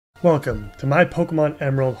Welcome to my Pokemon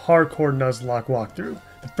Emerald Hardcore Nuzlocke walkthrough,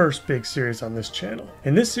 the first big series on this channel.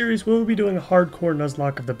 In this series, we will be doing a hardcore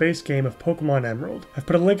Nuzlocke of the base game of Pokemon Emerald. I've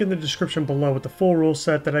put a link in the description below with the full rule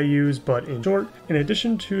set that I use, but in short, in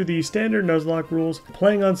addition to the standard Nuzlocke rules,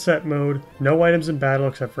 playing on set mode, no items in battle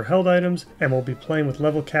except for held items, and we'll be playing with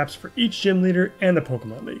level caps for each gym leader and the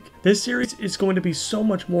Pokemon League. This series is going to be so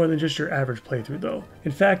much more than just your average playthrough though.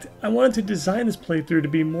 In fact, I wanted to design this playthrough to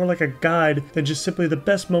be more like a guide than just simply the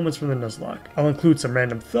best moments from the Nuzlocke. I'll include some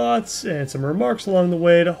random thoughts and some remarks along the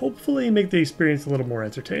way to hopefully make the experience a little more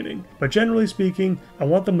entertaining. But generally speaking, I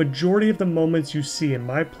want the majority of the moments you see in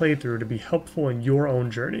my playthrough to be helpful in your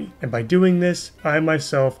own journey. And by doing this, I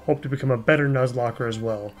myself hope to become a better Nuzlocker as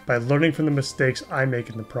well, by learning from the mistakes I make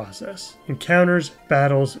in the process. Encounters,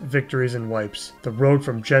 battles, victories, and wipes. The road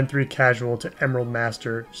from Gen 3 Casual to Emerald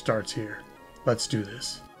Master starts here. Let's do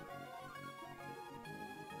this.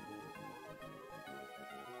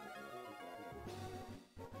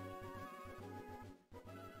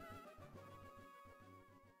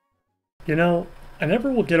 You know, I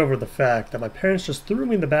never will get over the fact that my parents just threw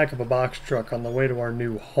me in the back of a box truck on the way to our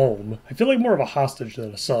new home. I feel like more of a hostage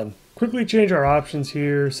than a son. Quickly change our options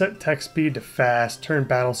here, set text speed to fast, turn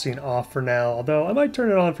battle scene off for now, although I might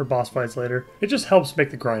turn it on for boss fights later. It just helps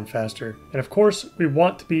make the grind faster. And of course, we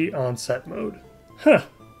want to be on set mode. Huh,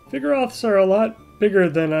 figure offs are a lot bigger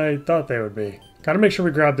than I thought they would be. Gotta make sure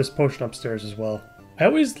we grab this potion upstairs as well. I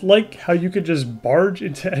always like how you could just barge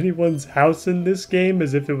into anyone's house in this game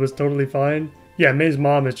as if it was totally fine. Yeah, May's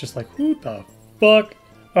mom is just like, who the fuck?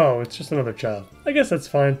 Oh, it's just another child. I guess that's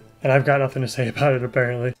fine. And I've got nothing to say about it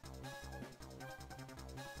apparently.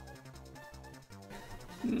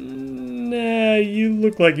 Nah, you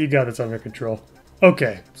look like you got this under control.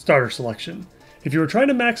 Okay, starter selection. If you are trying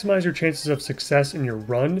to maximize your chances of success in your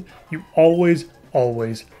run, you always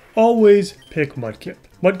pick Mudkip.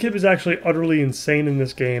 Mudkip is actually utterly insane in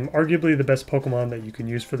this game, arguably the best Pokemon that you can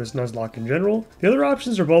use for this Nuzlocke in general. The other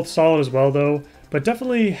options are both solid as well though, but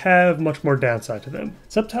definitely have much more downside to them.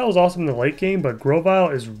 Sceptile is awesome in the late game, but Grovyle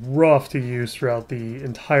is rough to use throughout the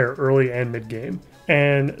entire early and mid game.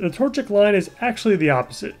 And the Torchic line is actually the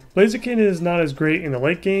opposite. Blaziken is not as great in the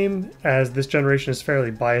late game, as this generation is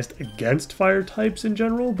fairly biased against fire types in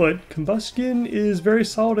general, but Combustion is very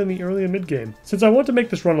solid in the early and mid game. Since I want to make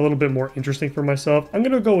this run a little bit more interesting for myself, I'm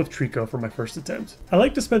going to go with Trico for my first attempt. I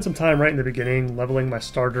like to spend some time right in the beginning, leveling my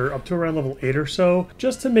starter up to around level 8 or so,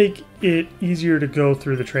 just to make it easier to go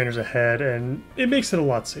through the trainers ahead, and it makes it a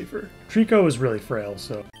lot safer. Trico is really frail,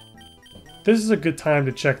 so this is a good time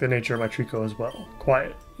to check the nature of my Trico as well.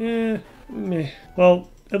 Quiet. Meh. Well,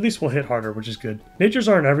 at least we'll hit harder, which is good. Natures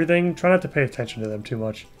aren't everything, try not to pay attention to them too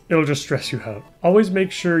much. It'll just stress you out. Always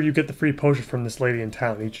make sure you get the free potion from this lady in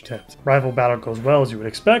town each attempt. Rival battle goes well as you would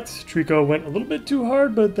expect. Trico went a little bit too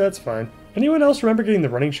hard, but that's fine. Anyone else remember getting the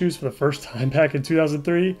running shoes for the first time back in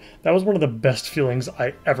 2003? That was one of the best feelings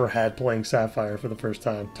I ever had playing Sapphire for the first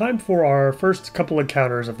time. Time for our first couple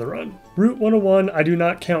encounters of the run. Route 101 I do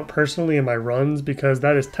not count personally in my runs because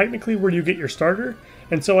that is technically where you get your starter,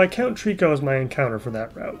 and so I count Trico as my encounter for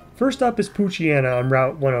that route. First up is Poochyena on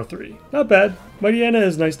Route 103. Not bad. Mightyena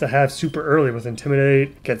is nice to have super early with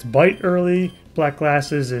Intimidate, gets Bite early. Black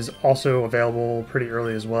Glasses is also available pretty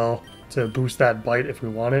early as well to boost that Bite if we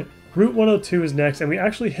want it. Route 102 is next, and we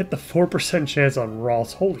actually hit the 4% chance on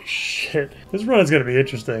Ralts. Holy shit. This run is going to be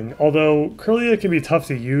interesting, although Kirlia can be tough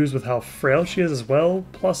to use with how frail she is as well,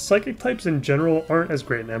 plus Psychic types in general aren't as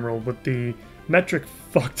great in Emerald with the metric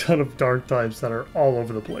fuck ton of Dark types that are all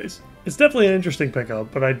over the place. It's definitely an interesting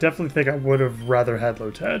pickup, but I definitely think I would have rather had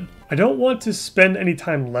Lotad. I don't want to spend any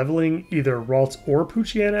time leveling either Ralts or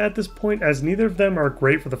Poochyena at this point, as neither of them are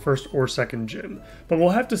great for the first or second gym, but we'll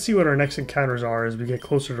have to see what our next encounters are as we get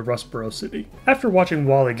closer to Rustboro City. After watching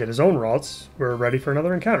Wally get his own Ralts, we're ready for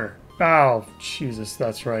another encounter. Oh, Jesus,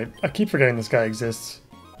 that's right. I keep forgetting this guy exists.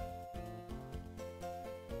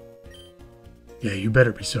 Yeah, you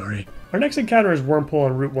better be sorry. Our next encounter is Wurmple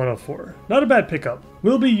on Route 104. Not a bad pickup.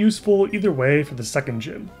 Will be useful either way for the second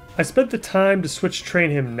gym. I spent the time to switch train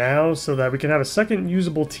him now so that we can have a second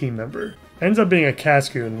usable team member. Ends up being a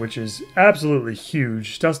Cascoon, which is absolutely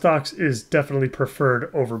huge. Dustox is definitely preferred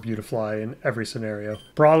over Beautifly in every scenario.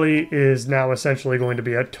 Brawly is now essentially going to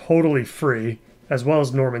be a totally free, as well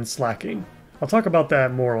as Norman slacking. I'll talk about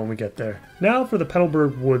that more when we get there. Now for the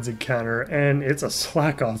Petalburg Woods encounter, and it's a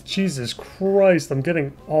slack off. Jesus Christ, I'm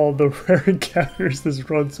getting all the rare encounters this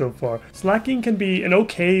run so far. Slacking can be an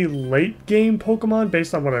okay late game Pokemon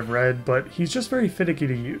based on what I've read, but he's just very finicky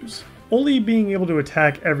to use. Only being able to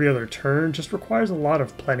attack every other turn just requires a lot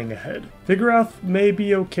of planning ahead. Vigoroth may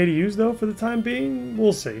be okay to use though for the time being,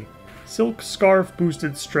 we'll see. Silk Scarf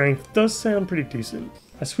boosted strength does sound pretty decent.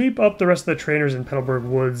 I sweep up the rest of the trainers in Petalburg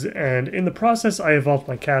Woods, and in the process I evolved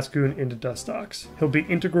my Cascoon into Dustox. He'll be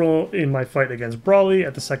integral in my fight against Brawly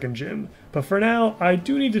at the second gym. But for now, I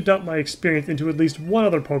do need to dump my experience into at least one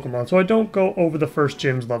other Pokemon so I don't go over the first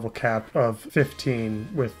gym's level cap of 15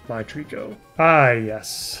 with my Trico. Ah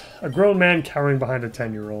yes, a grown man cowering behind a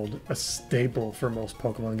 10-year-old, a staple for most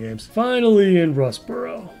Pokemon games. Finally in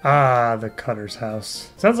Rustboro. Ah, the Cutter's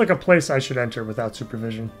House. Sounds like a place I should enter without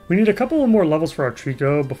supervision. We need a couple of more levels for our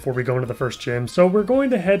Trico before we go into the first gym, so we're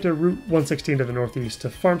going to head to Route 116 to the northeast to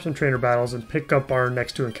farm some trainer battles and pick up our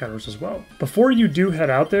next 2 encounters as well. Before you do head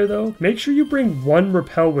out there though, make sure you bring 1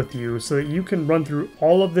 Repel with you so that you can run through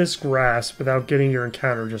all of this grass without getting your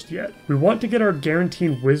encounter just yet. We want to get our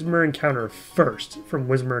guaranteed Whismur encounter first from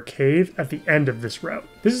Whismur Cave at the end of this route.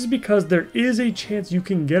 This is because there is a chance you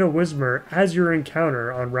can get a Whismur as your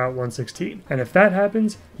encounter on Route 116. And if that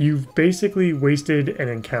happens, you've basically wasted an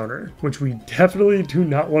encounter, which we definitely do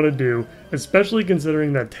not want to do, especially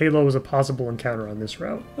considering that Tailo is a possible encounter on this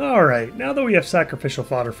route. Alright, now that we have sacrificial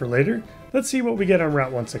fodder for later, let's see what we get on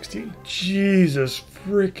Route 116. Jesus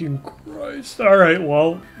freaking Christ. Alright,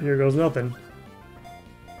 well, here goes nothing.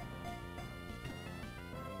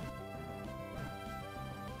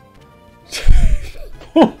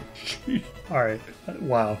 Oh, jeez. Alright,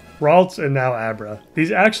 wow. Ralts and now Abra.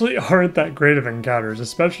 These actually aren't that great of encounters,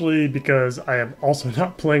 especially because I am also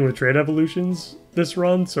not playing with trade evolutions this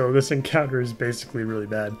run, so this encounter is basically really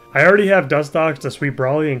bad. I already have Dustox to sweep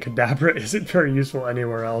Brawly, and Kadabra isn't very useful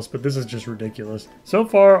anywhere else, but this is just ridiculous. So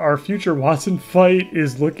far, our future Watson fight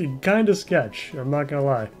is looking kinda sketch, I'm not gonna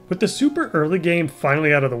lie. With the super early game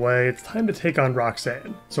finally out of the way, it's time to take on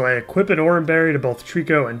Roxanne. So I equip an Oran Berry to both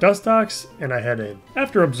Trico and Dustox, and I head in.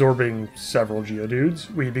 After absorbing several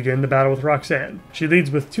Geodudes, we begin the battle with Roxanne. She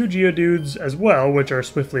leads with 2 Geodudes as well, which are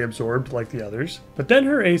swiftly absorbed like the others. But then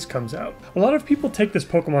her ace comes out. A lot of people take this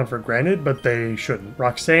Pokemon for granted, but they shouldn't.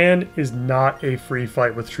 Roxanne is not a free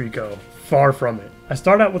fight with Trico. Far from it. I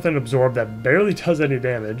start out with an Absorb that barely does any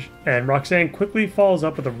damage, and Roxanne quickly follows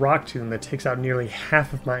up with a Rock Tomb that takes out nearly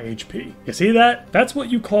half of my HP. You see that? That's what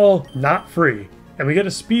you call not free. And we get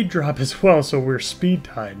a speed drop as well, so we're speed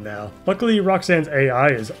tied now. Luckily, Roxanne's AI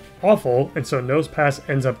is awful, and so Nosepass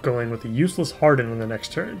ends up going with a useless Harden on the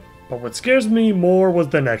next turn. But what scares me more was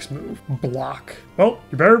the next move, Block. Well,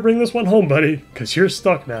 you better bring this one home, buddy, because you're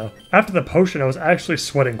stuck now. After the potion, I was actually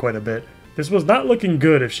sweating quite a bit. This was not looking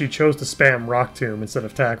good if she chose to spam Rock Tomb instead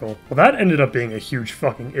of Tackle. Well, that ended up being a huge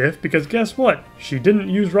fucking if, because guess what? She didn't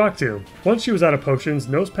use Rock Tomb. Once she was out of potions,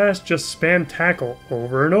 Nosepass just spammed Tackle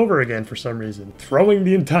over and over again for some reason, throwing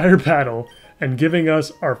the entire battle and giving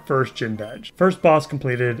us our first gym badge. First boss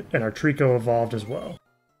completed, and our Trico evolved as well.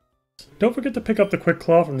 Don't forget to pick up the Quick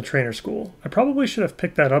Claw from the trainer school. I probably should have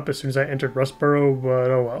picked that up as soon as I entered Rustboro,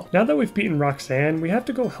 but oh well. Now that we've beaten Roxanne, we have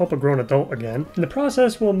to go help a grown adult again. In the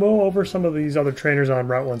process, we'll mow over some of these other trainers on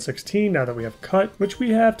Route 116 now that we have Cut, which we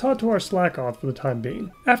have taught to our Slack-Off for the time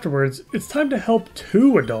being. Afterwards, it's time to help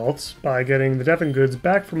 2 adults by getting the Devon goods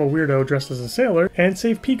back from a weirdo dressed as a sailor and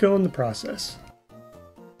save Pico in the process.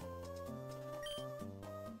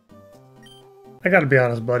 I gotta be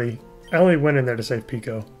honest, buddy. I only went in there to save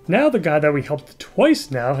Pico. Now the guy that we helped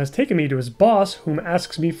twice now has taken me to his boss, whom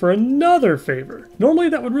asks me for another favor. Normally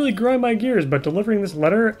that would really grind my gears, but delivering this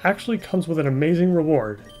letter actually comes with an amazing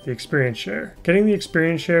reward, the experience share. Getting the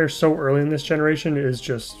experience share so early in this generation is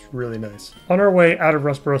just really nice. On our way out of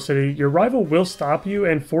Rustboro City, your rival will stop you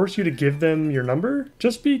and force you to give them your number.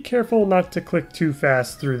 Just be careful not to click too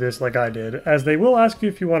fast through this like I did, as they will ask you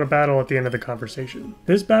if you want to battle at the end of the conversation.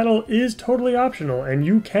 This battle is totally optional, and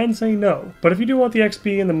you can say no. But if you do want the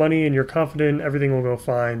XP and the money and you're confident everything will go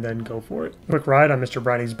fine, then go for it. Quick ride on Mr.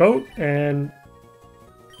 Brownie's boat, and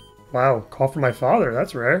wow, call from my father,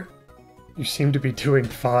 that's rare. You seem to be doing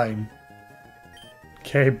fine.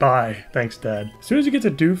 Okay, bye. Thanks, Dad. As soon as you get to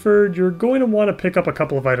Dewford, you're going to want to pick up a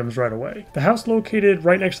couple of items right away. The house located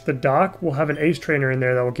right next to the dock will have an ace trainer in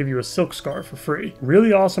there that will give you a silk scarf for free.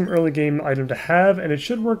 Really awesome early game item to have, and it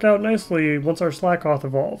should work out nicely once our Slack-Off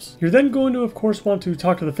evolves. You're then going to, of course, want to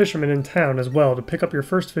talk to the fisherman in town as well to pick up your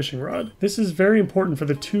first fishing rod. This is very important for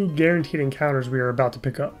the 2 guaranteed encounters we are about to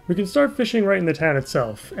pick up. We can start fishing right in the town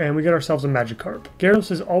itself, and we get ourselves a Magikarp. Gyarados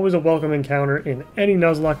is always a welcome encounter in any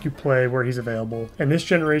Nuzlocke you play where he's available, and this this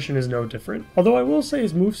generation is no different. Although I will say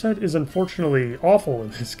his moveset is unfortunately awful in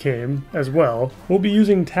this game as well. We'll be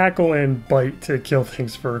using Tackle and Bite to kill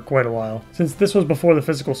things for quite a while. Since this was before the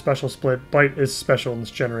physical special split, Bite is special in this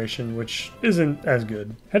generation, which isn't as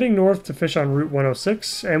good. Heading north to fish on Route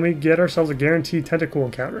 106, and we get ourselves a guaranteed tentacle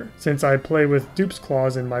encounter. Since I play with Dupe's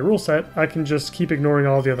Claws in my rule set, I can just keep ignoring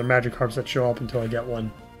all the other Magikarps that show up until I get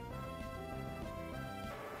one.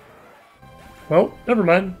 Well, never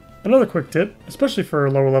mind. Another quick tip, especially for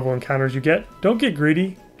lower level encounters you get, don't get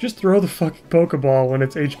greedy. Just throw the fucking Pokeball when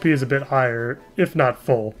its HP is a bit higher, if not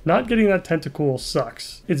full. Not getting that Tentacool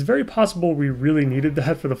sucks. It's very possible we really needed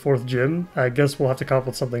that for the 4th gym. I guess we'll have to come up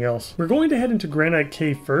with something else. We're going to head into Granite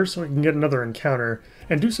Cave first so we can get another encounter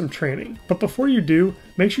and do some training. But before you do,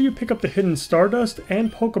 make sure you pick up the hidden Stardust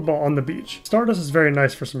and Pokeball on the beach. Stardust is very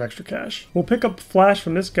nice for some extra cash. We'll pick up Flash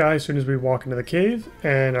from this guy as soon as we walk into the cave,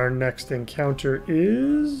 and our next encounter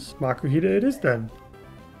is... Makuhita it is then.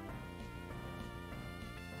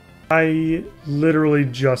 I literally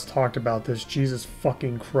just talked about this, Jesus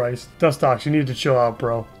fucking Christ. Dustox, you need to chill out,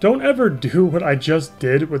 bro. Don't ever do what I just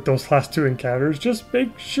did with those last 2 encounters. Just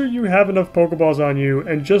make sure you have enough Pokeballs on you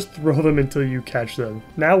and just throw them until you catch them.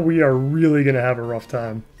 Now we are really gonna have a rough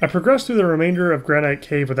time. I progressed through the remainder of Granite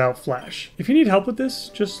Cave without Flash. If you need help with this,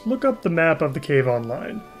 just look up the map of the cave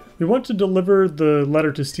online. We want to deliver the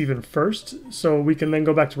letter to Steven first, so we can then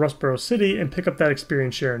go back to Rustboro City and pick up that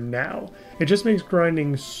experience share now. It just makes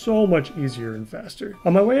grinding so much easier and faster.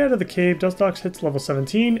 On my way out of the cave, Dustox hits level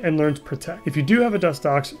 17 and learns Protect. If you do have a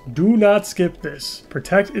Dustox, do not skip this.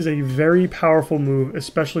 Protect is a very powerful move,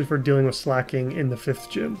 especially for dealing with slacking in the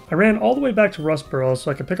 5th gym. I ran all the way back to Rustboro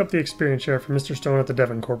so I could pick up the experience share from Mr. Stone at the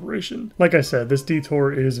Devon Corporation. Like I said, this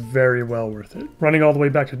detour is very well worth it. Running all the way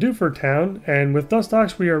back to Dewford Town, and with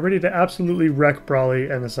Dustox we are ready to absolutely wreck Brawley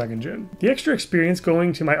and the 2nd gym. The extra experience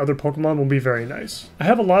going to my other Pokemon will be very nice. I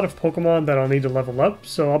have a lot of Pokemon that I'll need to level up,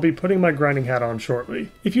 so I'll be putting my grinding hat on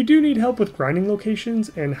shortly. If you do need help with grinding locations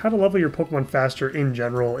and how to level your Pokemon faster in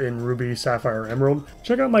general in Ruby, Sapphire, or Emerald,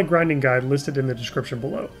 check out my grinding guide listed in the description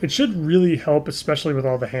below. It should really help, especially with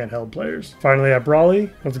all the handheld players. Finally at Brawley,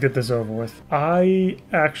 let's get this over with. I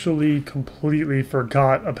actually completely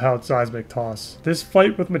forgot about Seismic Toss. This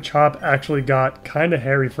fight with Machop actually got kinda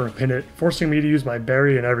hairy for a minute, forcing me to use my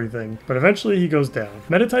berry and everything, but eventually he goes down.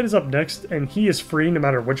 Meditite is up next, and he is free no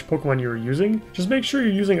matter which Pokemon you are using. Just make sure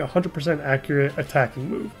you're using a 100% accurate attacking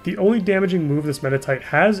move. The only damaging move this Meditite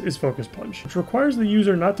has is Focus Punch, which requires the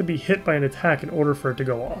user not to be hit by an attack in order for it to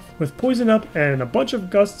go off. With Poison Up and a bunch of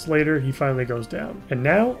gusts later, he finally goes down. And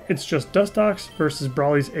now, it's just Dustox versus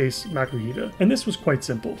Brawley's ace, Makuhita. And this was quite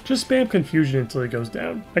simple. Just spam Confusion until he goes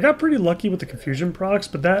down. I got pretty lucky with the Confusion procs,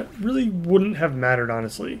 but that really wouldn't have mattered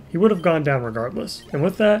honestly. He would have gone down regardless. And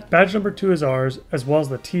with that, badge number 2 is ours, as well as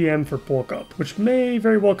the TM for Bulk Up, which may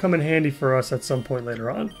very well come in handy for us at some point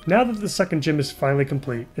later on. Now that the 2nd gym is finally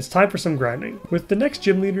complete, it's time for some grinding. With the next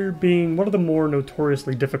gym leader being one of the more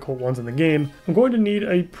notoriously difficult ones in the game, I'm going to need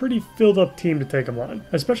a pretty filled up team to take him on,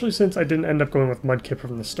 especially since I didn't end up going with Mudkip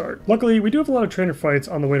from the start. Luckily, we do have a lot of trainer fights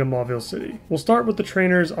on the way to Mauville City. We'll start with the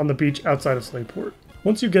trainers on the beach outside of Slateport.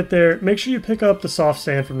 Once you get there, make sure you pick up the soft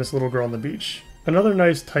sand from this little girl on the beach. Another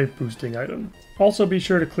nice type boosting item. Also be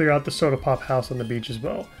sure to clear out the Soda Pop house on the beach as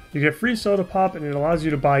well. You get free Soda Pop and it allows you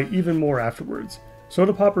to buy even more afterwards.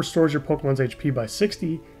 Soda Pop restores your Pokemon's HP by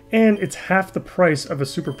 60, and it's half the price of a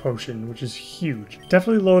Super Potion, which is huge.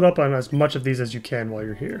 Definitely load up on as much of these as you can while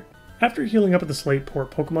you're here. After healing up at the Slateport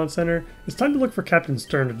Pokemon Center, it's time to look for Captain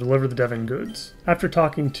Stern to deliver the Devon goods. After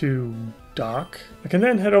talking to Doc, I can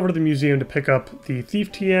then head over to the museum to pick up the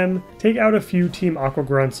Thief TM, take out a few Team Aqua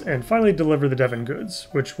Grunts, and finally deliver the Devon goods,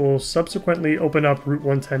 which will subsequently open up Route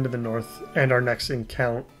 110 to the north and our next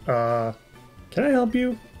encounter. Can I help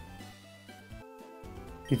you?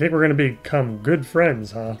 You think we're gonna become good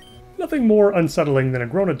friends, huh? Nothing more unsettling than a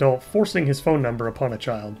grown adult forcing his phone number upon a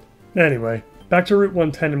child. Anyway, back to Route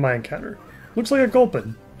 110 in my encounter. Looks like a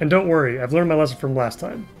Gulpin. And don't worry, I've learned my lesson from last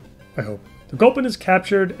time. I hope. The Gulpin is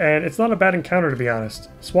captured, and it's not a bad encounter to be honest.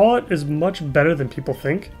 Swalot is much better than people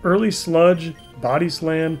think. Early Sludge, Body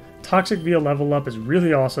Slam, Toxic via level up is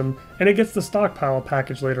really awesome, and it gets the stockpile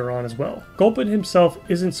package later on as well. Gulpin himself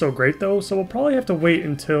isn't so great though, so we'll probably have to wait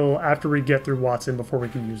until after we get through Watson before we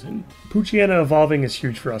can use him. Poochyena evolving is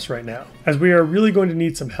huge for us right now, as we are really going to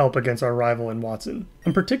need some help against our rival in Watson.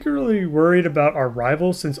 I'm particularly worried about our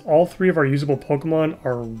rival since all 3 of our usable Pokemon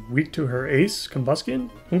are weak to her ace, Combuskin.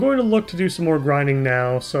 I'm going to look to do some more grinding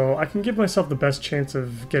now, so I can give myself the best chance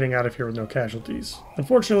of getting out of here with no casualties.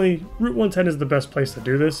 Unfortunately, Route 110 is the best place to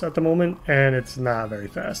do this at the moment, and it's not very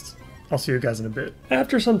fast. I'll see you guys in a bit.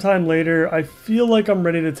 After some time later, I feel like I'm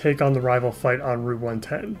ready to take on the rival fight on Route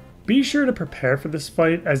 110. Be sure to prepare for this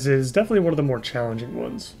fight, as it is definitely one of the more challenging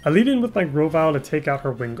ones. I lead in with my Grovyle to take out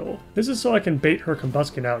her Wingull. This is so I can bait her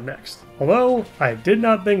Combusken out next. Although, I did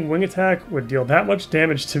not think Wing Attack would deal that much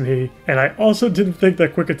damage to me, and I also didn't think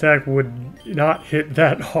that Quick Attack would not hit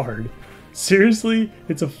that hard. Seriously?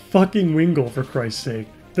 It's a fucking Wingull, for Christ's sake.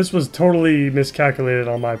 This was totally miscalculated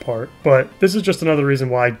on my part, but this is just another reason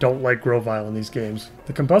why I don't like Grovyle in these games.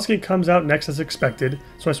 The Combusken comes out next as expected,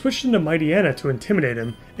 so I switched into Mightyena to intimidate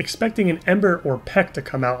him, expecting an Ember or Peck to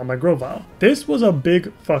come out on my Grovyle. This was a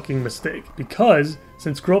big fucking mistake, because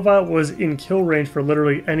since Grovyle was in kill range for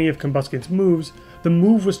literally any of Combusken's moves, the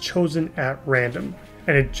move was chosen at random,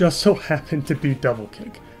 and it just so happened to be Double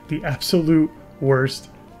Kick. The absolute worst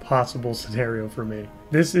possible scenario for me.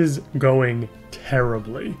 This is going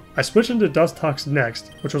terribly. I switched into Dustox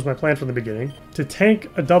next, which was my plan from the beginning, to tank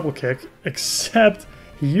a Double Kick, except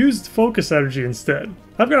he used Focus Energy instead.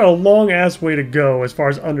 I've got a long ass way to go as far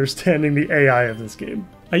as understanding the AI of this game.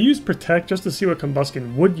 I used Protect just to see what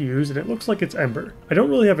Combusken would use, and it looks like it's Ember. I don't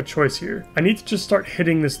really have a choice here. I need to just start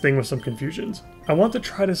hitting this thing with some confusions. I want to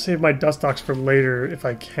try to save my Dustox for later if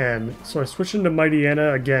I can, so I switched into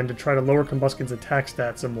Mightyena again to try to lower Combusken's attack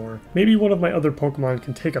stat some more. Maybe one of my other Pokemon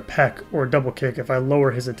can take a Peck or a Double Kick if I lower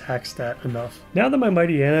his attack stat enough. Now that my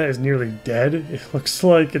Mightyena is nearly dead, it looks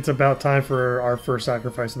like it's about time for our first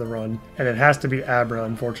sacrifice of the run, and it has to be Abra,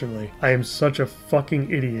 unfortunately. I am such a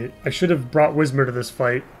fucking idiot. I should have brought Whismur to this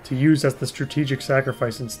fight to use as the strategic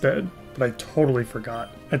sacrifice instead, but I totally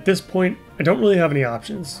forgot. At this point, I don't really have any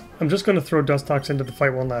options. I'm just going to throw Dustox into the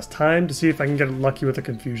fight one last time to see if I can get lucky with a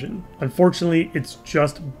confusion. Unfortunately, it's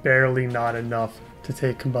just barely not enough to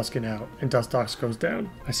take Combusken out, and Dustox goes down.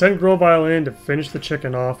 I send Grovyle in to finish the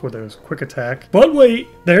chicken off with a quick attack. But wait,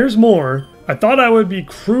 there's more! I thought I would be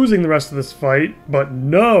cruising the rest of this fight, but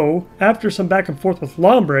no! After some back and forth with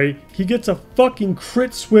Lombre, he gets a fucking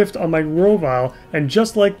crit swift on my Grovyle, and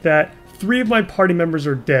just like that, 3 of my party members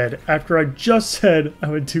are dead after I just said I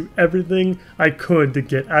would do everything I could to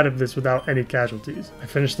get out of this without any casualties. I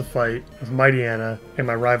finish the fight with Mightyena, and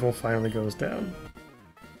my rival finally goes down.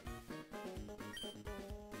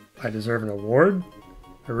 I deserve an award?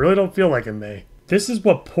 I really don't feel like it may. This is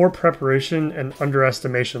what poor preparation and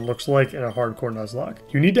underestimation looks like in a hardcore Nuzlocke.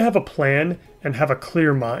 You need to have a plan and have a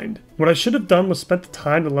clear mind. What I should have done was spent the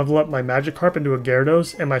time to level up my Magikarp into a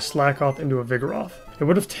Gyarados and my Slackoth into a Vigoroth. It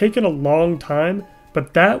would have taken a long time,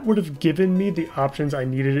 but that would have given me the options I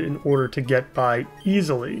needed in order to get by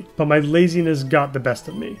easily. But my laziness got the best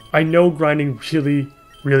of me. I know grinding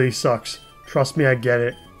really sucks. Trust me, I get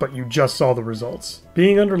it. But you just saw the results.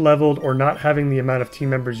 Being underleveled or not having the amount of team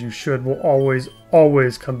members you should will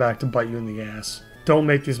always come back to bite you in the ass. Don't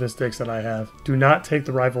make these mistakes that I have. Do not take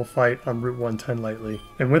the rival fight on Route 110 lightly.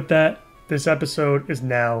 And with that, this episode is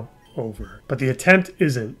now over. But the attempt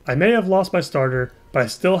isn't. I may have lost my starter, but I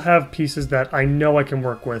still have pieces that I know I can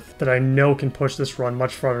work with, that I know can push this run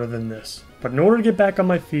much farther than this. But in order to get back on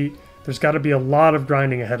my feet, there's got to be a lot of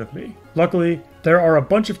grinding ahead of me. Luckily, there are a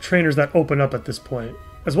bunch of trainers that open up at this point,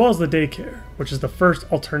 as well as the daycare, which is the first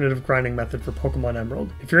alternative grinding method for Pokemon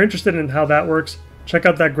Emerald. If you're interested in how that works, check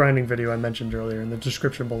out that grinding video I mentioned earlier in the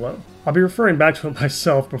description below. I'll be referring back to it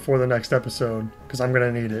myself before the next episode, because I'm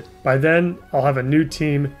going to need it. By then, I'll have a new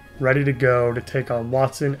team ready to go to take on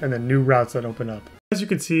Watson and the new routes that open up. As you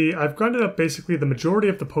can see, I've grinded up basically the majority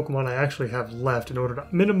of the Pokemon I actually have left in order to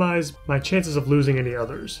minimize my chances of losing any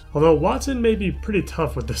others. Although Watson may be pretty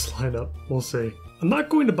tough with this lineup, we'll see. I'm not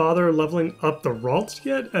going to bother leveling up the Ralts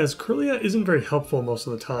yet, as Kirlia isn't very helpful most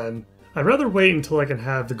of the time. I'd rather wait until I can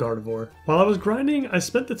have the Gardevoir. While I was grinding, I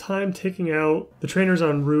spent the time taking out the trainers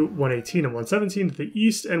on Route 118 and 117 to the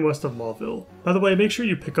east and west of Mauville. By the way, make sure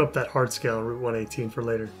you pick up that hard scale on Route 118 for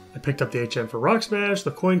later. I picked up the HM for Rock Smash,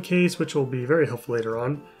 the coin case, which will be very helpful later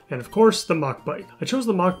on, and of course, the Mach Bike. I chose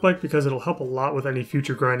the Mach Bike because it'll help a lot with any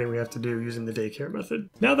future grinding we have to do using the daycare method.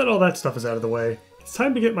 Now that all that stuff is out of the way, it's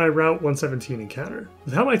time to get my Route 117 encounter.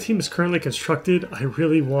 With how my team is currently constructed, I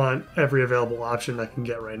really want every available option I can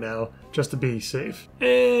get right now, just to be safe.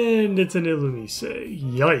 And it's an Illumise.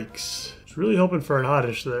 Yikes. I was really hoping for an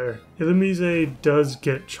Oddish there. Illumise does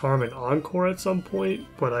get Charm and Encore at some point,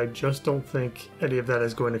 but I just don't think any of that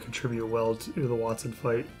is going to contribute well to the Watson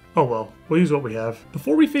fight. Oh well, we'll use what we have.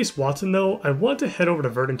 Before we face Watson though, I want to head over to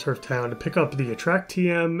Verdant Turf Town to pick up the Attract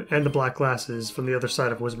TM and the Black Glasses from the other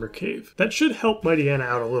side of Whismur Cave. That should help Mightyena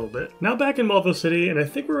out a little bit. Now back in Mauville City, and I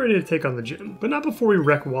think we're ready to take on the gym, but not before we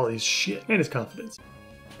wreck Wally's shit and his confidence.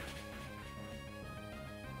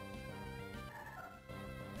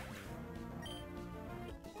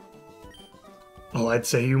 Oh, I'd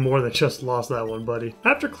say you more than just lost that one, buddy.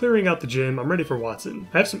 After clearing out the gym, I'm ready for Watson.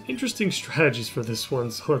 I have some interesting strategies for this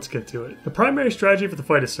one, so let's get to it. The primary strategy for the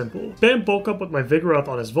fight is simple. Spam bulk up with my Vigoroth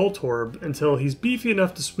on his Voltorb until he's beefy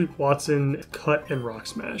enough to sweep Watson, cut, and Rock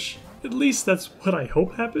Smash. At least that's what I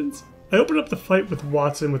hope happens. I open up the fight with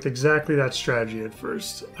Watson with exactly that strategy at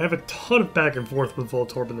first. I have a ton of back and forth with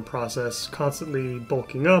Voltorb in the process, constantly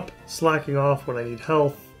bulking up, slacking off when I need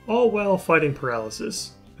health, all while fighting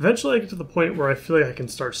paralysis. Eventually I get to the point where I feel like I can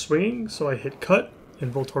start swinging, so I hit cut,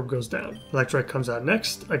 and Voltorb goes down. Electrike comes out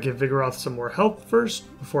next. I give Vigoroth some more health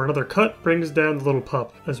first, before another cut brings down the little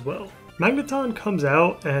pup as well. Magneton comes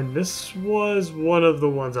out, and this was one of the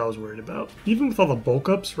ones I was worried about. Even with all the bulk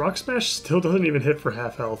ups, Rock Smash still doesn't even hit for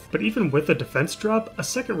half health. But even with the defense drop, a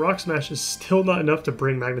second Rock Smash is still not enough to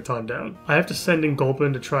bring Magneton down. I have to send in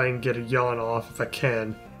Gulpin to try and get a yawn off if I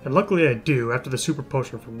can. And luckily I do after the Super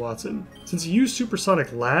Potion from Watson. Since he used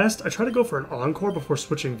Supersonic last, I try to go for an Encore before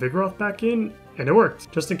switching Vigoroth back in, and it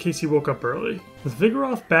worked, just in case he woke up early. With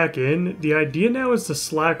Vigoroth back in, the idea now is to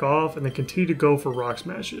slack off and then continue to go for Rock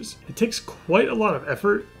Smashes. It takes quite a lot of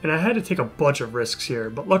effort, and I had to take a bunch of risks here,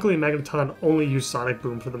 but luckily Magneton only used Sonic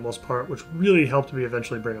Boom for the most part, which really helped me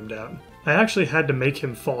eventually bring him down. I actually had to make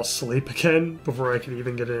him fall asleep again before I could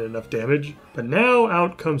even get in enough damage, but now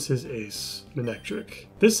out comes his ace, Manectric.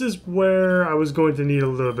 This is where I was going to need a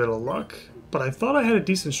little bit of luck, but I thought I had a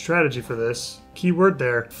decent strategy for this. Keyword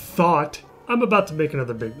there, thought. I'm about to make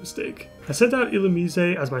another big mistake. I sent out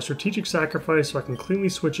Illumise as my strategic sacrifice so I can cleanly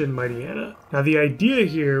switch in Mightyena. Now the idea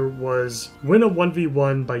here was win a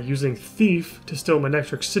 1v1 by using Thief to steal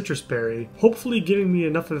Manectric's Citrus Berry, hopefully giving me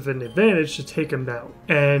enough of an advantage to take him down.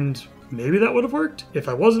 And maybe that would have worked if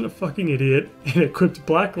I wasn't a fucking idiot and equipped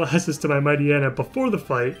Black Glasses to my Mightyena before the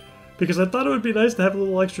fight, because I thought it would be nice to have a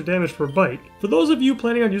little extra damage per bite. For those of you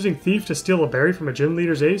planning on using Thief to steal a berry from a gym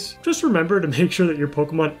leader's ace, just remember to make sure that your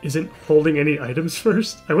Pokemon isn't holding any items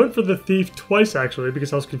first. I went for the Thief twice actually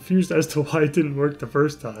because I was confused as to why it didn't work the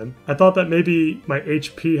first time. I thought that maybe my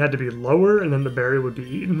HP had to be lower and then the berry would be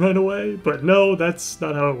eaten right away, but no, that's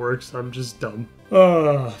not how it works. I'm just dumb.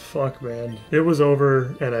 Oh, fuck, man. It was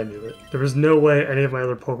over, and I knew it. There was no way any of my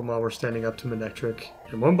other Pokemon were standing up to Manectric,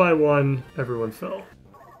 and one by one, everyone fell.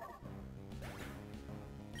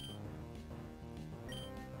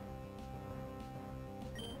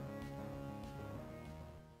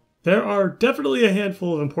 There are definitely a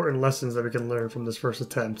handful of important lessons that we can learn from this first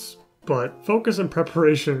attempt, but focus and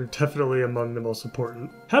preparation are definitely among the most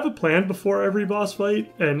important. Have a plan before every boss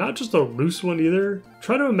fight, and not just a loose one either.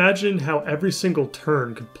 Try to imagine how every single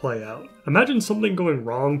turn could play out. Imagine something going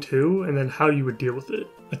wrong too, and then how you would deal with it.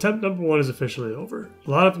 Attempt number 1 is officially over.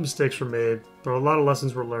 A lot of mistakes were made, but a lot of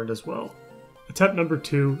lessons were learned as well. Attempt number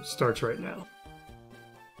 2 starts right now.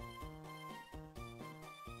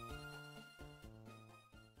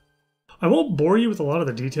 I won't bore you with a lot of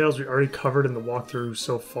the details we already covered in the walkthrough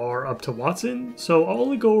so far up to Watson, so I'll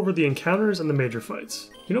only go over the encounters and the major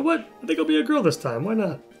fights. You know what? I think I'll be a girl this time, why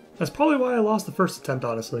not? That's probably why I lost the first attempt,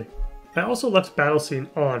 honestly. I also left Battle Scene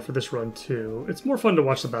on for this run too. It's more fun to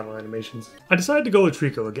watch the battle animations. I decided to go with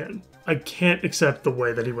Trico again. I can't accept the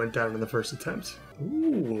way that he went down in the first attempt.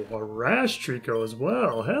 Ooh, a rash Trico as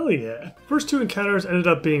well, hell yeah. First 2 encounters ended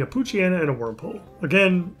up being a Poochyena and a Wurmple.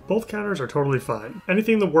 Again, both counters are totally fine.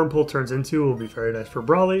 Anything the Wurmple turns into will be very nice for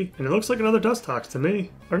Brawly, and it looks like another Dustox to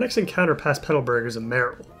me. Our next encounter past Petalburg is a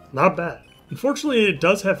Marill. Not bad. Unfortunately, it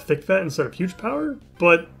does have Thick Fat instead of Huge Power,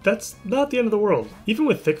 but that's not the end of the world. Even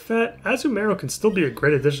with Thick Fat, Azumarill can still be a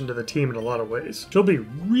great addition to the team in a lot of ways. She'll be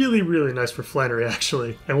really, really nice for Flannery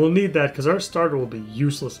actually, and we'll need that because our starter will be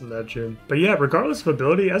useless in that gym. But yeah, regardless of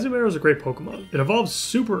ability, Azumarill is a great Pokemon. It evolves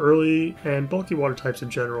super early, and bulky water types in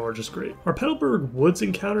general are just great. Our Petalburg Woods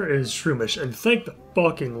encounter is Shroomish, and thank the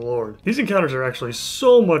fucking lord. These encounters are actually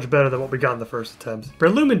so much better than what we got in the first attempt.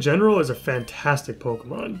 Breloom in general is a fantastic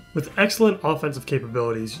Pokemon. With excellent offensive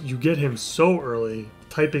capabilities, you get him so early.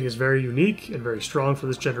 Typing is very unique and very strong for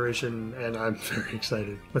this generation, and I'm very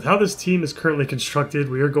excited. With how this team is currently constructed,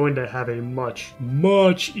 we are going to have a much,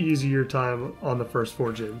 much easier time on the first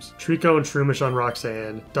 4 gyms. Trico and Shroomish on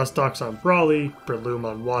Roxanne, Dustox on Brawly, Breloom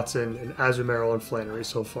on Watson, and Azumarill on Flannery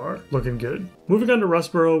so far. Looking good. Moving on to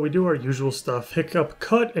Rustboro, we do our usual stuff, pick up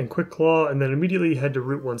Cut and Quick Claw, and then immediately head to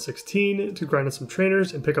Route 116 to grind on some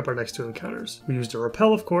trainers and pick up our next 2 encounters. We used a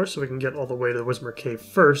Repel, of course, so we can get all the way to the Whismur Cave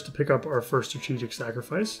first to pick up our first strategic sacrifice.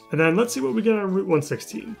 And then let's see what we get on Route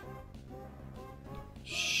 116.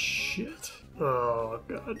 Shit. Oh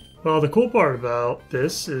god. Well, the cool part about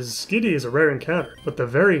this is Skitty is a rare encounter, but the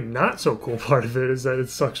very not so cool part of it is that it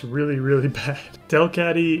sucks really, really bad.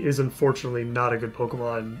 Delcatty is unfortunately not a good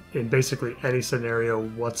Pokemon in basically any scenario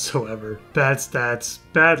whatsoever. Bad stats,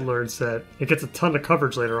 bad learn set. It gets a ton of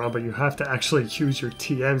coverage later on, but you have to actually use your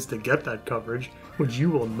TMs to get that coverage, which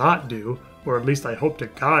you will not do, or at least I hope to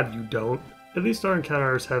God you don't. At least our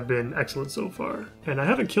encounters have been excellent so far, and I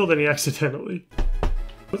haven't killed any accidentally.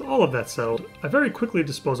 With all of that settled, I very quickly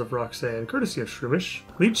dispose of Roxanne, courtesy of Shroomish.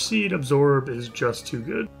 Leech Seed Absorb is just too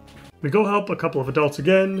good. We go help a couple of adults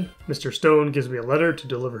again. Mr. Stone gives me a letter to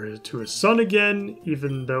deliver to his son again,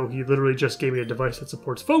 even though he literally just gave me a device that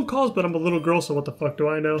supports phone calls, but I'm a little girl, so what the fuck do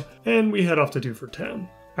I know? And we head off to Dewford Town.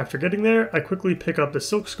 After getting there, I quickly pick up the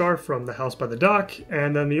Silk Scarf from the house by the dock,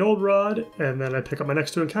 and then the Old Rod, and then I pick up my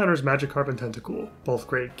next two encounters, Magikarp and Tentacool. Both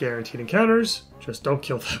great guaranteed encounters, just don't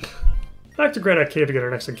kill them. Back to Granite Cave to get our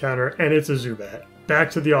next encounter, and it's a Zubat. Back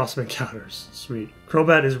to the awesome encounters. Sweet.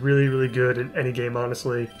 Crobat is really, really good in any game,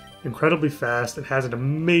 honestly. Incredibly fast, and has an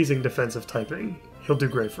amazing defensive typing. He'll do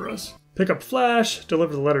great for us. Pick up Flash,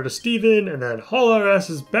 deliver the letter to Steven, and then haul our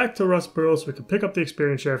asses back to Rustboro so we can pick up the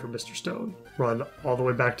experience share from Mr. Stone. Run all the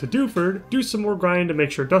way back to Dewford, do some more grind to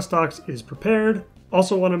make sure Dustox is prepared.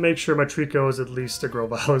 Also want to make sure my Trico is at least a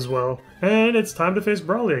Grovyle as well. And it's time to face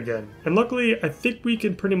Brawly again. And luckily, I think we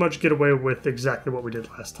can pretty much get away with exactly what we did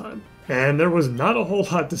last time. And there was not a whole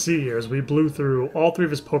lot to see here as we blew through all three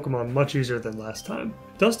of his Pokemon much easier than last time.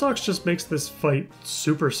 Dustox just makes this fight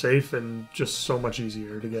super safe and just so much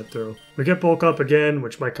easier to get through. We get Bulk Up again,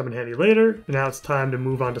 which might come in handy later, and now it's time to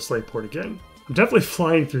move on to Slateport again. I'm definitely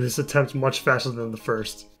flying through this attempt much faster than the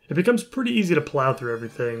first. It becomes pretty easy to plow through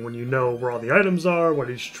everything when you know where all the items are, what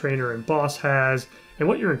each trainer and boss has, and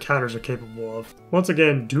what your encounters are capable of. Once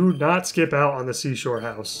again, do not skip out on the Seashore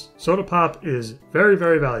House. Soda Pop is very,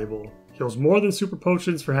 very valuable. Heals more than super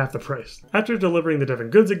potions for half the price. After delivering the Devon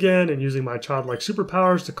goods again and using my childlike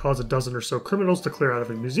superpowers to cause a dozen or so criminals to clear out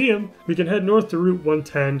of a museum, we can head north to Route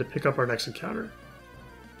 110 to pick up our next encounter.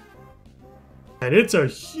 And it's a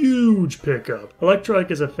huge pickup. Electrike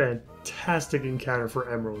is a fantastic encounter for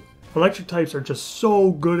Emerald. Electric types are just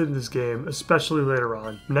so good in this game, especially later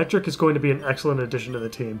on. Manectric is going to be an excellent addition to the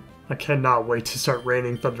team. I cannot wait to start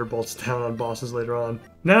raining thunderbolts down on bosses later on.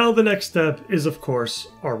 Now the next step is of course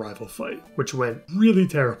our rival fight, which went really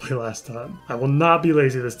terribly last time. I will not be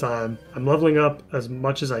lazy this time. I'm leveling up as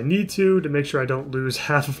much as I need to make sure I don't lose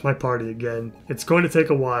half of my party again. It's going to take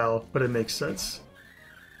a while, but it makes sense.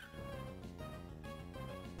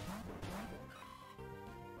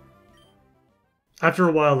 After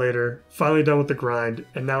a while later, finally done with the grind,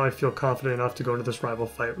 and now I feel confident enough to go into this rival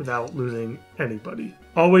fight without losing anybody.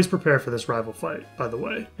 Always prepare for this rival fight, by the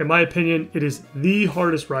way. In my opinion, it is the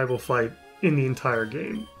hardest rival fight in the entire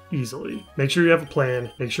game, easily. Make sure you have a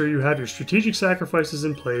plan, make sure you have your strategic sacrifices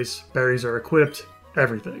in place, berries are equipped,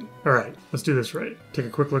 everything. Alright, let's do this right. Take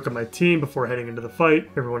a quick look at my team before heading into the fight.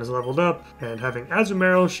 Everyone is leveled up, and having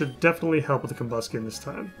Azumarill should definitely help with the Combuskin this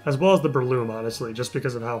time. As well as the Breloom, honestly, just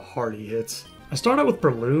because of how hard he hits. I start out with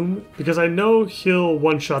Breloom because I know he'll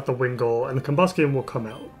one-shot the Wingull and the Combuskin will come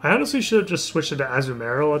out. I honestly should have just switched into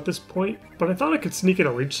Azumarill at this point, but I thought I could sneak in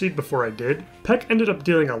a Leech Seed before I did. Peck ended up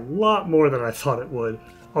dealing a lot more than I thought it would,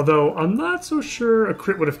 although I'm not so sure a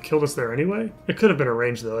crit would have killed us there anyway. It could have been a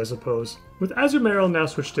range though, I suppose. With Azumarill now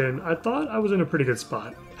switched in, I thought I was in a pretty good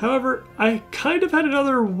spot. However, I kind of had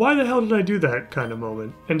another why the hell did I do that kind of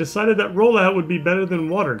moment, and decided that Rollout would be better than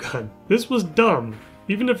Water Gun. This was dumb.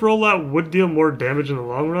 Even if Rollout would deal more damage in the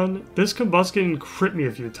long run, this Combuskin crit me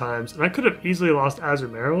a few times, and I could have easily lost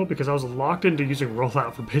Azumarill because I was locked into using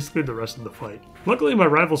Rollout for basically the rest of the fight. Luckily my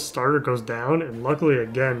rival's starter goes down, and luckily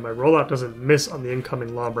again my Rollout doesn't miss on the incoming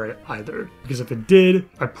Lombre either, because if it did,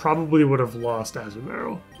 I probably would have lost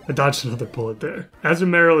Azumarill. I dodged another bullet there.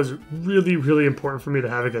 Azumarill is really, really important for me to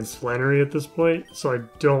have against Flannery at this point, so I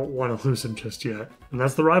don't want to lose him just yet. And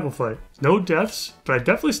that's the rival fight. No deaths, but I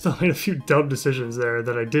definitely still made a few dumb decisions there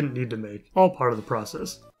that I didn't need to make. All part of the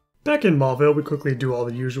process. Back in Mauville, we quickly do all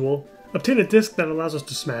the usual. Obtain a disc that allows us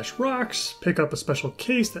to smash rocks, pick up a special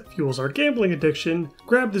case that fuels our gambling addiction,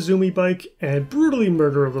 grab the Zoomy bike, and brutally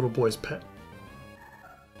murder a little boy's pet.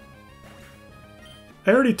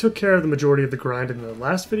 I already took care of the majority of the grind in the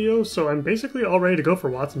last video, so I'm basically all ready to go for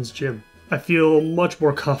Watson's Gym. I feel much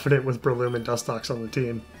more confident with Breloom and Dustox on the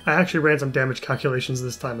team. I actually ran some damage calculations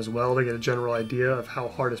this time as well to get a general idea of how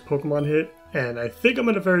hard his Pokemon hit, and I think I'm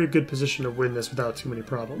in a very good position to win this without too many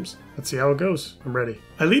problems. Let's see how it goes. I'm ready.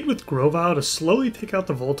 I lead with Grovyle to slowly take out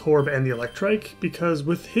the Voltorb and the Electrike, because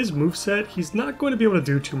with his moveset, he's not going to be able to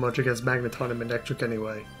do too much against Magneton and Manectric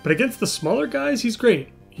anyway. But against the smaller guys, he's great.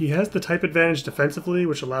 He has the type advantage defensively,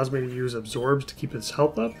 which allows me to use absorbs to keep his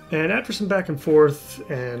health up, and after some back and forth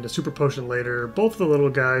and a super potion later, both of the little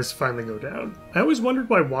guys finally go down. I always wondered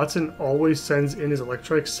why Watson always sends in his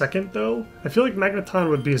Electrike second though. I feel like Magneton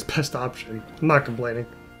would be his best option. I'm not complaining.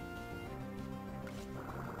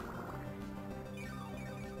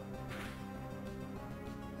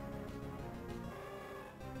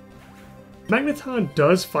 Magneton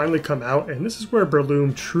does finally come out, and this is where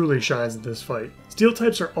Breloom truly shines in this fight. Steel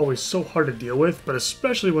types are always so hard to deal with, but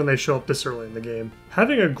especially when they show up this early in the game.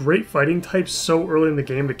 Having a great fighting type so early in the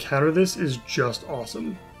game to counter this is just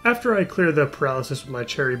awesome. After I clear the paralysis with my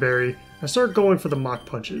Cherry Berry, I start going for the Mach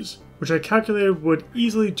Punches, which I calculated would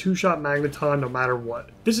easily two-shot Magneton no matter what.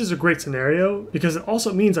 This is a great scenario because it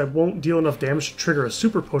also means I won't deal enough damage to trigger a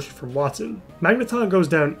Super Potion from Watson. Magneton goes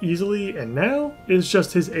down easily, and now it is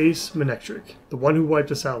just his ace, Manectric, the one who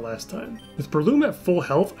wiped us out last time. With Breloom at full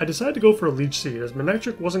health, I decided to go for a Leech Seed as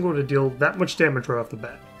Manectric wasn't going to deal that much damage right off the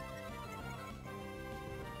bat.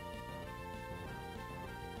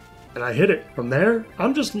 And I hit it. From there,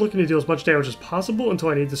 I'm just looking to deal as much damage as possible until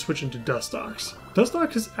I need to switch into Dustox.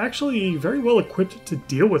 Dustox is actually very well equipped to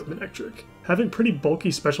deal with Manectric, having pretty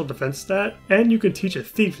bulky special defense stat, and you can teach a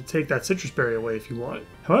Thief to take that Citrus Berry away if you want.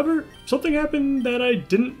 However, something happened that I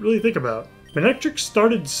didn't really think about. Manectric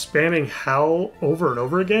started spamming Howl over and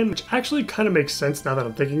over again, which actually kind of makes sense now that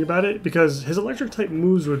I'm thinking about it, because his electric type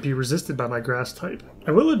moves would be resisted by my grass type.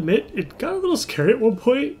 I will admit, it got a little scary at one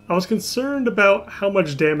point. I was concerned about how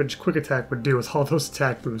much damage Quick Attack would do with all those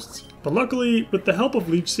attack boosts. But luckily, with the help of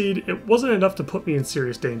Leech Seed, it wasn't enough to put me in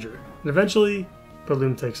serious danger. And eventually,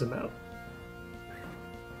 Breloom takes him out,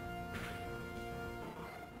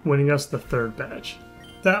 winning us the third badge.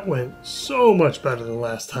 That went so much better than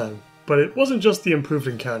last time. But it wasn't just the improved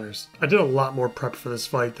encounters. I did a lot more prep for this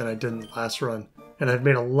fight than I did in the last run, and I've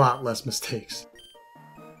made a lot less mistakes.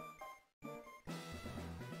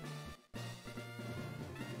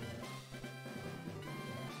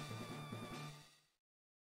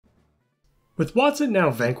 With Watson now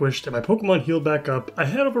vanquished and my Pokemon healed back up, I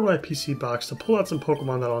head over to my PC box to pull out some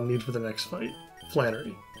Pokemon that I'll need for the next fight.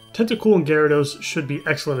 Flannery. Tentacool and Gyarados should be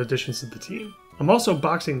excellent additions to the team. I'm also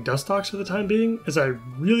boxing Dustox for the time being, as I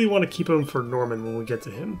really want to keep him for Norman when we get to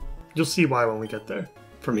him. You'll see why when we get there.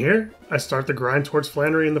 From here, I start the grind towards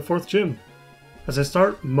Flannery in the 4th gym. As I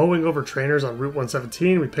start mowing over trainers on Route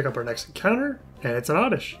 117, we pick up our next encounter, and it's an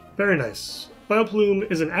Oddish. Very nice. Vileplume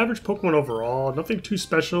is an average Pokemon overall, nothing too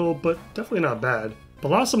special, but definitely not bad.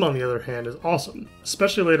 Blossom, on the other hand, is awesome,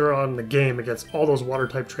 especially later on in the game against all those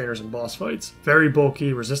water-type trainers in boss fights. Very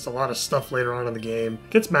bulky, resists a lot of stuff later on in the game.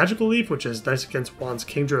 Gets Magical Leaf, which is nice against Juan's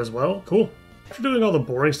Kingdra as well. Cool. After doing all the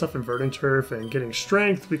boring stuff in Verdant Turf and getting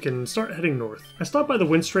strength, we can start heading north. I stopped by the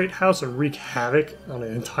Windstrait house and wreak havoc on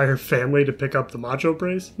an entire family to pick up the Macho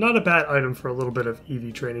Brace. Not a bad item for a little bit of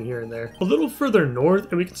EV training here and there. A little further north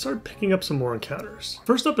and we can start picking up some more encounters.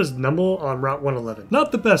 First up is Numble on Route 111.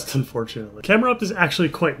 Not the best, unfortunately. Camerupt is actually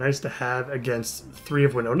quite nice to have against 3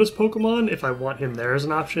 of Winona's Pokemon if I want him there as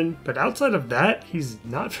an option, but outside of that, he's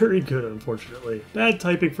not very good, unfortunately. Bad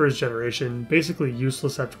typing for his generation, basically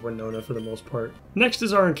useless after Winona for the most part. Next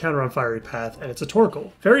is our encounter on Fiery Path, and it's a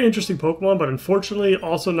Torkoal. Very interesting Pokemon, but unfortunately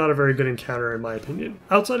also not a very good encounter in my opinion.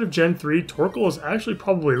 Outside of Gen 3, Torkoal is actually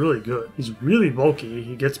probably really good. He's really bulky,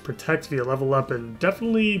 he gets Protect via level up, and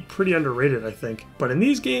definitely pretty underrated I think. But in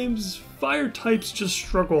these games, Fire types just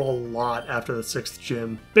struggle a lot after the 6th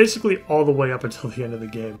gym, basically all the way up until the end of the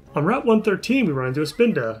game. On Route 113 we run into a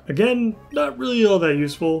Spinda. Again, not really all that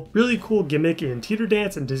useful. Really cool gimmick in Teeter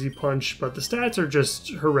Dance and Dizzy Punch, but the stats are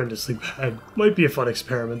just horrendously bad. Might be a fun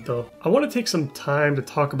experiment though. I want to take some time to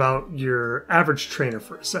talk about your average trainer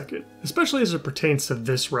for a second, especially as it pertains to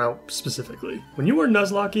this route specifically. When you are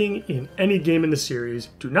Nuzlocking in any game in the series,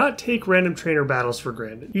 do not take random trainer battles for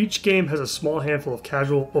granted. Each game has a small handful of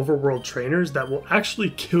casual overworld trainers that will actually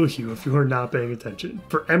kill you if you are not paying attention.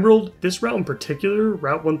 For Emerald, this route in particular,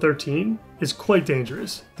 Route 113, is quite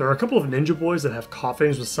dangerous. There are a couple of Ninja Boys that have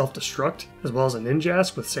Coughings with Self-Destruct, as well as a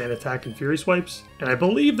Ninjask with Sand Attack and Fury Swipes, and I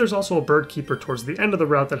believe there's also a Bird Keeper towards the end of the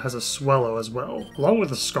route that has a Swellow as well, along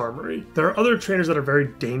with a Skarmory. There are other trainers that are very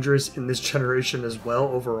dangerous in this generation as well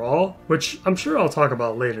overall, which I'm sure I'll talk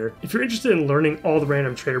about later. If you're interested in learning all the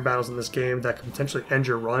random trainer battles in this game that could potentially end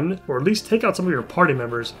your run, or at least take out some of your party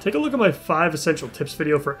members, take a look at my 5 essential tips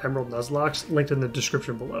video for Emerald Nuzlocke linked in the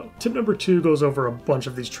description below. Tip number 2 goes over a bunch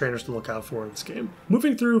of these trainers to look out for. before in this game.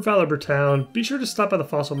 Moving through Valor Town, be sure to stop by the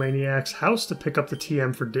Fossil Maniac's house to pick up the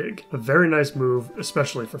TM for Dig. A very nice move,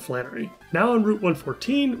 especially for Flannery. Now on Route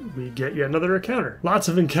 114, we get yet another encounter. Lots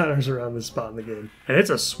of encounters around this spot in the game. And it's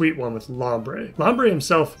a sweet one with Lombre. Lombre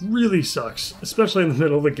himself really sucks, especially in the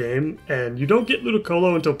middle of the game, and you don't get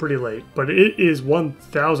Ludicolo until pretty late, but it is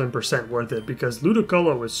 1000% worth it because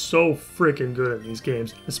Ludicolo is so freaking good in these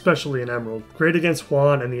games, especially in Emerald. Great against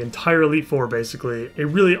Juan and the entire Elite Four basically, a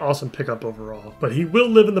really awesome pickup overall, but he will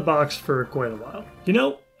live in the box for quite a while. You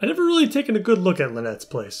know, I never really taken a good look at Lynette's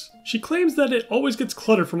place. She claims that it always gets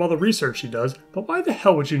cluttered from all the research she does, but why the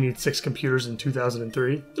hell would you need 6 computers in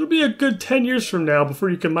 2003? It'll be a good 10 years from now before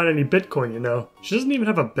you can mine any Bitcoin, you know. She doesn't even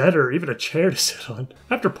have a bed or even a chair to sit on.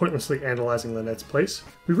 After pointlessly analyzing Lynette's place,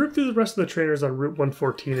 we rip through the rest of the trainers on Route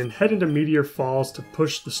 114 and head into Meteor Falls to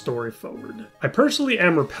push the story forward. I personally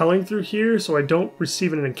am rappelling through here so I don't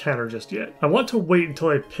receive an encounter just yet. I want to wait until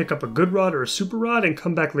I pick up a good rod or a super rod and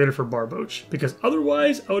come back later for Barboach, because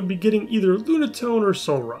otherwise I would be getting either Lunatone or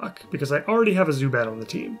Solrock, because I already have a Zubat on the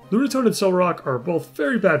team. Lunatone and Solrock are both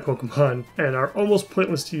very bad Pokemon and are almost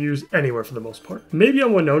pointless to use anywhere for the most part. Maybe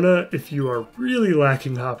on Winona if you are really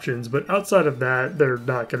lacking options, but outside of that, they're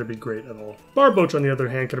not going to be great at all. Barboach, on the other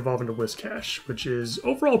hand, can evolve into Whiscash, which is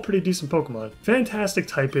overall a pretty decent Pokemon. Fantastic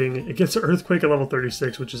typing, it gets Earthquake at level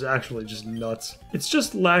 36, which is actually just nuts. It's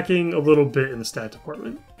just lacking a little bit in the stat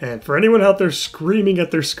department. And for anyone out there screaming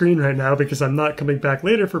at their screen right now because I'm not coming back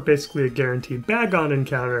later for basically a guaranteed Bagon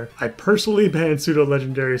encounter, I personally ban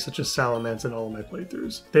pseudo-legendaries such as Salamence in all of my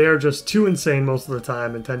playthroughs. They are just too insane most of the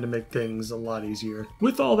time and tend to make things a lot easier.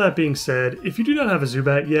 With all that being said, if you do not have a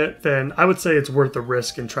Zubat yet, then I would say it's worth the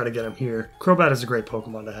risk and try to get him here. Crobat is a great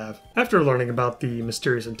Pokemon to have. After learning about the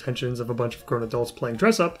mysterious intentions of a bunch of grown adults playing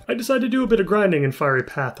dress-up, I decided to do a bit of grinding in Fiery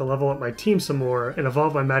Path to level up my team some more and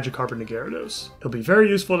evolve my Magikarp into Gyarados. He'll be very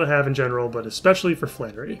useful to have in general, but especially for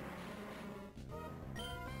Flannery.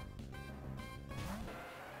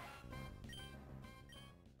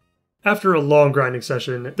 After a long grinding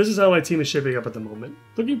session, this is how my team is shaping up at the moment.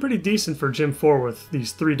 Looking pretty decent for Gym 4 with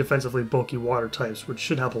these 3 defensively bulky water types, which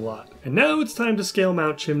should help a lot. And now it's time to scale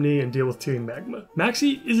Mount Chimney and deal with Teeming Magma.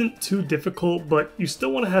 Maxie isn't too difficult, but you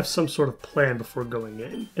still want to have some sort of plan before going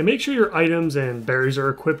in. And make sure your items and berries are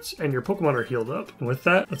equipped and your Pokemon are healed up. And with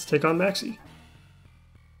that, let's take on Maxie.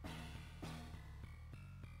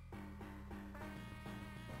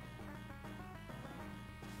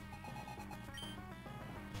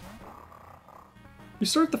 We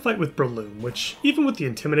start the fight with Breloom, which, even with the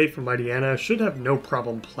Intimidate from Mightyena, should have no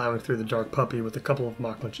problem plowing through the Dark Puppy with a couple of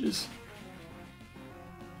Mach Punches.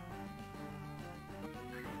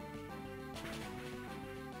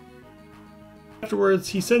 Afterwards,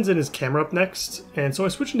 he sends in his camera up next, and so I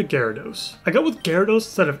switch into Gyarados. I go with Gyarados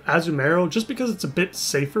instead of Azumarill just because it's a bit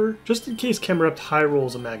safer, just in case Camerupt high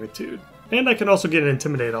rolls a Magnitude. And I can also get an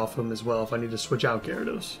Intimidate off him as well if I need to switch out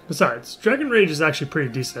Gyarados. Besides, Dragon Rage is actually pretty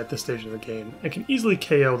decent at this stage of the game, and can easily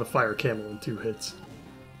KO the Fire Camel in 2 hits.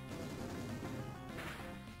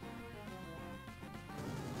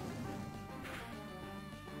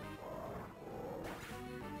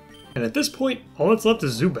 And at this point, all that's left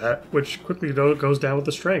is Zubat, which quickly goes down with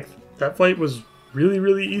the strength. That fight was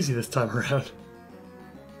really easy this time around.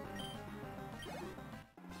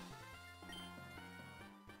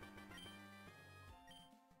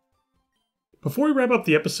 Before we wrap up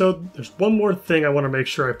the episode, there's one more thing I want to make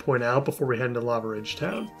sure I point out before we head into Lava Ridge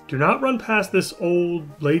Town. Do not run past this old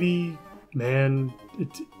lady, man,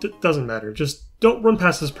 it doesn't matter. Just don't run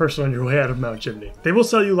past this person on your way out of Mount Chimney. They will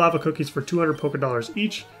sell you lava cookies for 200 Pokédollars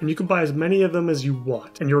each, and you can buy as many of them as you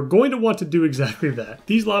want. And you're going to want to do exactly that.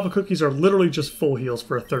 These lava cookies are literally just full heals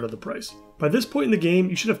for 1/3 of the price. By this point in the game,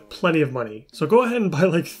 you should have plenty of money. So go ahead and buy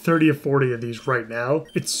like 30 or 40 of these right now.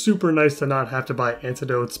 It's super nice to not have to buy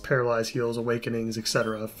antidotes, paralyzed heals, awakenings,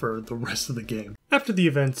 etc. for the rest of the game. After the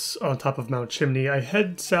events on top of Mount Chimney, I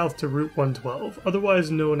head south to Route 112, otherwise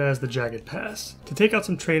known as the Jagged Pass, to take out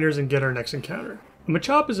some trainers and get our next encounter. A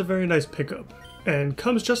Machop is a very nice pickup, and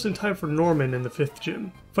comes just in time for Norman in the 5th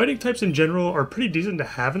gym. Fighting types in general are pretty decent to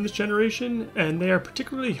have in this generation, and they are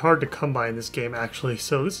particularly hard to come by in this game actually,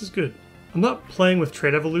 so this is good. I'm not playing with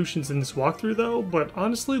trait evolutions in this walkthrough though, but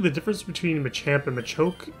honestly the difference between Machamp and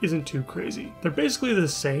Machoke isn't too crazy. They're basically the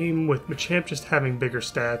same, with Machamp just having bigger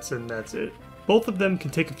stats and that's it. Both of them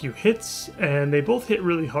can take a few hits, and they both hit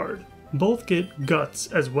really hard. Both get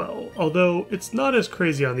Guts as well, although it's not as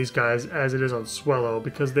crazy on these guys as it is on Swellow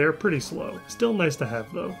because they're pretty slow. Still nice to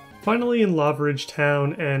have though. Finally in Lava Ridge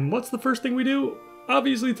Town, and what's the first thing we do?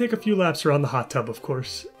 Obviously take a few laps around the hot tub of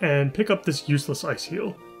course, and pick up this useless Ice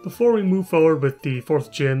Heal. Before we move forward with the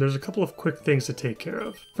 4th gym, there's a couple of quick things to take care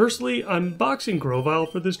of. Firstly, I'm boxing Grovyle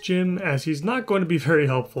for this gym as he's not going to be very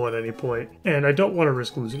helpful at any point, and I don't want to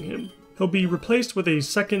risk losing him. He'll be replaced with a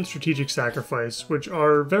 2nd strategic sacrifice, which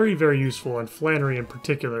are very useful on Flannery in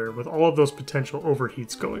particular, with all of those potential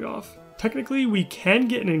overheats going off. Technically, we can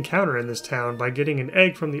get an encounter in this town by getting an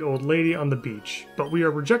egg from the old lady on the beach, but we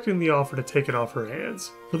are rejecting the offer to take it off her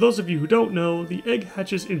hands. For those of you who don't know, the egg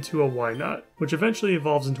hatches into a Wynot, which eventually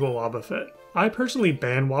evolves into a Wobbuffet. I personally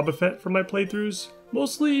ban Wobbuffet from my playthroughs,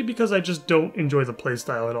 mostly because I just don't enjoy the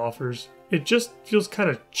playstyle it offers. It just feels kind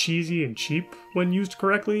of cheesy and cheap when used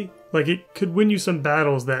correctly. Like, it could win you some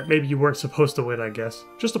battles that maybe you weren't supposed to win, I guess.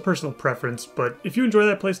 Just a personal preference, but if you enjoy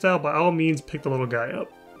that playstyle, by all means pick the little guy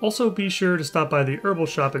up. Also be sure to stop by the herbal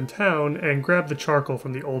shop in town and grab the charcoal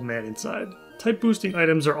from the old man inside. Type boosting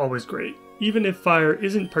items are always great, even if fire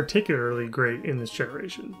isn't particularly great in this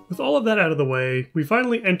generation. With all of that out of the way, we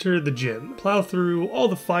finally enter the gym, plow through all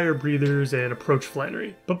the fire breathers, and approach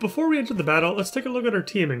Flannery. But before we enter the battle, let's take a look at our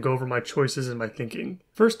team and go over my choices and my thinking.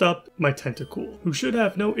 First up, my Tentacool, who should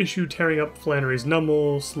have no issue tearing up Flannery's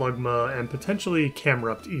Numel, Slugma, and potentially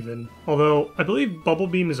Camerupt even. Although, I believe Bubble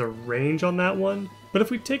Beam is a range on that one. But if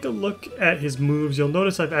we take a look at his moves, you'll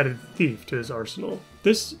notice I've added Thief to his arsenal.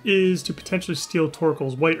 This is to potentially steal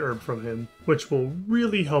Torkoal's White Herb from him, which will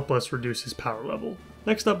really help us reduce his power level.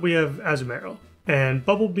 Next up we have Azumarill, and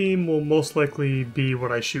Bubble Beam will most likely be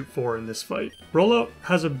what I shoot for in this fight. Rollout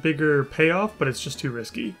has a bigger payoff, but it's just too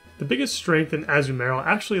risky. The biggest strength in Azumarill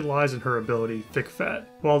actually lies in her ability, Thick Fat.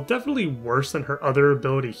 While definitely worse than her other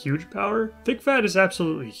ability, Huge Power, Thick Fat is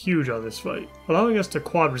absolutely huge on this fight, allowing us to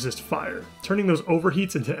quad resist fire, turning those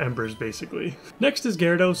overheats into embers basically. Next is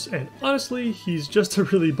Gyarados, and honestly, he's just a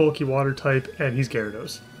really bulky water type, and he's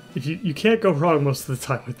Gyarados. You can't go wrong most of the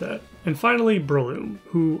time with that. And finally, Breloom,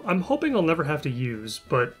 who I'm hoping I'll never have to use,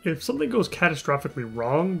 but if something goes catastrophically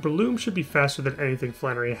wrong, Breloom should be faster than anything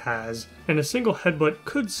Flannery has, and a single headbutt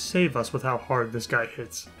could save us with how hard this guy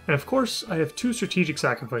hits. And of course, I have 2 strategic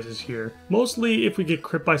sacrifices here, mostly if we get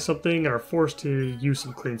crit by something and are forced to use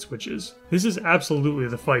some clean switches. This is absolutely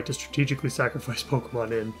the fight to strategically sacrifice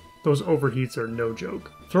Pokemon in. Those overheats are no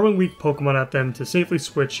joke. Throwing weak Pokemon at them to safely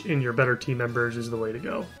switch in your better team members is the way to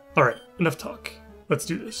go. Alright, enough talk. Let's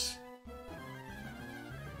do this.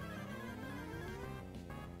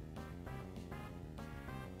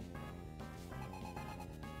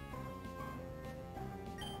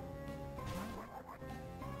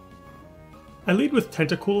 I lead with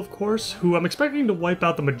Tentacool, of course, who I'm expecting to wipe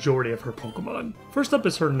out the majority of her Pokemon. First up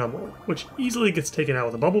is her Numel, which easily gets taken out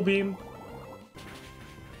with a Bubble Beam.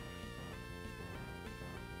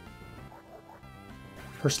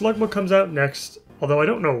 Her Slugma comes out next, although I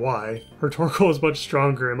don't know why. Her Torkoal is much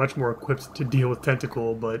stronger and much more equipped to deal with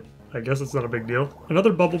Tentacool, but I guess it's not a big deal.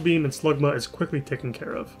 Another Bubble Beam and Slugma is quickly taken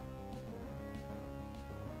care of.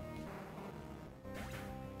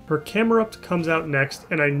 Her Camerupt comes out next,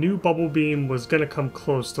 and I knew Bubble Beam was gonna come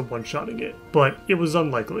close to one-shotting it, but it was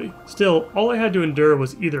unlikely. Still, all I had to endure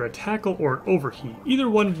was either a tackle or an overheat. Either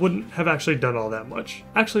one wouldn't have actually done all that much.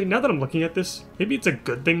 Actually, now that I'm looking at this, maybe it's a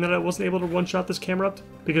good thing that I wasn't able to one-shot this Camerupt,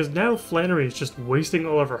 because now Flannery is just wasting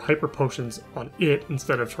all of her Hyper Potions on it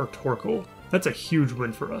instead of her Torkoal. That's a huge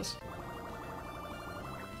win for us.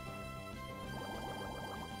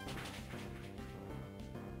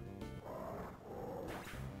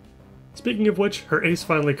 Speaking of which, her ace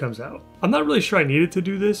finally comes out. I'm not really sure I needed to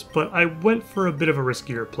do this, but I went for a bit of a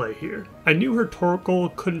riskier play here. I knew her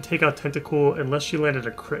Torkoal couldn't take out Tentacool unless she landed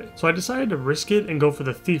a crit, so I decided to risk it and go for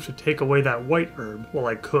the Thief to take away that White Herb while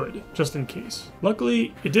I could, just in case.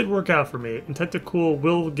 Luckily, it did work out for me, and Tentacool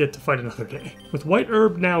will get to fight another day. With White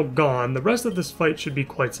Herb now gone, the rest of this fight should be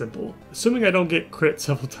quite simple, assuming I don't get crit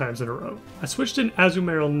several times in a row. I switched in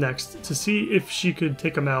Azumarill next to see if she could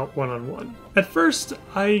take him out one-on-one. At first,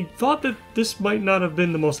 I thought that this might not have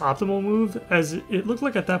been the most optimal move, as it looked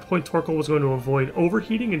like at that point Torkoal was going to avoid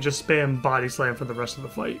overheating and just spam Body Slam for the rest of the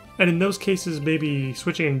fight. And in those cases, maybe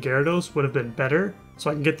switching in Gyarados would have been better,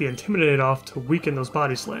 so I can get the Intimidate off to weaken those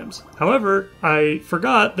Body Slams. However, I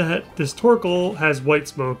forgot that this Torkoal has White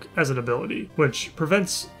Smoke as an ability, which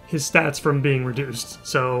prevents his stats from being reduced.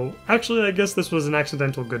 So actually, I guess this was an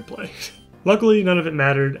accidental good play. Luckily, none of it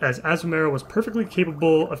mattered, as Azumarill was perfectly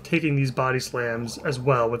capable of taking these Body Slams as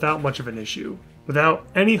well without much of an issue. Without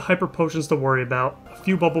any Hyper Potions to worry about, a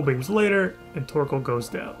few Bubble Beams later, and Torkoal goes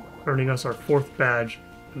down, earning us our 4th badge,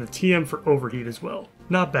 and the TM for Overheat as well.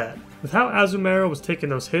 Not bad. With how Azumarill was taking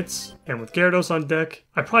those hits, and with Gyarados on deck,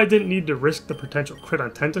 I probably didn't need to risk the potential crit on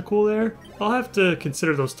Tentacool there. I'll have to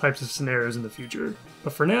consider those types of scenarios in the future.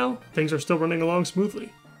 But for now, things are still running along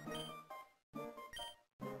smoothly.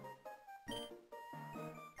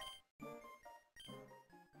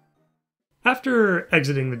 After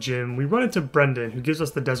exiting the gym, we run into Brendan, who gives us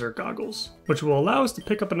the desert goggles, which will allow us to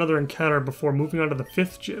pick up another encounter before moving on to the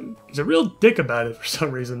 5th gym. He's a real dick about it for some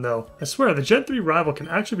reason though. I swear, the Gen 3 rival can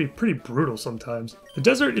actually be pretty brutal sometimes. The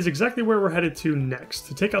desert is exactly where we're headed to next,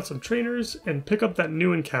 to take out some trainers and pick up that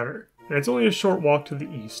new encounter, and it's only a short walk to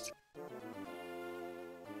the east.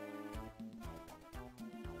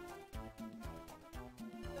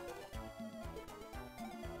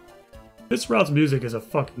 This route's music is a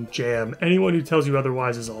fucking jam. Anyone who tells you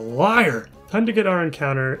otherwise is a liar! Time to get our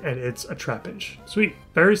encounter, and it's a Trapinch. Sweet.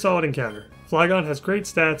 Very solid encounter. Flygon has great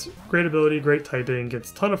stats, great ability, great typing,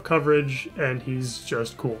 gets a ton of coverage, and he's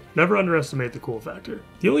just cool. Never underestimate the cool factor.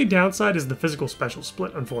 The only downside is the physical special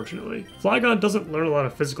split, unfortunately. Flygon doesn't learn a lot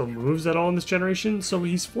of physical moves at all in this generation, so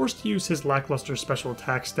he's forced to use his lackluster special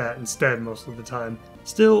attack stat instead most of the time.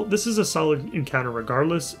 Still, this is a solid encounter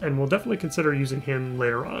regardless, and we'll definitely consider using him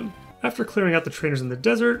later on. After clearing out the trainers in the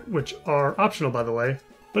desert, which are optional by the way,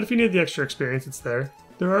 but if you need the extra experience, it's there.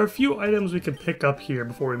 There are a few items we can pick up here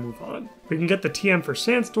before we move on. We can get the TM for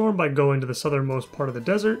Sandstorm by going to the southernmost part of the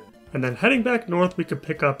desert, and then heading back north we could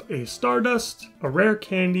pick up a Stardust, a rare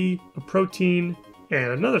candy, a protein,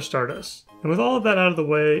 and another Stardust. And with all of that out of the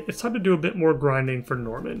way, it's time to do a bit more grinding for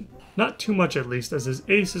Norman. Not too much at least, as his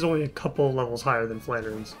ace is only a couple levels higher than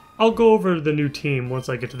Flandern's. I'll go over the new team once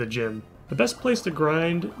I get to the gym. The best place to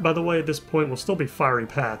grind, by the way, at this point will still be Fiery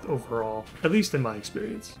Path overall, at least in my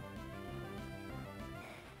experience.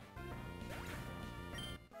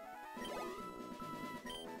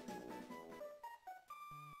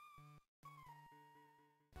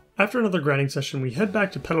 After another grinding session, we head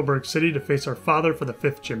back to Petalburg City to face our father for the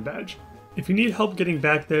 5th gym badge. If you need help getting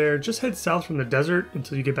back there, just head south from the desert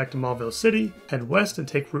until you get back to Mauville City, head west and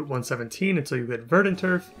take Route 117 until you hit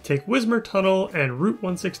Verdanturf, take Wismar Tunnel and Route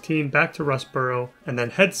 116 back to Rustboro, and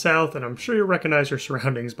then head south, and I'm sure you'll recognize your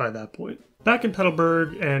surroundings by that point. Back in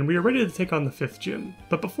Petalburg, and we are ready to take on the 5th gym.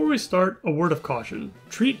 But before we start, a word of caution.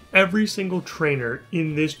 Treat every single trainer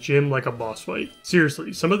in this gym like a boss fight.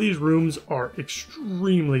 Seriously, some of these rooms are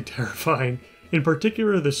extremely terrifying. In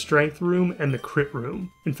particular, the strength room and the crit room.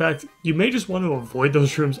 In fact, you may just want to avoid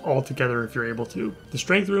those rooms altogether if you're able to. The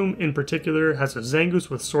strength room in particular has a Zangoose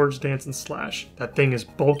with Swords Dance and Slash. That thing is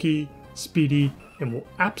bulky, speedy, and will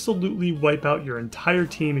absolutely wipe out your entire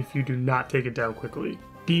team if you do not take it down quickly.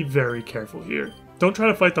 Be very careful here. Don't try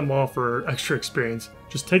to fight them all for extra experience,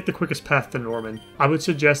 just take the quickest path to Norman. I would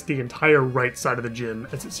suggest the entire right side of the gym,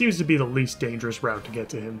 as it seems to be the least dangerous route to get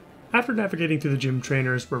to him. After navigating through the gym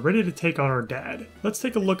trainers, we're ready to take on our dad. Let's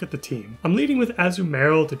take a look at the team. I'm leading with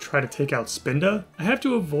Azumarill to try to take out Spinda. I have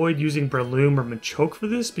to avoid using Breloom or Machoke for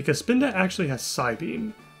this because Spinda actually has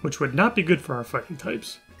Psybeam, which would not be good for our fighting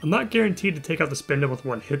types. I'm not guaranteed to take out the Spinda with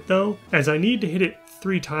one hit though, as I need to hit it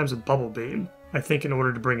 3 times with Bubble Beam, I think, in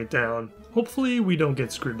order to bring it down. Hopefully we don't get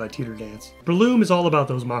screwed by Teeter Dance. Breloom is all about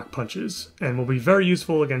those mock punches, and will be very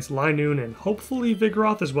useful against Linoon and hopefully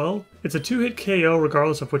Vigoroth as well. It's a 2-hit KO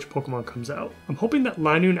regardless of which Pokemon comes out. I'm hoping that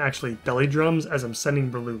Linoon actually belly drums as I'm sending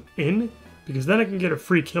Breloom in, because then I can get a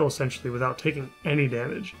free kill essentially without taking any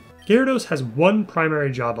damage. Gyarados has one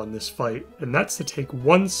primary job on this fight, and that's to take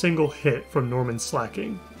one single hit from Norman's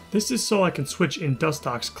Slacking. This is so I can switch in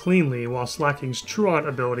Dustox cleanly while Slacking's Truant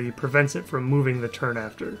ability prevents it from moving the turn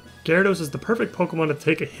after. Gyarados is the perfect Pokemon to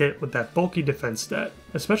take a hit with that bulky defense stat,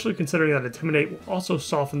 especially considering that Intimidate will also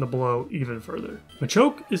soften the blow even further.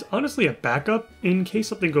 Machoke is honestly a backup in case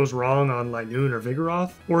something goes wrong on Linoon or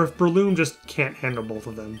Vigoroth, or if Breloom just can't handle both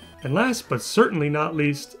of them. And last but certainly not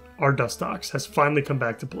least, our Dustox has finally come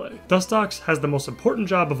back to play. Dustox has the most important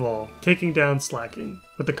job of all, taking down Slacking.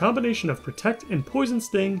 With the combination of Protect and Poison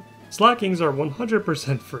Sting, Slackings are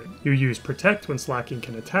 100% free. You use Protect when Slacking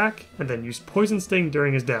can attack, and then use Poison Sting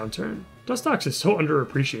during his downturn. Dustox is so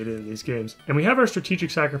underappreciated in these games, and we have our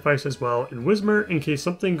strategic sacrifice as well in Wismar in case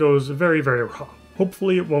something goes very, very wrong.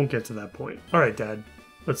 Hopefully it won't get to that point. Alright Dad,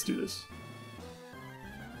 let's do this.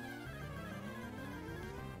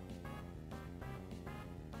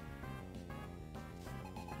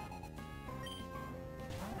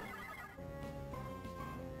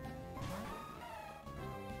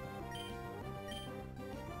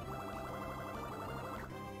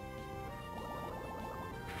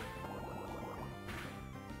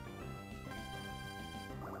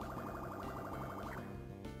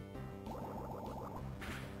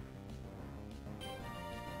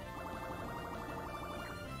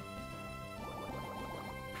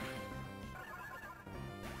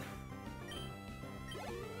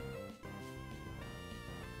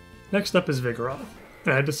 Next up is Vigoroth,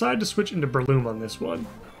 and I decided to switch into Breloom on this one.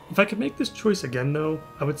 If I could make this choice again though,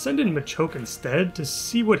 I would send in Machoke instead to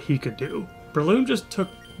see what he could do. Breloom just took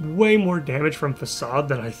way more damage from Facade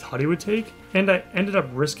than I thought he would take, and I ended up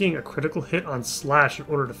risking a critical hit on Slash in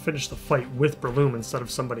order to finish the fight with Breloom instead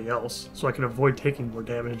of somebody else, so I could avoid taking more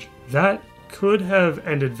damage. That could have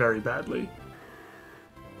ended very badly.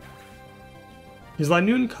 His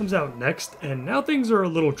Linoon comes out next, and now things are a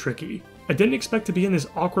little tricky. I didn't expect to be in this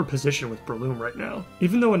awkward position with Breloom right now.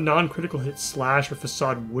 Even though a non-critical hit Slash or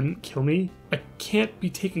Facade wouldn't kill me, I can't be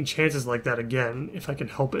taking chances like that again if I can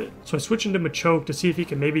help it. So I switch into Machoke to see if he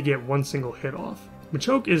can maybe get one single hit off.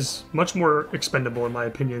 Machoke is much more expendable in my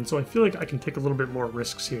opinion, so I feel like I can take a little bit more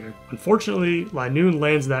risks here. Unfortunately, Linoon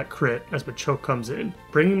lands that crit as Machoke comes in,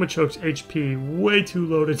 bringing Machoke's HP way too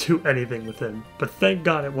low to do anything with him. But thank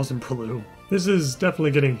God it wasn't Breloom. This is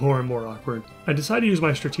definitely getting more and more awkward. I decide to use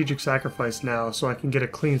my strategic sacrifice now so I can get a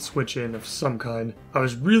clean switch in of some kind. I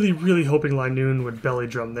was really hoping Linoon would belly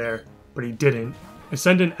drum there, but he didn't. I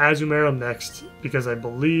send in Azumarill next because I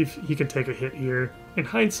believe he can take a hit here. In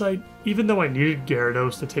hindsight, even though I needed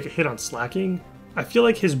Gyarados to take a hit on Slacking, I feel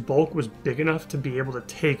like his bulk was big enough to be able to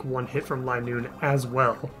take one hit from Linoon as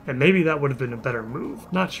well, and maybe that would have been a better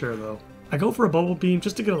move. Not sure though. I go for a Bubble Beam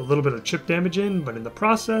just to get a little bit of chip damage in, but in the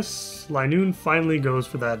process, Linoon finally goes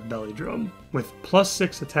for that belly drum. With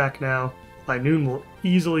 +6 attack now, Linoon will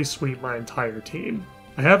easily sweep my entire team.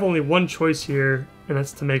 I have only one choice here, and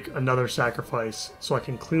that's to make another sacrifice so I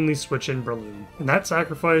can cleanly switch in Breloom. And that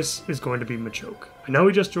sacrifice is going to be Machoke. I know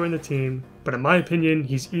he just joined the team, but in my opinion,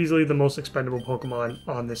 he's easily the most expendable Pokemon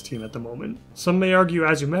on this team at the moment. Some may argue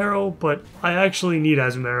Azumarill, but I actually need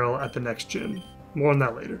Azumarill at the next gym. More on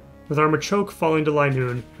that later. With our Machoke falling to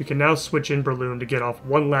Linoon, we can now switch in Breloom to get off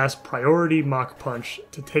one last priority Mach Punch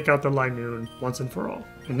to take out the Linoon once and for all.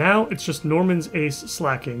 And now it's just Norman's ace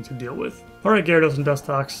Slacking to deal with. Alright Gyarados and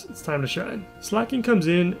Dustox, it's time to shine. Slacking comes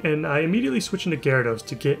in and I immediately switch into Gyarados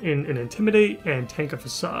to get in an Intimidate and tank a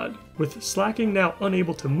Facade. With Slacking now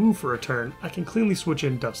unable to move for a turn, I can cleanly switch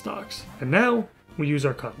in Dustox. And now we use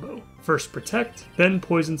our combo. First Protect, then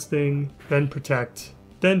Poison Sting, then Protect,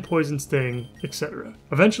 then Poison Sting, etc.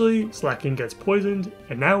 Eventually, Slacking gets poisoned,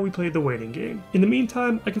 and now we play the waiting game. In the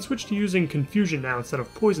meantime, I can switch to using Confusion now instead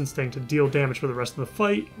of Poison Sting to deal damage for the rest of the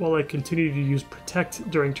fight, while I continue to use Protect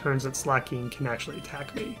during turns that Slacking can actually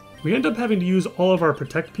attack me. We end up having to use all of our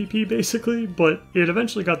Protect PP basically, but it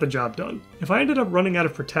eventually got the job done. If I ended up running out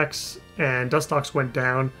of Protects and Dustox went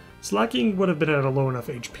down, Slacking would have been at a low enough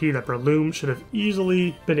HP that Breloom should have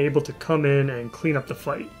easily been able to come in and clean up the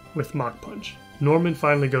fight with Mach Punch. Norman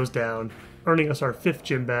finally goes down, earning us our 5th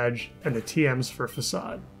gym badge and the TMs for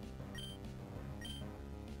Facade.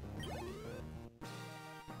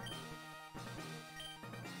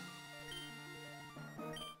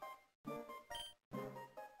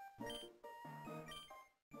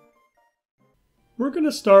 We're going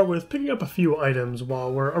to start with picking up a few items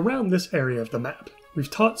while we're around this area of the map. We've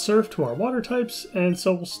taught Surf to our water types, and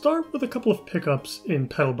so we'll start with a couple of pickups in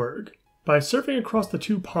Petalburg. By surfing across the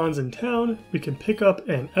 2 ponds in town, we can pick up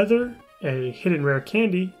an Ether, a hidden rare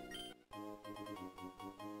candy,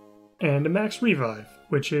 and a max revive,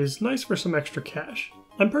 which is nice for some extra cash.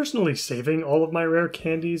 I'm personally saving all of my rare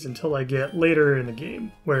candies until I get later in the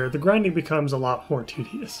game, where the grinding becomes a lot more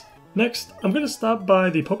tedious. Next, I'm going to stop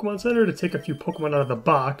by the Pokemon Center to take a few Pokemon out of the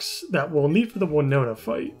box that we'll need for the Winona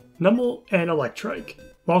fight, Numel and Electrike.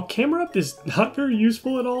 While Camerupt is not very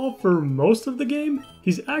useful at all for most of the game,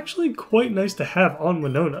 he's actually quite nice to have on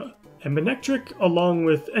Winona. And Manectric, along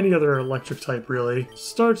with any other electric type really,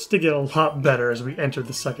 starts to get a lot better as we enter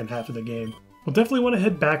the second half of the game. We'll definitely want to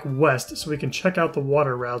head back west so we can check out the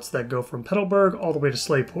water routes that go from Petalburg all the way to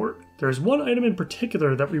Slayport. There's one item in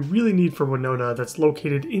particular that we really need for Winona that's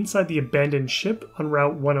located inside the abandoned ship on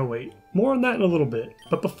Route 108. More on that in a little bit.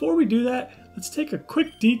 But before we do that, let's take a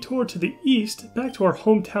quick detour to the east back to our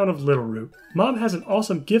hometown of Littleroot. Mom has an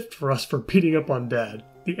awesome gift for us for beating up on Dad,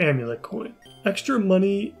 the amulet coin. Extra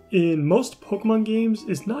money in most Pokemon games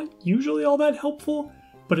is not usually all that helpful,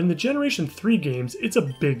 but in the Generation 3 games, it's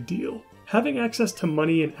a big deal. Having access to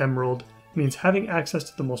money in Emerald means having access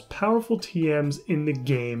to the most powerful TMs in the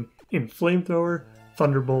game in Flamethrower,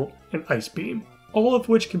 Thunderbolt, and Ice Beam, all of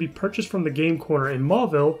which can be purchased from the Game Corner in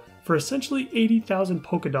Mauville for essentially 80,000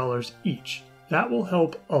 Pokédollars each. That will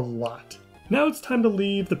help a lot. Now it's time to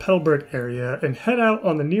leave the Petalburg area and head out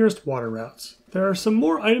on the nearest water routes. There are some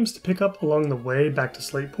more items to pick up along the way back to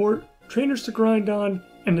Slateport, trainers to grind on,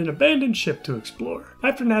 and an abandoned ship to explore.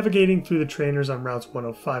 After navigating through the trainers on routes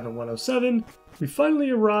 105 and 107, We finally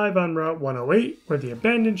arrive on Route 108, where the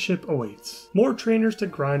abandoned ship awaits. More trainers to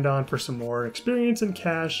grind on for some more experience and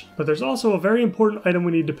cash, but there's also a very important item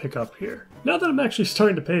we need to pick up here. Now that I'm actually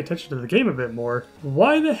starting to pay attention to the game a bit more,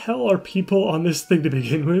 why the hell are people on this thing to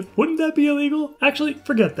begin with? Wouldn't that be illegal? Actually,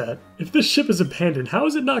 forget that. If this ship is abandoned, how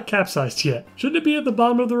is it not capsized yet? Shouldn't it be at the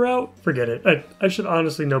bottom of the route? Forget it. I should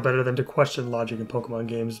honestly know better than to question logic in Pokemon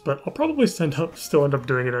games, but I'll probably still end up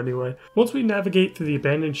doing it anyway. Once we navigate through the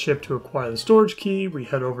abandoned ship to acquire the storage key, we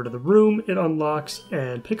head over to the room it unlocks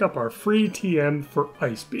and pick up our free TM for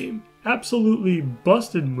Ice Beam. Absolutely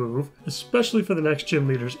busted move, especially for the next gym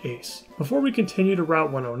leader's ace. Before we continue to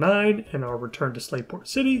Route 109 and our return to Slateport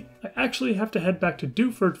City, I actually have to head back to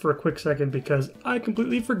Dewford for a quick second because I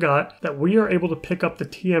completely forgot that we are able to pick up the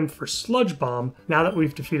TM for Sludge Bomb now that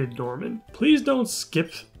we've defeated Norman. Please don't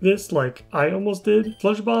skip this like I almost did.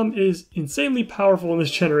 Sludge Bomb is insanely powerful in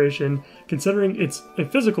this generation, considering it's a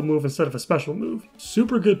physical move instead of a special move.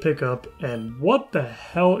 Super good pickup, and what the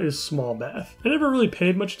hell is Small Bath? I never really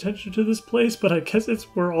paid much attention to this place, but I guess it's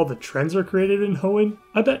where all the trends are created in Hoenn.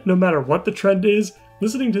 I bet no matter what the trend is,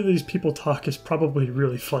 listening to these people talk is probably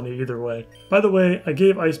really funny either way. By the way, I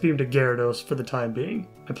gave Ice Beam to Gyarados for the time being.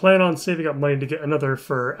 I plan on saving up money to get another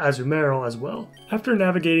for Azumarill as well. After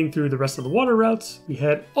navigating through the rest of the water routes, we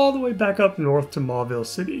head all the way back up north to Mauville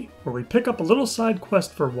City, where we pick up a little side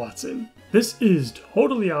quest for Watson. This is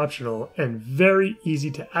totally optional and very easy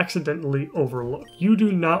to accidentally overlook. You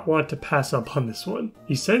do not want to pass up on this one.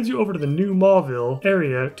 He sends you over to the new Mauville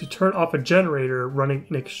area to turn off a generator running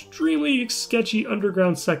an extremely sketchy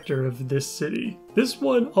underground sector of this city. This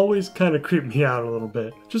one always kind of creeped me out a little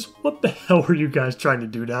bit. Just what the hell were you guys trying to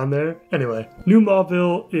do down there? Anyway, New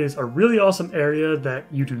Mauville is a really awesome area that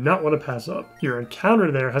you do not want to pass up. Your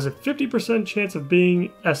encounter there has a 50% chance of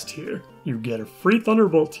being S tier. You get a free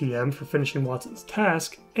Thunderbolt TM for finishing Watson's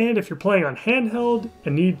task, and if you're playing on handheld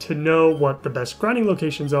and need to know what the best grinding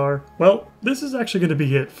locations are, well, this is actually going to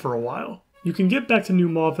be it for a while. You can get back to New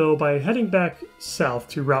Mauville by heading back south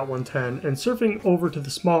to Route 110 and surfing over to the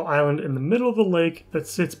small island in the middle of the lake that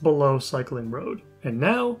sits below Cycling Road. And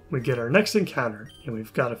now we get our next encounter, and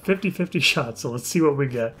we've got a 50-50 shot, so let's see what we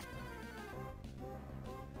get.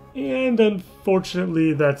 And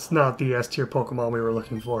unfortunately, that's not the S tier Pokemon we were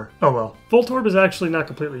looking for. Oh well. Voltorb is actually not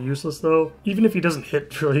completely useless though, even if he doesn't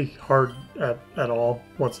hit really hard at all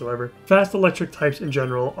whatsoever. Fast electric types in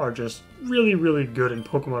general are just really good in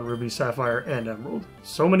Pokemon Ruby, Sapphire, and Emerald.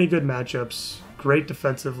 So many good matchups, great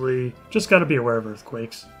defensively, just gotta be aware of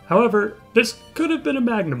earthquakes. However, this could have been a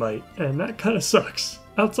Magnemite, and that kinda sucks.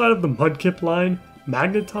 Outside of the Mudkip line,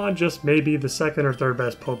 Magneton just may be the second or third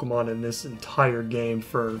best Pokemon in this entire game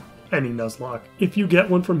for any Nuzlocke. If you get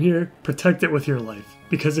one from here, protect it with your life,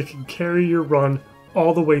 because it can carry your run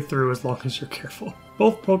all the way through as long as you're careful.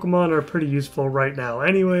 Both Pokemon are pretty useful right now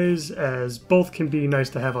anyways, as both can be nice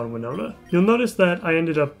to have on Winona. You'll notice that I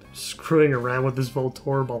ended up screwing around with this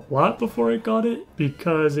Voltorb a lot before I got it,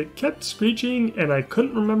 because it kept screeching and I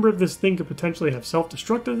couldn't remember if this thing could potentially have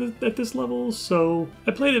self-destructed at this level, so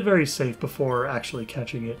I played it very safe before actually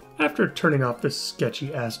catching it. After turning off this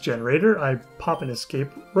sketchy ass generator, I pop an escape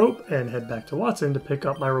rope and head back to Watson to pick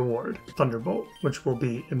up my reward, Thunderbolt, which will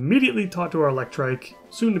be immediately taught to our Electrike,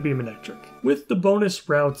 soon to be Manectric. With the bonus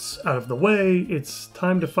routes out of the way, it's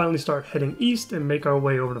time to finally start heading east and make our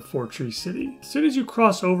way over to Four Tree City. As soon as you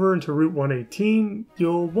cross over into Route 118,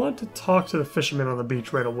 you'll want to talk to the fisherman on the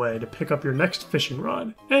beach right away to pick up your next fishing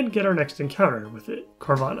rod and get our next encounter with it,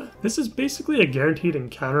 Carvana. This is basically a guaranteed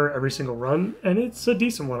encounter every single run, and it's a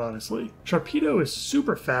decent one honestly. Sharpedo is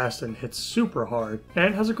super fast and hits super hard,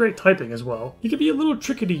 and has a great typing as well. He can be a little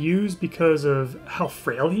tricky to use because of how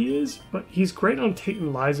frail he is, but he's great on Tate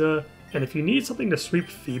and Liza, and if you need something to sweep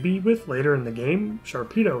Phoebe with later in the game,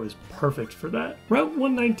 Sharpedo is perfect for that. Route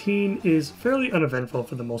 119 is fairly uneventful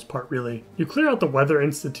for the most part really. You clear out the Weather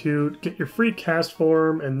Institute, get your free cast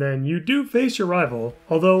form, and then you do face your rival.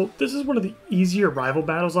 Although this is one of the easier rival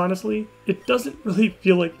battles honestly, it doesn't really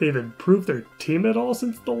feel like they've improved their team at all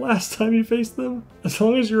since the last time you faced them. As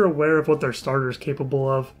long as you're aware of what their starter is capable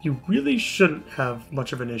of, you really shouldn't have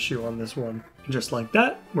much of an issue on this one. And just like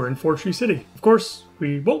that, we're in Four Tree City. Of course,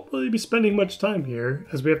 we won't really be spending much time here,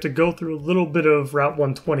 as we have to go through a little bit of Route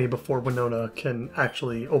 120 before Winona can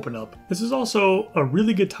actually open up. This is also a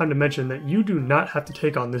really good time to mention that you do not have to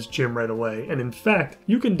take on this gym right away, and in fact,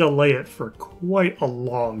 you can delay it for quite a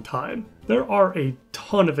long time. There are a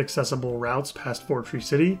ton of accessible routes past Four Tree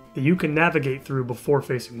City that you can navigate through before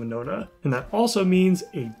facing Winona, and that also means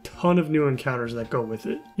a ton of new encounters that go with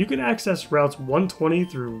it. You can access routes 120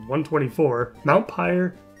 through 124, Mount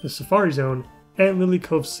Pyre, the Safari Zone, and Lily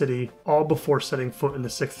Cove City, all before setting foot in the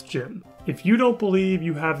 6th gym. If you don't believe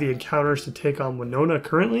you have the encounters to take on Winona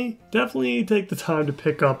currently, definitely take the time to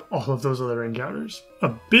pick up all of those other encounters.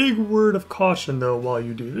 A big word of caution though while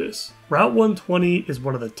you do this. Route 120 is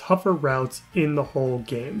one of the tougher routes in the whole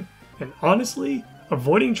game, and honestly,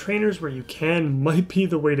 avoiding trainers where you can might be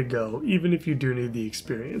the way to go, even if you do need the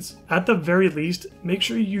experience. At the very least, make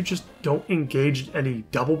sure you just don't engage in any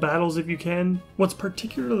double battles if you can. What's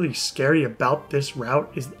particularly scary about this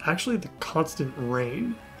route is actually the constant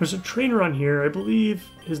rain. There's a trainer on here, I believe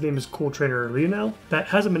his name is Cool Trainer Lionel, that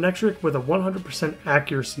has a Manectric with a 100%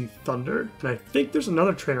 accuracy Thunder. And I think there's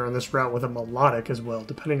another trainer on this route with a Melodic as well,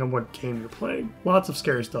 depending on what game you're playing. Lots of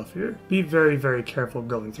scary stuff here. Be very, very careful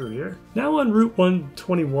going through here. Now on Route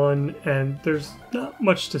 121, and there's not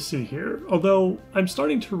much to see here, although I'm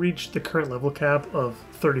starting to reach the current level cap of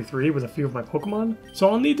 33 with a few of my Pokemon, so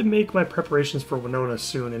I'll need to make my preparations for Winona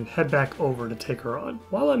soon and head back over to take her on.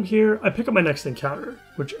 While I'm here, I pick up my next encounter,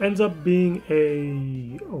 which ends up being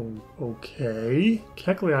a... oh, okay.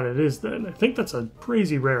 Kecleon it is then. I think that's a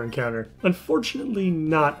crazy rare encounter. Unfortunately,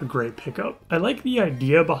 not a great pickup. I like the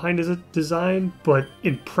idea behind his design, but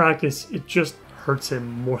in practice, it just hurts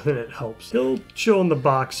him more than it helps. He'll chill in the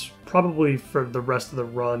box probably for the rest of the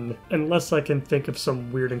run, unless I can think of some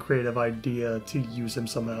weird and creative idea to use him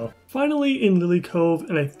somehow. Finally in Lily Cove,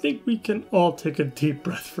 and I think we can all take a deep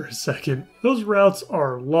breath for a second. Those routes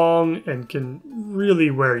are long and can really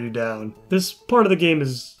wear you down. This part of the game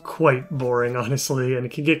is quite boring, honestly, and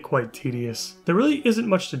it can get quite tedious. There really isn't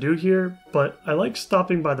much to do here, but I like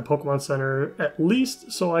stopping by the Pokemon Center, at least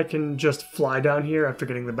so I can just fly down here after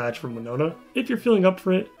getting the badge from Winona. If you're feeling up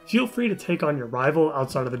for it, feel free to take on your rival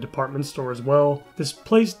outside of the department store as well. This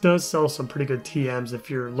place does sell some pretty good TMs if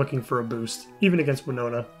you're looking for a boost, even against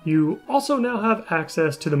Winona. You also now have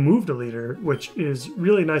access to the Move Deleter, which is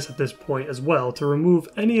really nice at this point as well, to remove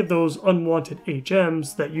any of those unwanted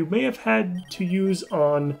HMs that you may have had to use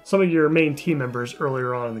on some of your main team members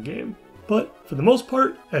earlier on in the game. But for the most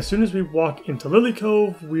part, as soon as we walk into Lily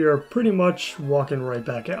Cove, we are pretty much walking right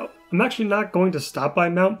back out. I'm actually not going to stop by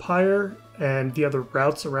Mount Pyre and the other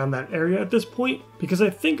routes around that area at this point, because I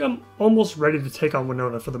think I'm almost ready to take on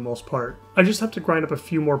Winona for the most part. I just have to grind up a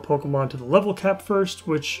few more Pokemon to the level cap first,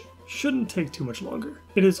 which shouldn't take too much longer.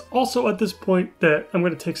 It is also at this point that I'm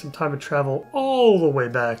going to take some time to travel all the way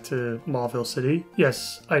back to Mauville City.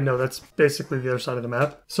 Yes, I know that's basically the other side of the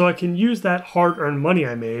map. So I can use that hard-earned money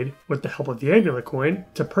I made with the help of the Amulet Coin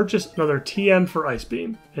to purchase another TM for Ice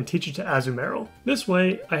Beam and teach it to Azumarill. This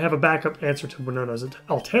way, I have a backup answer to Winona's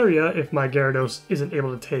Altaria if my Gyarados isn't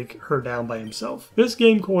able to take her down by himself. This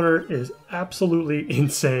game corner is absolutely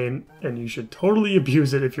insane, and you should totally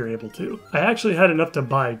abuse it if you're able to. I actually had enough to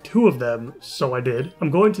buy 2 of them, so I did. I'm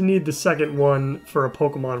going to need the second one for a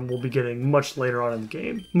Pokemon we'll be getting much later on in the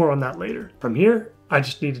game. More on that later. From here, I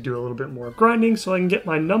just need to do a little bit more grinding so I can get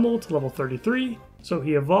my Numel to level 33, so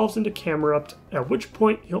he evolves into Camerupt, at which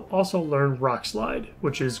point he'll also learn Rock Slide,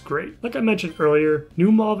 which is great. Like I mentioned earlier,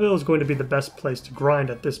 New Mauville is going to be the best place to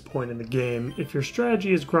grind at this point in the game if your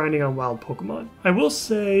strategy is grinding on wild Pokemon. I will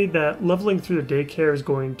say that leveling through the daycare is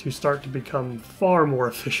going to start to become far more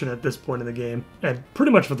efficient at this point in the game, and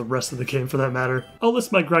pretty much for the rest of the game for that matter. I'll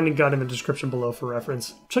list my grinding guide in the description below for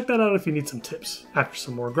reference. Check that out if you need some tips. After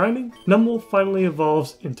some more grinding, Numel finally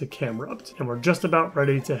evolves into Camerupt, and we're just about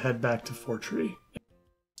ready to head back to Fortree.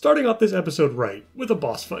 Starting off this episode right, with a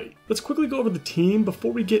boss fight. Let's quickly go over the team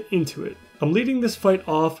before we get into it. I'm leading this fight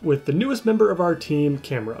off with the newest member of our team,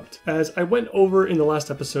 Camerupt. As I went over in the last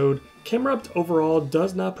episode, Camerupt overall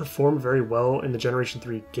does not perform very well in the Generation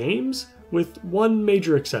 3 games, with one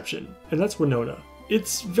major exception, and that's Winona.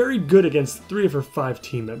 It's very good against 3 of her 5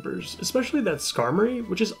 team members, especially that Skarmory,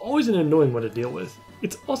 which is always an annoying one to deal with.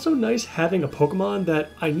 It's also nice having a Pokemon that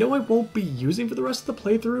I know I won't be using for the rest of the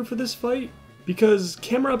playthrough for this fight, because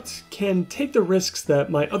Camerupt can take the risks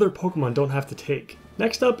that my other Pokemon don't have to take.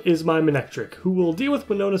 Next up is my Manectric, who will deal with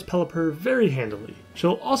Winona's Pelipper very handily.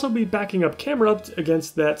 She'll also be backing up Camerupt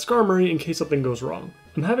against that Skarmory in case something goes wrong.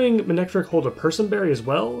 I'm having Manectric hold a Person Berry as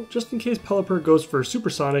well, just in case Pelipper goes for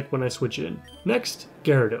Supersonic when I switch in. Next,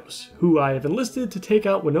 Gyarados, who I have enlisted to take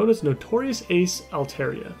out Winona's notorious ace,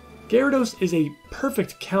 Altaria. Gyarados is a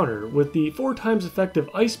perfect counter with the 4 times effective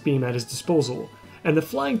Ice Beam at his disposal, and the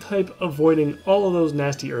flying type avoiding all of those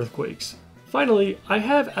nasty earthquakes. Finally, I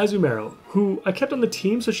have Azumarill, who I kept on the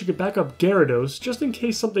team so she could back up Gyarados just in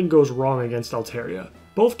case something goes wrong against Altaria.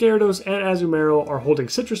 Both Gyarados and Azumarill are holding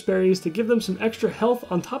citrus berries to give them some extra health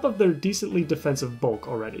on top of their decently defensive bulk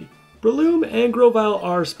already. Breloom and Grovyle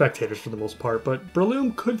are spectators for the most part, but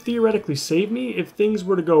Breloom could theoretically save me if things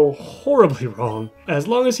were to go horribly wrong, as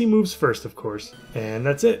long as he moves first, of course. And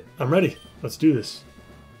that's it. I'm ready. Let's do this.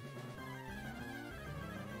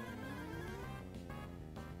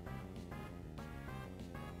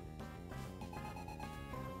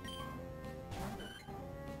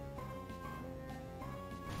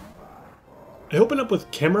 I open up with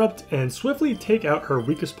Camerupt and swiftly take out her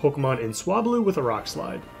weakest Pokemon in Swablu with a Rock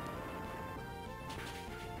Slide.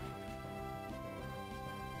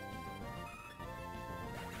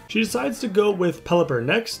 She decides to go with Pelipper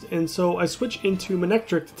next, and so I switch into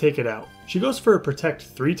Manectric to take it out. She goes for a Protect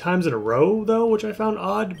 3 times in a row though, which I found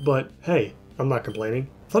odd, but hey, I'm not complaining.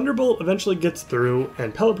 Thunderbolt eventually gets through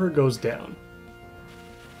and Pelipper goes down.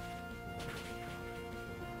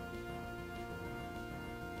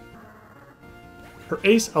 Her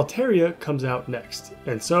ace Altaria comes out next,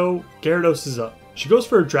 and so Gyarados is up. She goes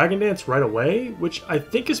for a Dragon Dance right away, which I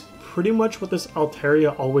think is pretty much what this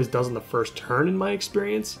Altaria always does on the first turn in my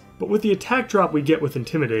experience. But with the attack drop we get with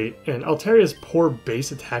Intimidate, and Altaria's poor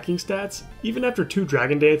base attacking stats, even after 2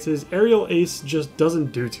 Dragon Dances, Aerial Ace just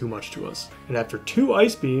doesn't do too much to us. And after 2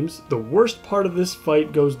 Ice Beams, the worst part of this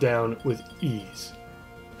fight goes down with ease.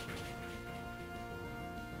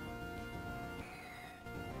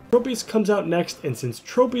 Tropius comes out next, and since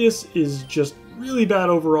Tropius is just really bad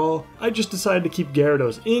overall, I just decided to keep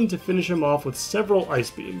Gyarados in to finish him off with several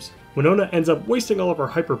Ice Beams. Winona ends up wasting all of her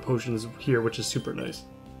Hyper Potions here, which is super nice.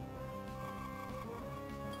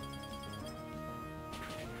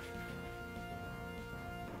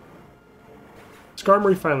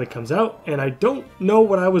 Skarmory finally comes out, and I don't know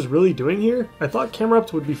what I was really doing here. I thought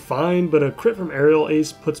Camerupt would be fine, but a crit from Aerial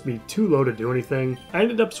Ace puts me too low to do anything. I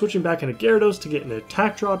ended up switching back into Gyarados to get an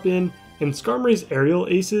attack drop in, and Skarmory's Aerial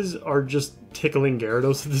Aces are just tickling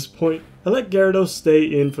Gyarados at this point. I let Gyarados stay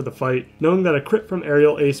in for the fight, knowing that a crit from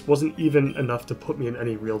Aerial Ace wasn't even enough to put me in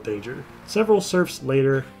any real danger. Several surfs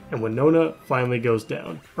later, and Winona finally goes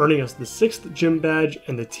down, earning us the 6th gym badge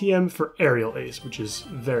and the TM for Aerial Ace, which is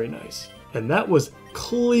very nice. And that was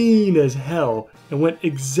clean as hell and went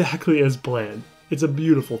exactly as planned. It's a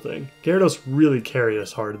beautiful thing. Gyarados really carried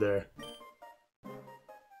us hard there.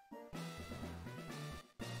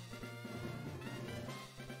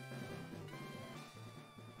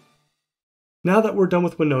 Now that we're done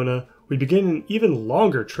with Winona, we begin an even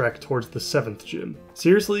longer trek towards the 7th gym.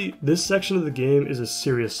 Seriously, this section of the game is a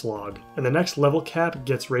serious slog, and the next level cap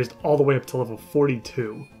gets raised all the way up to level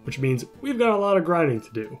 42, which means we've got a lot of grinding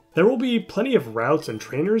to do. There will be plenty of routes and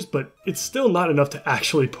trainers, but it's still not enough to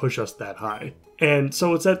actually push us that high. And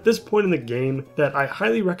so it's at this point in the game that I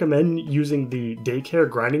highly recommend using the daycare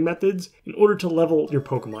grinding methods in order to level your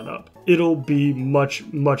Pokemon up. It'll be much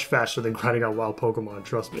faster than grinding out wild Pokemon,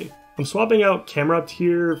 trust me. I'm swapping out Camerupt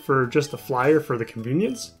here for just a flyer for the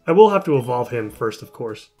convenience. I will have to evolve him first, of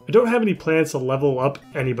course. I don't have any plans to level up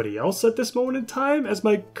anybody else at this moment in time, as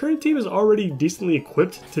my current team is already decently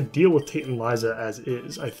equipped to deal with Tate and Liza as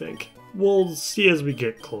is, I think. We'll see as we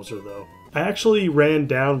get closer though. I actually ran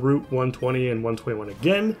down Route 120 and 121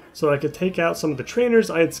 again so I could take out some of the trainers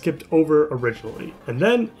I had skipped over originally. And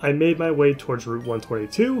then I made my way towards Route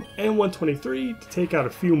 122 and 123 to take out a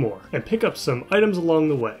few more and pick up some items along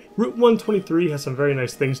the way. Route 123 has some very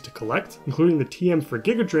nice things to collect, including the TM for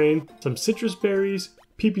Giga Drain, some citrus berries,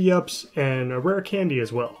 PP-ups, and a rare candy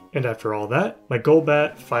as well. And after all that, my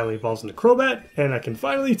Golbat finally evolves into Crobat, and I can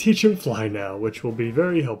finally teach him Fly now, which will be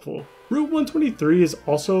very helpful. Route 123 is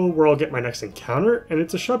also where I'll get my next encounter, and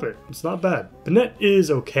it's a Shuppet. It's not bad. Banette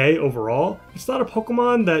is okay overall. It's not a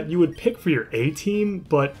Pokemon that you would pick for your A-team,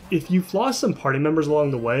 but if you've lost some party members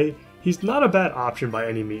along the way, he's not a bad option by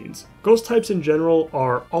any means. Ghost types in general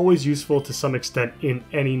are always useful to some extent in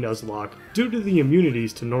any Nuzlocke due to the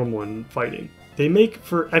immunities to normal and fighting. They make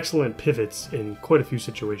for excellent pivots in quite a few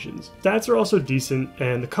situations. Stats are also decent,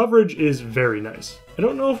 and the coverage is very nice. I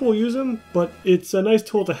don't know if we'll use them, but it's a nice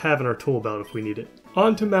tool to have in our tool belt if we need it.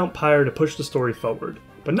 On to Mount Pyre to push the story forward.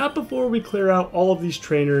 But not before we clear out all of these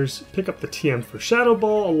trainers, pick up the TM for Shadow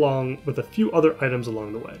Ball along with a few other items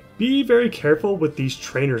along the way. Be very careful with these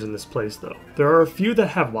trainers in this place though. There are a few that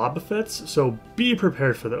have Wobbuffets, so be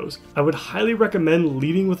prepared for those. I would highly recommend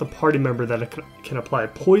leading with a party member that can apply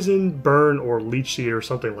Poison, Burn, or Leech Seed or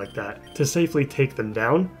something like that to safely take them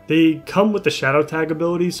down. They come with the Shadow Tag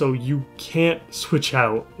ability, so you can't switch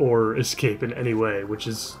out or escape in any way, which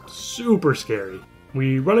is super scary.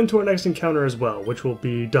 We run into our next encounter as well, which will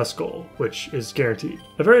be Duskull, which is guaranteed.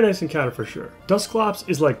 A very nice encounter for sure. Dusclops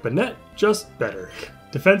is like Banette, just better.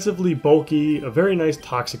 Defensively bulky, a very nice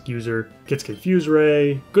toxic user, gets Confuse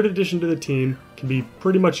Ray, good addition to the team, can be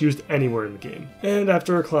pretty much used anywhere in the game. And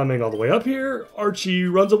after climbing all the way up here, Archie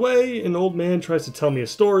runs away, an old man tries to tell me a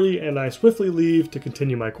story, and I swiftly leave to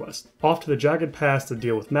continue my quest. Off to the Jagged Pass to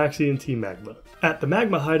deal with Maxie and Team Magma. At the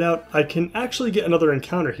Magma hideout, I can actually get another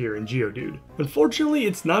encounter here in Geodude. Unfortunately,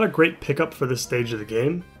 it's not a great pickup for this stage of the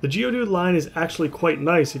game. The Geodude line is actually quite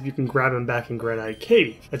nice if you can grab him back in Granite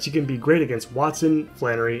Cave, as he can be great against Watson,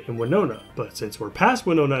 Flannery, and Winona. But since we're past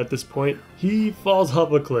Winona at this point, he falls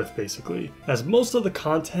off a cliff basically, as most of the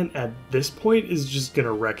content at this point is just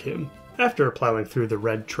gonna wreck him. After plowing through the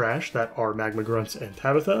red trash that are Magma Grunts and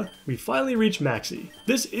Tabitha, we finally reach Maxie.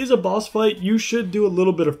 This is a boss fight you should do a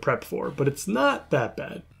little bit of prep for, but it's not that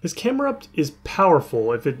bad. His Camerupt is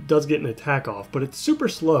powerful if it does get an attack off, but it's super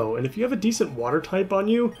slow, and if you have a decent water type on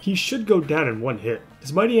you, he should go down in one hit.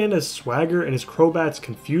 His Mighty Anda's Swagger and his Crobat's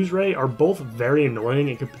Confuse Ray are both very annoying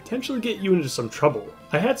and could potentially get you into some trouble.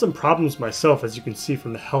 I had some problems myself, as you can see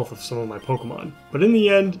from the health of some of my Pokemon, but in the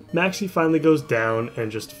end, Maxie finally goes down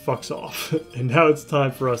and just fucks off. And now it's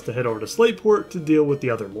time for us to head over to Slateport to deal with the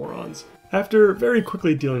other morons. After very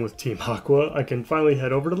quickly dealing with Team Aqua, I can finally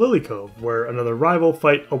head over to Lily Cove, where another rival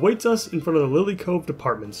fight awaits us in front of the Lily Cove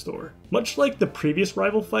department store. Much like the previous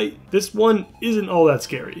rival fight, this one isn't all that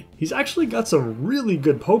scary. He's actually got some really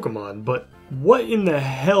good Pokemon, but what in the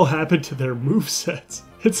hell happened to their movesets?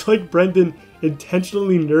 It's like Brendan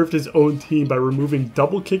intentionally nerfed his own team by removing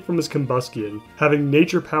Double Kick from his Combustion, having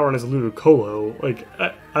Nature Power on his Ludicolo. Like,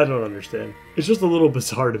 I don't understand. It's just a little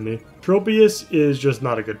bizarre to me. Tropius is just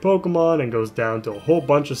not a good Pokemon and goes down to a whole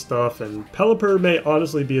bunch of stuff, and Pelipper may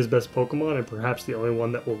honestly be his best Pokemon and perhaps the only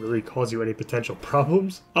one that will really cause you any potential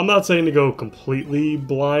problems. I'm not saying to go completely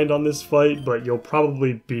blind on this fight, but you'll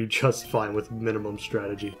probably be just fine with minimum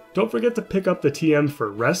strategy. Don't forget to pick up the TM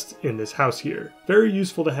for Rest in this house here. Very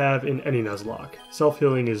useful to have in any Nuzlocke.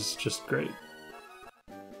 Self-healing is just great.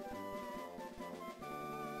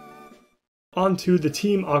 On to the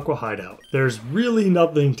Team Aqua hideout. There's really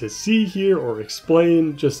nothing to see here or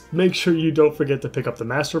explain, just make sure you don't forget to pick up the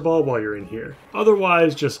Master Ball while you're in here.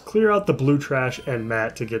 Otherwise, just clear out the blue trash and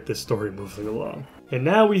mat to get this story moving along. And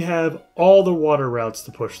now we have all the water routes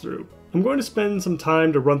to push through. I'm going to spend some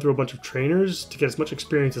time to run through a bunch of trainers to get as much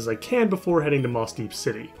experience as I can before heading to Moss Deep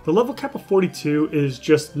City. The level cap of 42 is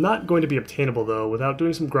just not going to be obtainable though without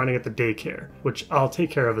doing some grinding at the daycare, which I'll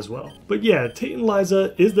take care of as well. But yeah, Tate and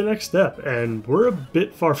Liza is the next step, and we're a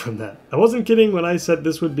bit far from that. I wasn't kidding when I said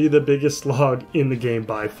this would be the biggest slog in the game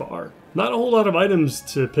by far. Not a whole lot of items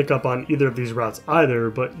to pick up on either of these routes either,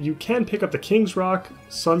 but you can pick up the King's Rock,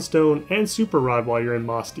 Sunstone, and Super Rod while you're in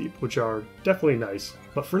Moss Deep, which are definitely nice.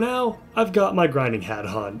 But for now, I've got my grinding hat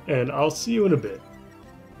on, and I'll see you in a bit.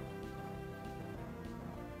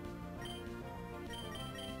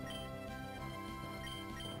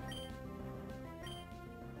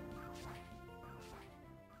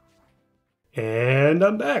 And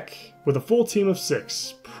I'm back with a full team of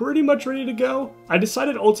 6, pretty much ready to go. I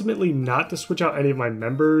decided ultimately not to switch out any of my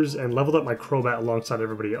members and leveled up my Crobat alongside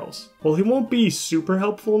everybody else. While he won't be super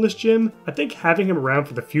helpful in this gym, I think having him around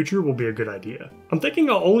for the future will be a good idea. I'm thinking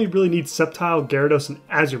I'll only really need Sceptile, Gyarados, and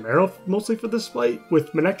Azumarill mostly for this fight,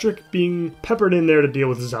 with Manectric being peppered in there to deal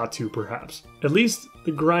with Xatu perhaps. At least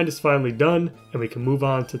the grind is finally done and we can move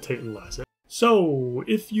on to Tate and Liza. So,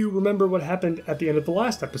 if you remember what happened at the end of the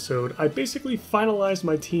last episode, I basically finalized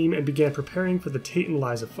my team and began preparing for the Tate and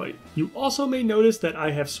Liza fight. You also may notice that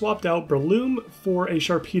I have swapped out Breloom for a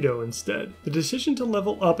Sharpedo instead. The decision to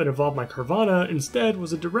level up and evolve my Carvanha instead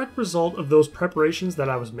was a direct result of those preparations that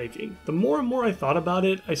I was making. The more and more I thought about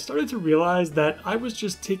it, I started to realize that I was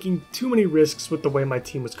just taking too many risks with the way my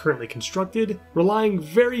team was currently constructed, relying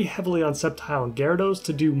very heavily on Sceptile and Gyarados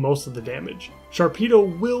to do most of the damage.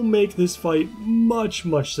 Sharpedo will make this fight much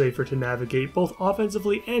safer to navigate both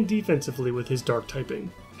offensively and defensively with his dark typing.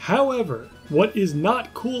 However, what is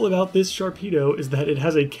not cool about this Sharpedo is that it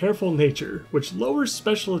has a careful nature, which lowers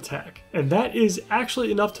special attack, and that is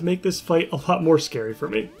actually enough to make this fight a lot more scary for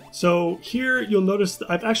me. So here you'll notice that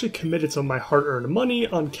I've actually committed some of my hard-earned money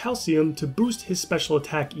on Calcium to boost his special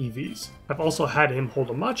attack EVs. I've also had him hold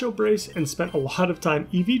a Macho Brace and spent a lot of time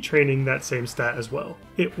EV training that same stat as well.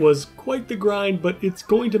 It was quite the grind, but it's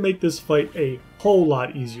going to make this fight a whole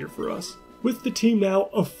lot easier for us. With the team now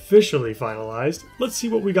officially finalized, let's see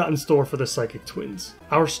what we got in store for the Psychic Twins.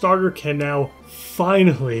 Our starter can now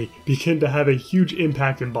finally begin to have a huge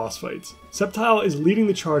impact in boss fights. Sapphire is leading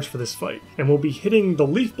the charge for this fight, and will be hitting the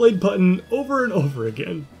Leaf Blade button over and over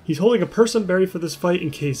again. He's holding a Person Berry for this fight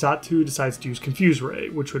in case Xatu decides to use Confuse Ray,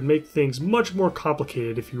 which would make things much more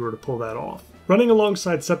complicated if you were to pull that off. Running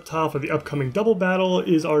alongside Sapphire for the upcoming double battle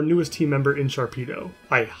is our newest team member in Sharpedo.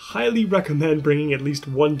 I highly recommend bringing at least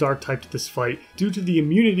one dark type to this fight due to the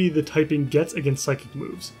immunity the typing gets against psychic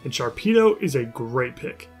moves, and Sharpedo is a great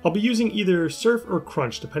pick. I'll be using either Surf or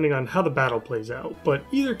Crunch depending on how the battle plays out, but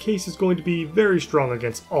either case is going to be very strong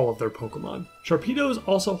against all of their Pokemon. Sharpedo is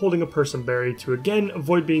also holding a Person Berry to again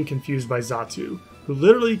avoid being confused by Xatu, who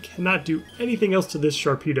literally cannot do anything else to this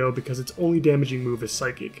Sharpedo because its only damaging move is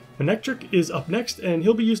Psychic. Manectric is up next, and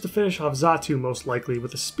he'll be used to finish off Xatu most likely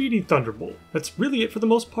with a speedy Thunderbolt. That's really it for the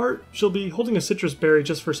most part. She'll be holding a Citrus Berry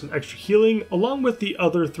just for some extra healing, along with the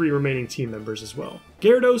other 3 remaining team members as well.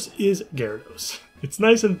 Gyarados is Gyarados. It's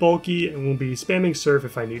nice and bulky and will be spamming Surf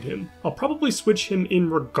if I need him. I'll probably switch him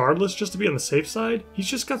in regardless just to be on the safe side. He's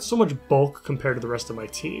just got so much bulk compared to the rest of my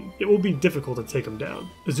team. It will be difficult to take him down.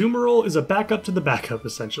 Azumarill is a backup to the backup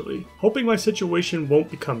essentially. Hoping my situation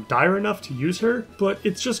won't become dire enough to use her, but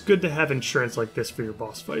it's just good to have insurance like this for your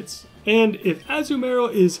boss fights. And if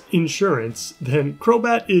Azumarill is insurance, then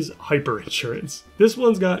Crobat is hyper insurance. This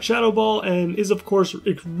one's got Shadow Ball and is of course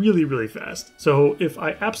really fast. So if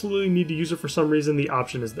I absolutely need to use it for some reason, the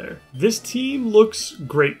option is there. This team looks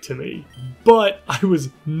great to me, but I was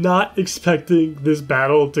not expecting this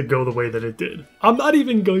battle to go the way that it did. I'm not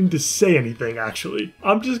even going to say anything actually.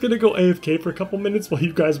 I'm just gonna go AFK for a couple minutes while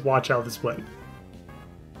you guys watch how this went.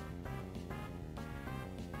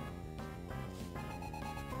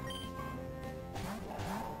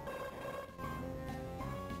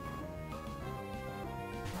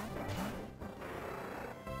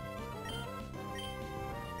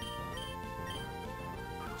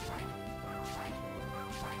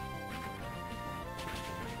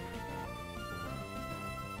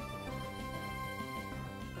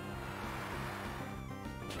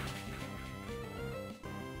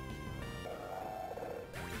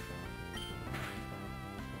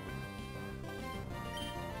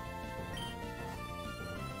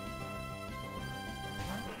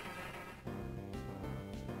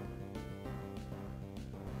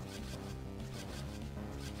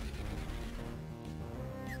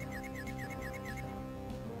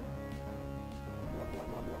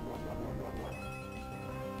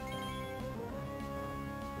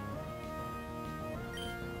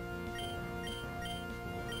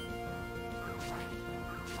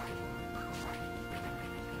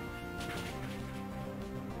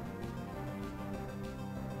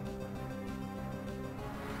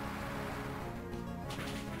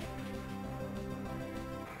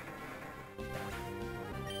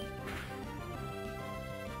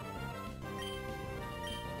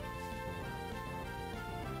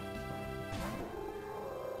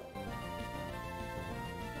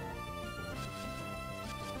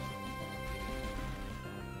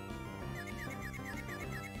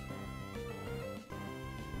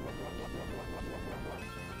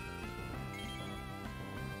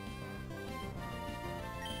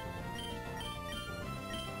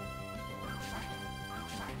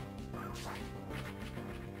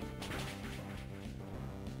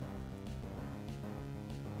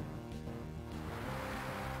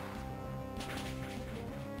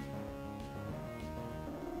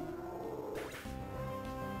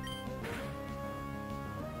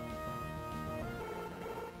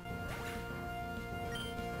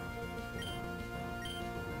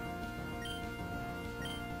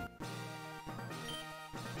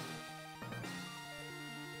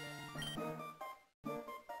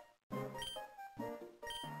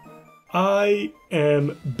 I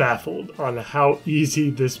am baffled on how easy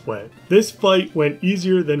this went. This fight went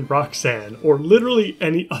easier than Roxanne, or literally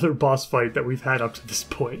any other boss fight that we've had up to this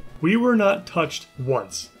point. We were not touched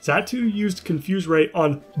once. Xatu used Confuse Ray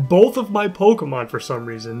on both of my Pokemon for some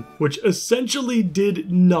reason, which essentially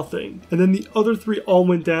did nothing. And then the other 3 all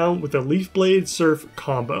went down with a Leaf Blade Surf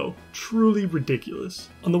combo. Truly ridiculous.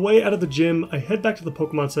 On the way out of the gym, I head back to the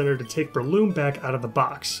Pokemon Center to take Breloom back out of the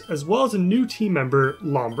box, as well as a new team member,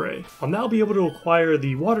 Lombre. I'll now be able to acquire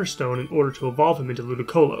the Water Stone in order to evolve him into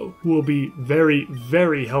Ludicolo, who will be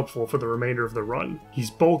very helpful for the remainder of the run. He's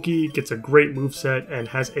bulky, gets a great moveset, and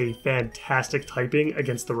has a fantastic typing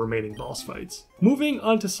against the remaining boss fights. Moving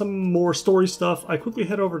on to some more story stuff, I quickly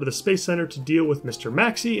head over to the Space Center to deal with Mr.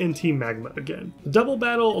 Maxie and Team Magma again. The double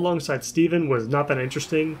battle alongside Steven was not that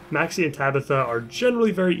interesting. Maxie and Tabitha are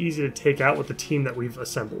generally very easy to take out with the team that we've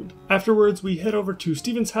assembled. Afterwards, we head over to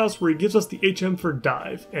Steven's house where he gives us the HM for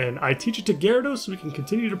Dive, and I teach it to Gyarados so we can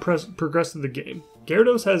continue to progress through the game.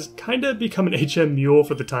 Gyarados has kinda become an HM mule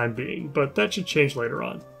for the time being, but that should change later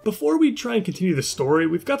on. Before we try and continue the story,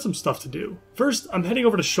 we've got some stuff to do. First, I'm heading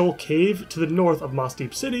over to Shoal Cave to the north of Moss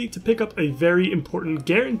Deep City to pick up a very important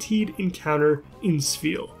guaranteed encounter in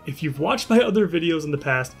Spheal. If you've watched my other videos in the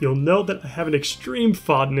past, you'll know that I have an extreme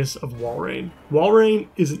fondness of Walrein. Walrein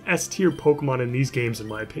is an S tier Pokemon in these games in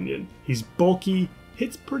my opinion. He's bulky,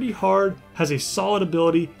 hits pretty hard, has a solid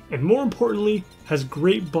ability, and more importantly, has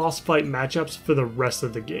great boss fight matchups for the rest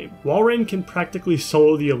of the game. Walrein can practically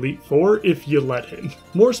solo the Elite Four if you let him.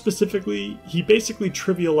 More specifically, he basically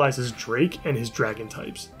trivializes Drake and his dragon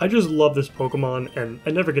types. I just love this Pokemon and I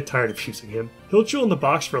never get tired of using him. He'll chill in the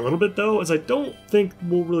box for a little bit though, as I don't think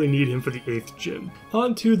we'll really need him for the 8th gym.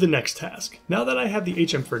 On to the next task. Now that I have the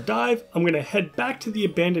HM for Dive, I'm going to head back to the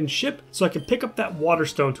abandoned ship so I can pick up that Water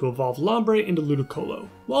Stone to evolve Lombre into Ludicolo.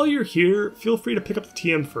 While you're here, feel free to pick up the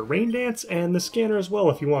TM for Rain Dance and the scanner as well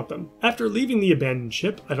if you want them. After leaving the abandoned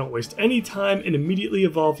ship, I don't waste any time and immediately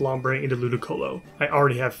evolve Lombre into Ludicolo. I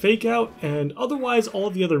already have Fake Out, and otherwise all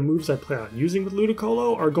of the other moves I plan on using with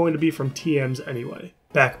Ludicolo are going to be from TMs anyway.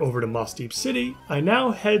 Back over to Moss Deep City, I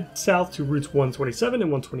now head south to routes 127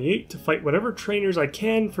 and 128 to fight whatever trainers I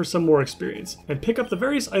can for some more experience, and pick up the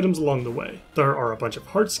various items along the way. There are a bunch of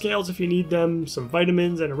heart scales if you need them, some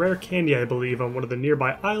vitamins, and a rare candy I believe on one of the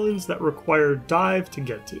nearby islands that require Dive to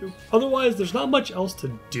get to. Otherwise, there's not much else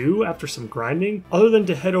to do after some grinding, other than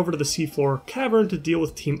to head over to the seafloor cavern to deal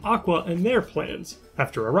with Team Aqua and their plans.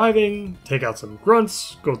 After arriving, take out some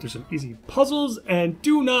grunts, go through some easy puzzles, and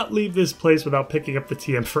do not leave this place without picking up the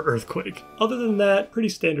TM for Earthquake. Other than that, pretty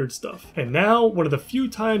standard stuff. And now, one of the few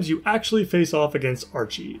times you actually face off against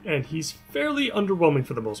Archie, and he's fairly underwhelming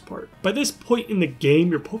for the most part. By this point in the game,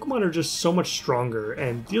 your Pokemon are just so much stronger,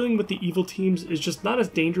 and dealing with the evil teams is just not as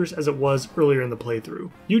dangerous as it was earlier in the playthrough.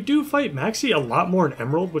 You do fight Maxie a lot more in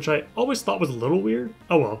Emerald, which I always thought was a little weird.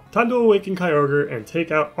 Oh well, time to awaken Kyogre and take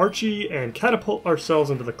out Archie and catapult ourselves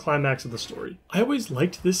into the climax of the story. I always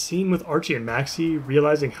liked this scene with Archie and Maxie,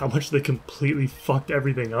 realizing how much they completely fucked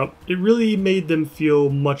everything up. It really made them feel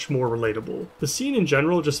much more relatable. The scene in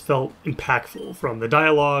general just felt impactful, from the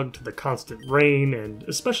dialogue to the constant rain and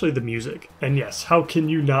especially the music. And yes, how can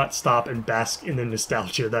you not stop and bask in the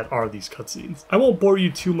nostalgia that are these cutscenes? I won't bore you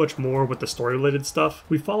too much more with the story related stuff.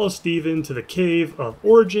 We follow Steven to the Cave of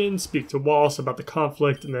Origin, speak to Wallace about the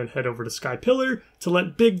conflict, and then head over to Sky Pillar to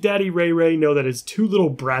let Big Daddy Ray Ray know that his two little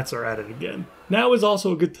brats are at it again. Now is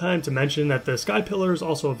also a good time to mention that the Sky Pillar is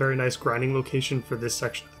also a very nice grinding location for this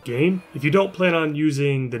section of the game, if you don't plan on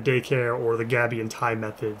using the daycare or the Gabby and Ty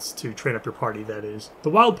methods to train up your party, that is. The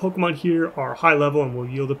wild Pokemon here are high level and will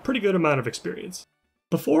yield a pretty good amount of experience.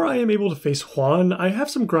 Before I am able to face Juan, I have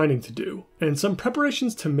some grinding to do, and some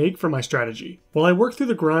preparations to make for my strategy. While I work through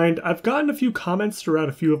the grind, I've gotten a few comments throughout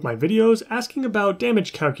a few of my videos asking about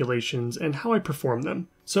damage calculations and how I perform them.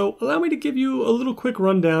 So allow me to give you a little quick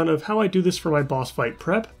rundown of how I do this for my boss fight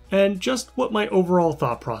prep, and just what my overall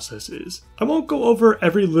thought process is. I won't go over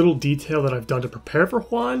every little detail that I've done to prepare for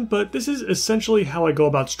Juan, but this is essentially how I go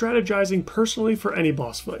about strategizing personally for any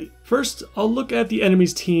boss fight. First, I'll look at the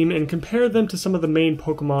enemy's team and compare them to some of the main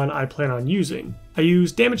Pokemon I plan on using. I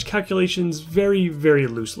use damage calculations very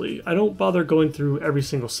loosely. I don't bother going through every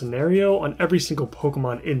single scenario on every single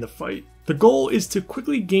Pokemon in the fight. The goal is to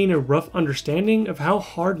quickly gain a rough understanding of how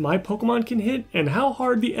hard my Pokemon can hit and how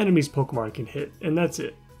hard the enemy's Pokemon can hit, and that's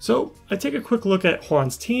it. So, I take a quick look at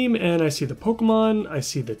Juan's team and I see the Pokemon, I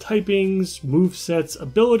see the typings, movesets,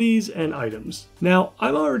 abilities, and items. Now,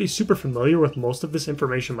 I'm already super familiar with most of this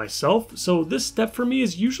information myself, so this step for me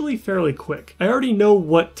is usually fairly quick. I already know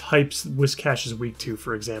what types Whiscash is weak to,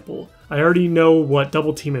 for example. I already know what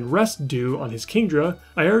Double Team and Rest do on his Kingdra,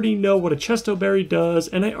 I already know what a Chesto Berry does,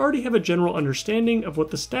 and I already have a general understanding of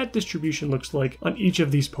what the stat distribution looks like on each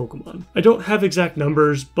of these Pokemon. I don't have exact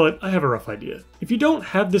numbers, but I have a rough idea. If you don't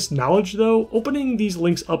have this knowledge though, opening these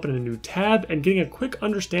links up in a new tab and getting a quick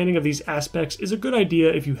understanding of these aspects is a good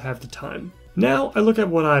idea if you have the time. Now I look at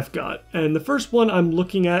what I've got, and the first one I'm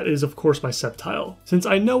looking at is of course my Sceptile. Since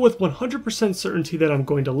I know with 100% certainty that I'm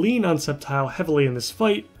going to lean on Sceptile heavily in this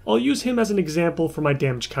fight, I'll use him as an example for my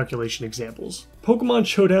damage calculation examples. Pokemon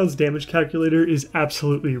Showdown's damage calculator is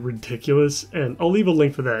absolutely ridiculous, and I'll leave a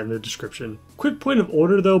link for that in the description. Quick point of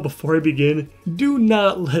order though before I begin, do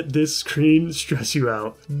not let this screen stress you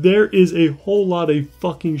out. There is a whole lot of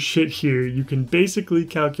fucking shit here. You can basically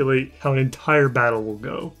calculate how an entire battle will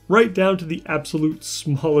go. right down to the absolute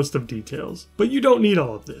smallest of details. But you don't need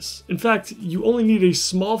all of this. In fact, you only need a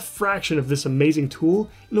small fraction of this amazing tool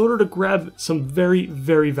in order to grab some very,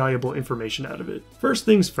 very valuable information out of it. First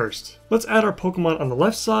things first, let's add our Pokemon on the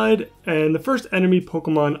left side and the first enemy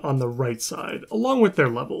Pokemon on the right side, along with their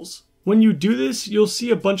levels. When you do this, you'll see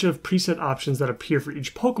a bunch of preset options that appear for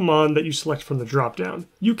each Pokemon that you select from the dropdown.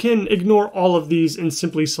 You can ignore all of these and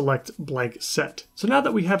simply select blank set. So now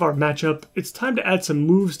that we have our matchup, it's time to add some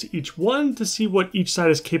moves to each one to see what each side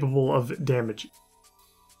is capable of damaging.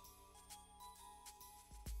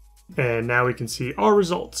 And now we can see our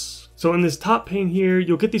results. So in this top pane here,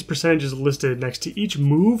 you'll get these percentages listed next to each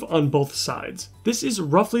move on both sides. This is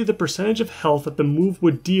roughly the percentage of health that the move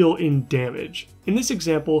would deal in damage. In this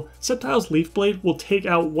example, Sceptile's Leaf Blade will take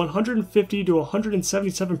out 150 to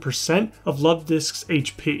 177% of Luvdisc's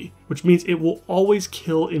HP, which means it will always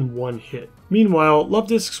kill in one hit. Meanwhile,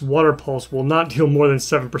 Luvdisc's Water Pulse will not deal more than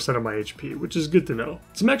 7% of my HP, which is good to know.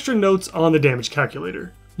 Some extra notes on the damage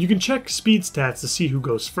calculator. You can check speed stats to see who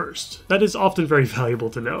goes first. That is often very valuable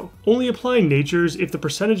to know. Only applying natures if the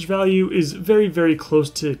percentage value is very, very close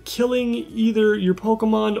to killing either your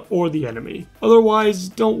Pokemon or the enemy. Otherwise,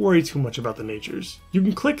 don't worry too much about the natures. You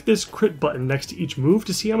can click this crit button next to each move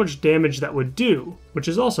to see how much damage that would do, which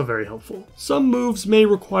is also very helpful. Some moves may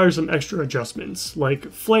require some extra adjustments, like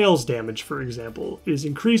Flail's damage, for example, is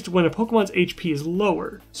increased when a Pokemon's HP is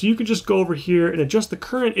lower. So you can just go over here and adjust the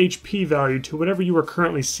current HP value to whatever you are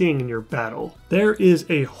currently seeing in your battle. There is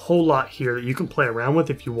a whole lot here that you can play around with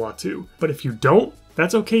if you want to, but if you don't,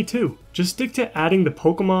 that's okay too. Just stick to adding the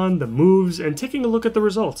Pokemon, the moves, and taking a look at the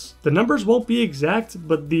results. The numbers won't be exact,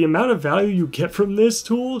 but the amount of value you get from this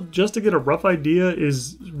tool just to get a rough idea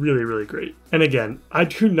is really, really great. And again, I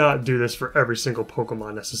do not do this for every single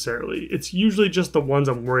Pokemon necessarily. It's usually just the ones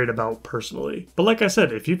I'm worried about personally. But like I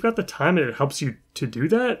said, if you've got the time and it helps you to do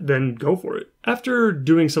that, then go for it. After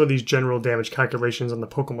doing some of these general damage calculations on the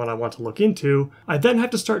Pokemon I want to look into, I then have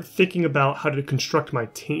to start thinking about how to construct my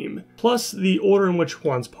team, plus the order in which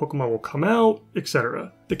Juan's Pokemon will come out,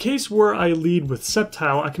 etc. The case where I lead with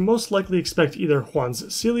Sceptile, I can most likely expect either Juan's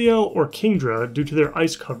Celio or Kingdra due to their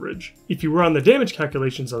ice coverage. If you were on the damage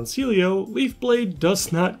calculations on Celio, Leaf Blade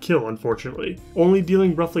does not kill, unfortunately, only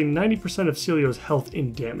dealing roughly 90% of Celio's health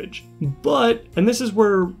in damage. But, and this is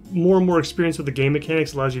where more and more experience with the game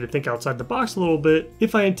mechanics allows you to think outside the box a little bit,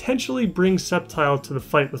 if I intentionally bring Sceptile to the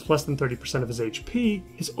fight with less than 30% of his HP,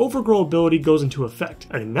 his Overgrow ability goes into effect,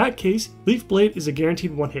 and in that case, Leaf Blade is a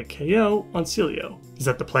guaranteed one-hit KO on Celio. Is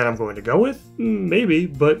that the plan I'm going to go with? Maybe,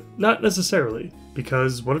 but not necessarily.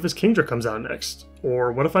 Because what if his Kingdra comes out next?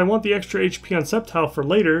 Or what if I want the extra HP on Sceptile for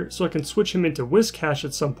later so I can switch him into Whiscash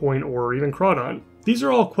at some point or even Crawdon? These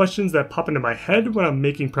are all questions that pop into my head when I'm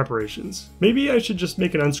making preparations. Maybe I should just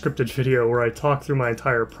make an unscripted video where I talk through my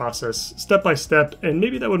entire process, step by step, and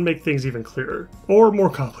maybe that would make things even clearer. Or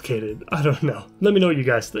more complicated, I don't know. Let me know what you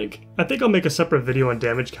guys think. I think I'll make a separate video on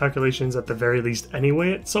damage calculations at the very least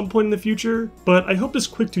anyway at some point in the future, but I hope this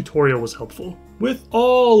quick tutorial was helpful. With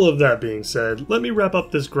all of that being said, let me wrap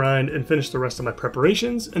up this grind and finish the rest of my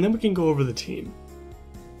preparations, and then we can go over the team.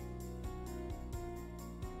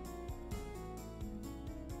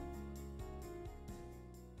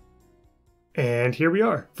 And here we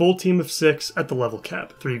are, full team of 6 at the level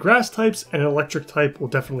cap. 3 grass types and an electric type will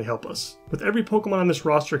definitely help us, with every Pokemon on this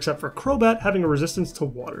roster except for Crobat having a resistance to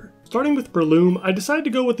water. Starting with Breloom, I decided to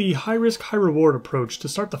go with the high risk, high reward approach to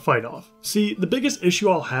start the fight off. See, the biggest issue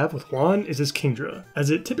I'll have with Juan is his Kingdra, as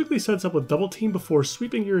it typically sets up with double team before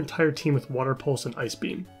sweeping your entire team with Water Pulse and Ice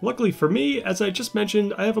Beam. Luckily for me, as I just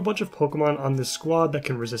mentioned, I have a bunch of Pokemon on this squad that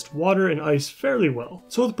can resist water and ice fairly well.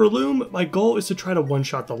 So with Breloom, my goal is to try to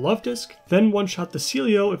one-shot the Luvdisc, then one-shot the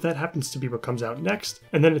Celio if that happens to be what comes out next,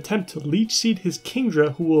 and then attempt to Leech Seed his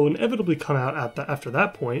Kingdra, who will inevitably come out after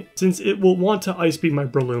that point, since it will want to Ice Beam my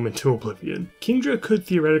Breloom into oblivion. Kingdra could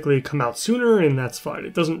theoretically come out sooner, and that's fine.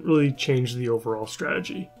 It doesn't really change the overall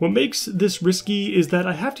strategy. What makes this risky is that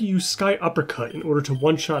I have to use Sky Uppercut in order to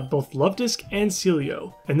one-shot both Luvdisc and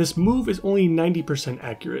Celio, and this move is only 90%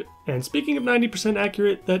 accurate. And speaking of 90%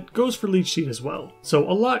 accurate, that goes for Leech Seed as well. So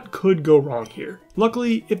a lot could go wrong here.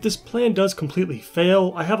 Luckily, if this plan does completely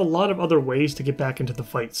fail, I have a lot of other ways to get back into the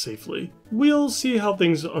fight safely. We'll see how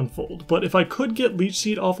things unfold, but if I could get Leech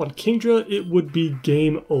Seed off on Kingdra, it would be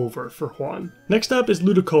game over for Juan. Next up is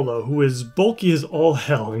Ludicolo, who is bulky as all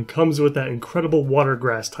hell and comes with that incredible water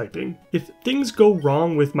grass typing. If things go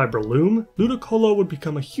wrong with my Breloom, Ludicolo would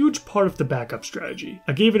become a huge part of the backup strategy.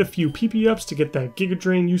 I gave it a few PP ups to get that Giga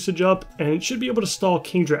Drain usage up, and it should be able to stall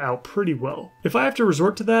Kingdra out pretty well. If I have to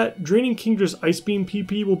resort to that, draining Kingdra's Ice Beam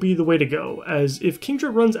PP will be the way to go, as if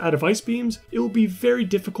Kingdra runs out of Ice Beams, it will be very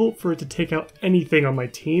difficult for it to take out anything on my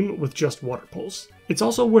team with just Water Pulse. It's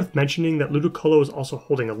also worth mentioning that Ludicolo is also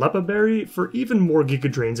holding a Leppa Berry for even more Giga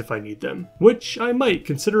Drains if I need them, which I might,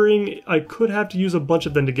 considering I could have to use a bunch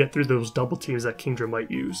of them to get through those double teams that Kingdra might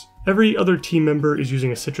use. Every other team member is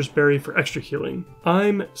using a Citrus Berry for extra healing.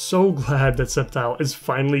 I'm so glad that Sceptile is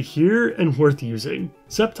finally here and worth using.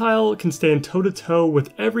 Sceptile can stand toe-to-toe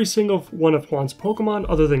with every single one of Juan's Pokemon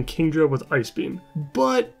other than Kingdra with Ice Beam.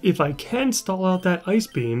 But if I can stall out that Ice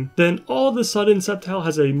Beam, then all of a sudden Sceptile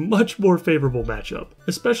has a much more favorable matchup.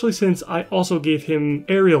 Especially since I also gave him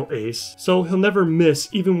Aerial Ace, so he'll never miss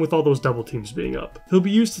even with all those double teams being up. He'll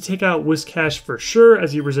be used to take out Whiscash for sure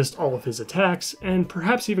as he resists all of his attacks, and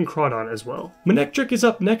perhaps even Crawdon as well. Manectric is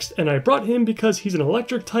up next, and I brought him because he's an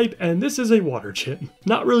electric type and this is a water gym.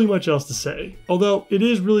 Not really much else to say. Although it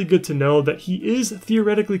is really good to know that he is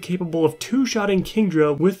theoretically capable of two-shotting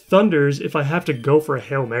Kingdra with Thunders if I have to go for a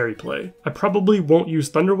Hail Mary play. I probably won't use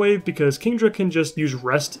Thunder Wave because Kingdra can just use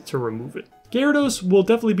Rest to remove it. Gyarados will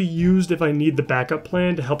definitely be used if I need the backup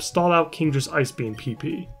plan to help stall out Kingdra's Ice Beam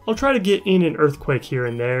PP. I'll try to get in an Earthquake here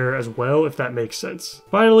and there as well if that makes sense.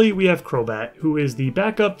 Finally, we have Crobat, who is the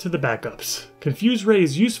backup to the backups. Confuse Ray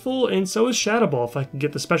is useful, and so is Shadow Ball if I can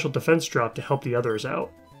get the special defense drop to help the others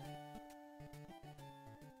out.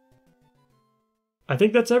 I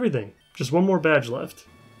think that's everything. Just one more badge left.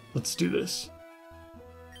 Let's do this.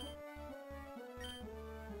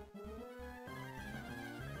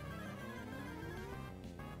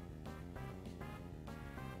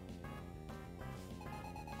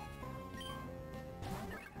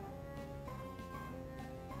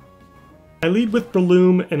 I lead with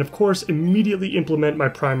Breloom and of course immediately implement my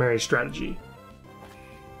primary strategy.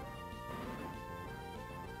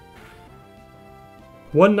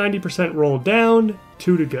 One 90% roll down,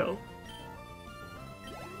 2 to go.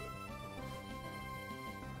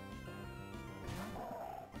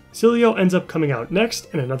 Cilio ends up coming out next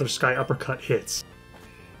and another Sky Uppercut hits.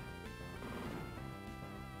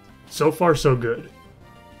 So far so good.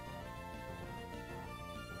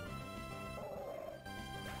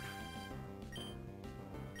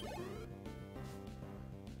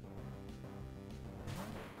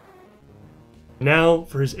 Now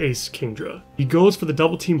for his ace, Kingdra. He goes for the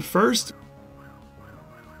double team first,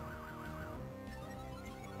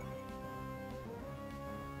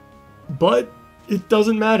 but it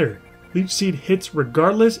doesn't matter. Leech Seed hits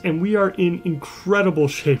regardless, and we are in incredible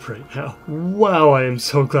shape right now. Wow, I am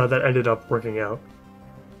so glad that ended up working out.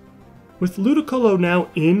 With Ludicolo now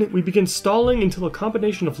in, we begin stalling until a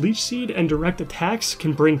combination of Leech Seed and direct attacks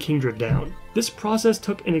can bring Kingdra down. This process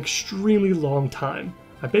took an extremely long time.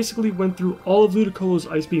 I basically went through all of Ludicolo's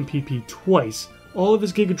Ice Beam PP twice, all of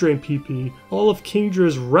his Giga Drain PP, all of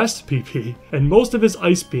Kingdra's Rest PP, and most of his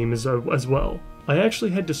Ice Beam as well. I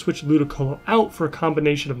actually had to switch Ludicolo out for a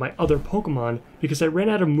combination of my other Pokemon because I ran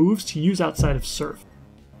out of moves to use outside of Surf.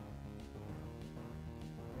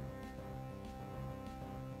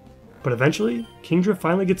 But eventually, Kingdra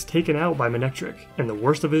finally gets taken out by Manectric, and the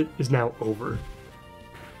worst of it is now over.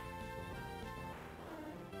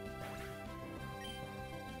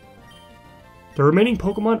 The remaining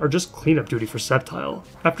Pokemon are just cleanup duty for Sceptile.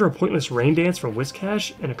 After a pointless Rain Dance from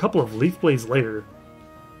Whiscash and a couple of Leaf Blades later,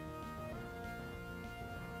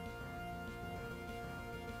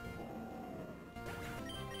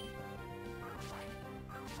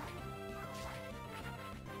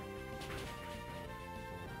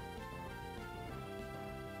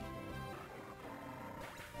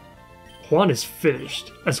 Juan is finished,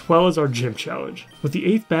 as well as our gym challenge. With the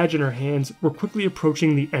 8th badge in our hands, we're quickly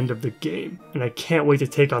approaching the end of the game, and I can't wait to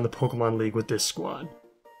take on the Pokemon League with this squad.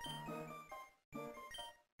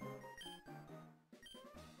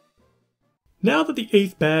 Now that the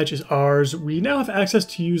 8th badge is ours, we now have access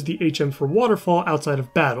to use the HM for Waterfall outside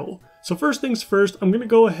of battle. So first things first, I'm going to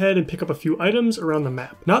go ahead and pick up a few items around the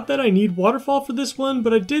map. Not that I need Waterfall for this one,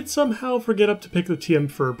 but I did somehow forget up to pick the TM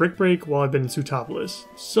for Brick Break while I've been in Sootopolis.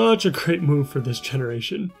 Such a great move for this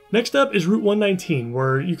generation. Next up is Route 119,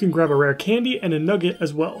 where you can grab a rare candy and a nugget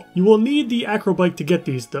as well. You will need the acro bike to get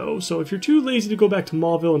these though, so if you're too lazy to go back to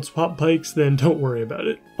Mauville and swap bikes, then don't worry about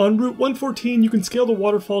it. On Route 114, you can scale the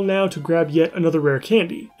waterfall now to grab yet another rare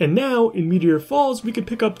candy. And now, in Meteor Falls, we can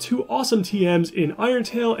pick up 2 awesome TMs in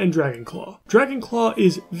Irontail and Dragonclaw. Dragonclaw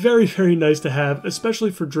is very nice to have,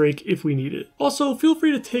 especially for Drake if we need it. Also, feel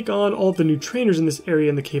free to take on all of the new trainers in this area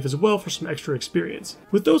in the cave as well for some extra experience.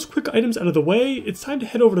 With those quick items out of the way, it's time to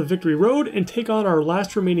head over to Victory Road and take on our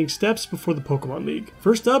last remaining steps before the Pokemon League.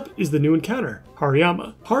 First up is the new encounter,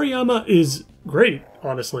 Hariyama. Hariyama is great,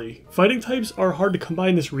 honestly. Fighting types are hard to combine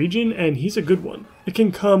in this region, and he's a good one. It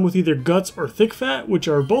can come with either Guts or Thick Fat, which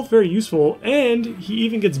are both very useful, and he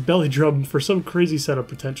even gets Belly Drum for some crazy setup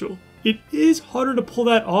potential. It is harder to pull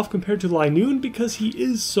that off compared to Linoon because he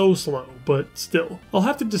is so slow, but still. I'll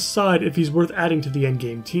have to decide if he's worth adding to the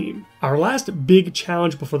endgame team. Our last big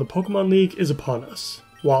challenge before the Pokemon League is upon us.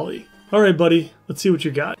 Wally. Alright buddy, let's see what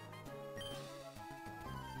you got.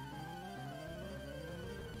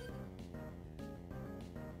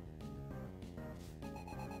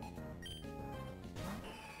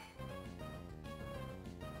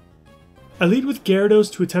 I lead with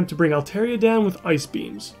Gyarados to attempt to bring Altaria down with Ice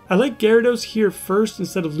Beams. I like Gyarados here first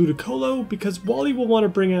instead of Ludicolo because Wally will want to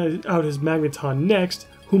bring out his Magneton next,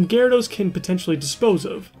 whom Gyarados can potentially dispose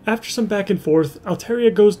of. After some back and forth,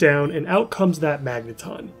 Altaria goes down and out comes that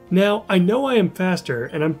Magneton. Now, I know I am faster,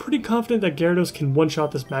 and I'm pretty confident that Gyarados can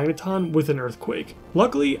one-shot this Magneton with an Earthquake.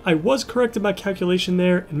 Luckily, I was correct in my calculation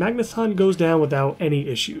there, and Magneton goes down without any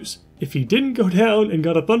issues. If he didn't go down and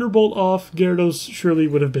got a Thunderbolt off, Gyarados surely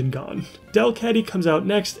would have been gone. Delcatty comes out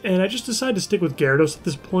next, and I just decided to stick with Gyarados at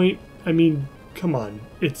this point. I mean, come on,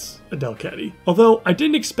 it's a Delcatty. Although, I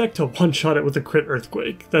didn't expect to one-shot it with a crit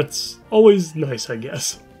Earthquake. That's always nice, I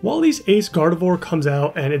guess. Wally's Ace Gardevoir comes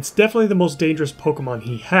out, and it's definitely the most dangerous Pokemon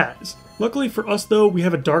he has. Luckily for us though, we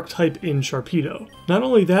have a Dark type in Sharpedo. Not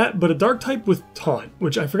only that, but a Dark type with Taunt,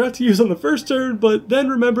 which I forgot to use on the first turn, but then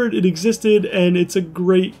remembered it existed, and it's a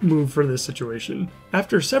great move for this situation.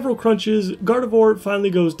 After several crunches, Gardevoir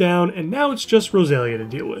finally goes down, and now it's just Roselia to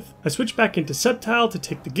deal with. I switch back into Sceptile to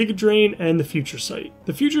take the Giga Drain and the Future Sight.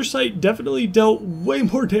 The Future Sight definitely dealt way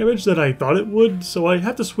more damage than I thought it would, so I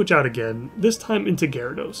have to switch out again, this time into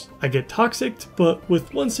Gyarados. I get Toxiced, but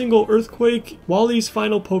with one single Earthquake, Wally's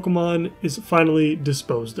final Pokemon is finally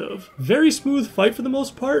disposed of. Very smooth fight for the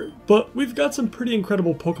most part, but we've got some pretty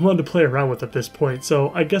incredible Pokemon to play around with at this point,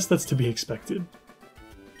 so I guess that's to be expected.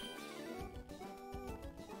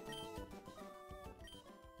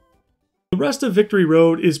 The rest of Victory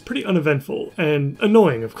Road is pretty uneventful, and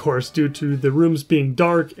annoying of course due to the rooms being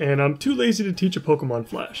dark and I'm too lazy to teach a Pokemon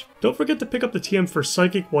Flash. Don't forget to pick up the TM for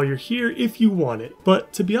Psychic while you're here if you want it.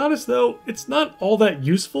 But to be honest though, it's not all that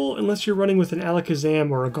useful unless you're running with an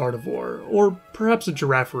Alakazam or a Gardevoir, or perhaps a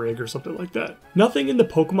Girafarig or something like that. Nothing in the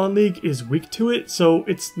Pokemon League is weak to it, so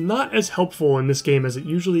it's not as helpful in this game as it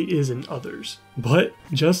usually is in others. But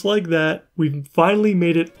just like that, we've finally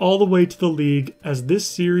made it all the way to the League, as this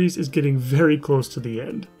series is getting very close to the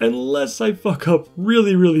end. Unless I fuck up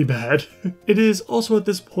really bad. It is also at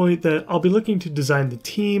this point that I'll be looking to design the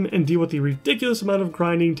team and deal with the ridiculous amount of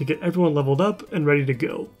grinding to get everyone leveled up and ready to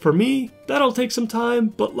go. For me, that'll take some time,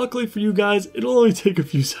 but luckily for you guys, it'll only take a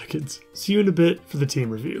few seconds. See you in a bit for the team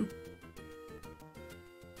review.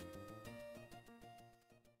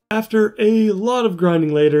 After a lot of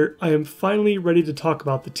grinding later, I am finally ready to talk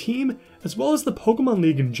about the team, as well as the Pokemon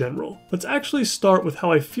League in general. Let's actually start with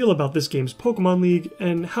how I feel about this game's Pokemon League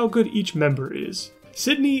and how good each member is.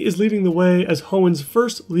 Sydney is leading the way as Hoenn's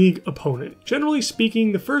first League opponent. Generally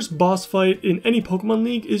speaking, the first boss fight in any Pokemon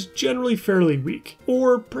League is generally fairly weak,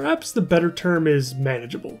 or perhaps the better term is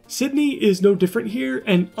manageable. Sydney is no different here,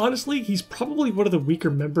 and honestly, he's probably one of the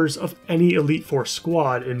weaker members of any Elite Four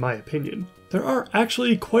squad in my opinion. There are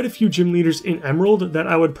actually quite a few gym leaders in Emerald that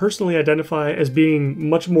I would personally identify as being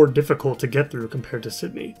much more difficult to get through compared to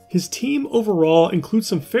Sydney. His team overall includes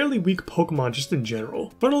some fairly weak Pokemon just in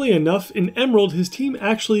general. Funnily enough, in Emerald his team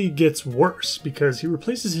actually gets worse because he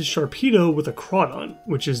replaces his Sharpedo with a Crawdon,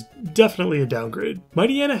 which is definitely a downgrade.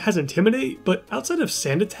 Mightyena has Intimidate, but outside of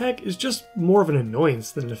Sand Attack is just more of an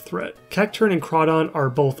annoyance than a threat. Cacturne and Crawdon are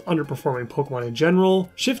both underperforming Pokemon in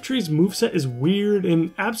general. Shifttree's moveset is weird,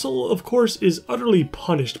 and Absol of course is utterly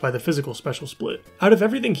punished by the physical special split. Out of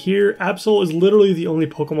everything here, Absol is literally the only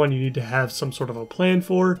Pokemon you need to have some sort of a plan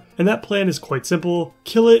for, and that plan is quite simple: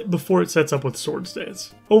 kill it before it sets up with Swords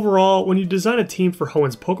Dance. Overall, when you design a team for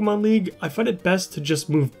Hoenn's Pokemon League, I find it best to just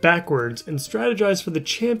move backwards and strategize for the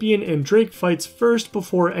champion and Drake fights first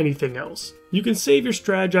before anything else. You can save your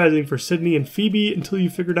strategizing for Sydney and Phoebe until you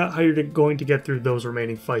figured out how you're going to get through those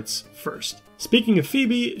remaining fights first. Speaking of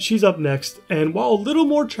Phoebe, she's up next, and while a little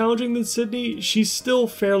more challenging than Sydney, she's still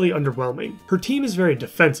fairly underwhelming. Her team is very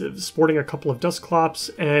defensive, sporting a couple of Dusclops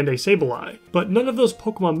and a Sableye, but none of those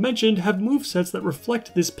Pokemon mentioned have movesets that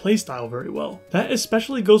reflect this playstyle very well. That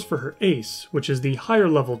especially goes for her ace, which is the higher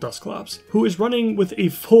level Dusclops, who is running with a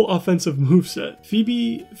full offensive moveset.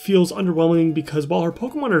 Phoebe feels underwhelming because while her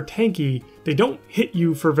Pokemon are tanky, they don't hit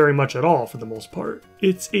you for very much at all for the most part.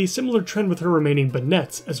 It's a similar trend with her remaining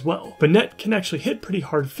Bannettes as well. Bannette can actually hit pretty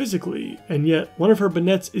hard physically, and yet one of her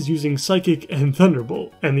Bannettes is using Psychic and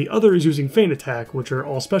Thunderbolt, and the other is using Feint Attack, which are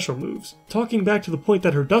all special moves. Talking back to the point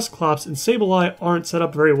that her Dusclops and Sableye aren't set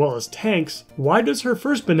up very well as tanks, why does her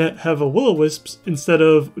first Bannette have a Will-O-Wisp instead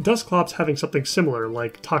of Dusclops having something similar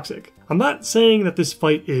like Toxic? I'm not saying that this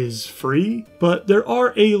fight is free, but there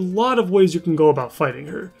are a lot of ways you can go about fighting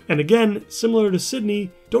her. And again, similar to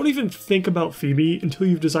Sydney, don't even think about Phoebe until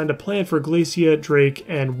you've designed a plan for Glacia, Drake,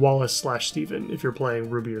 and Wallace/Steven if you're playing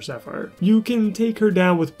Ruby or Sapphire. You can take her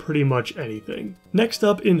down with pretty much anything. Next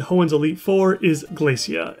up in Hoenn's Elite Four is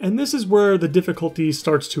Glacia, and this is where the difficulty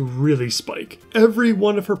starts to really spike. Every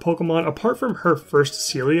one of her Pokemon, apart from her first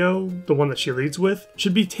Celio, the one that she leads with,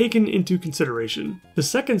 should be taken into consideration. The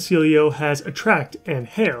second Celio has Attract and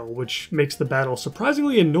Hail, which makes the battle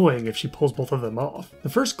surprisingly annoying if she pulls both of them off. The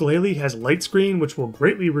first Glalie has Light Screen, which will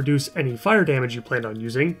greatly reduce any fire damage you plan on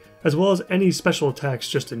using, as well as any special attacks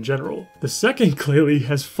just in general. The second Glalie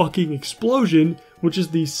has fucking Explosion, which is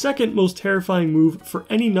the second most terrifying move for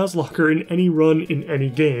any Nuzlocker in any run in any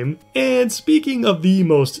game. And speaking of the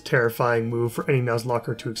most terrifying move for any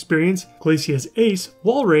Nuzlocker to experience, Glacia's ace,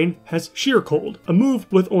 Walrein, has Sheer Cold, a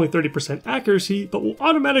move with only 30% accuracy, but will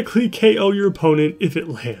automatically KO your opponent if it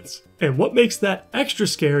lands. And what makes that extra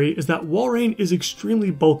scary is that Walrein is extremely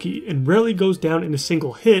bulky and rarely goes down in a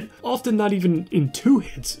single hit, often not even in 2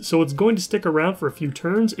 hits, so it's going to stick around for a few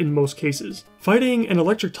turns in most cases. Fighting and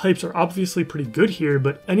electric types are obviously pretty good here,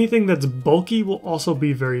 but anything that's bulky will also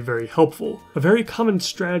be very helpful. A very common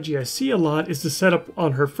strategy I see a lot is to set up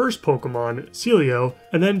on her first Pokemon, Celio,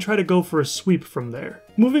 and then try to go for a sweep from there.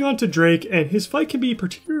 Moving on to Drake, and his fight can be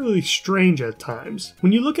particularly strange at times.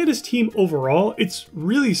 When you look at his team overall, it's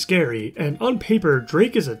really scary, and on paper,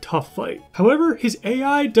 Drake is a tough fight. However, his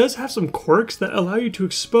AI does have some quirks that allow you to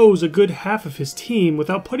expose a good half of his team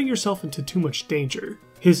without putting yourself into too much danger.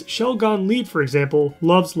 His Shelgon lead, for example,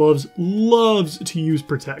 loves to use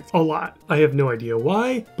Protect. A lot. I have no idea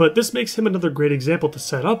why, but this makes him another great example to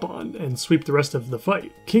set up on and sweep the rest of the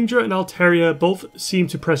fight. Kingdra and Altaria both seem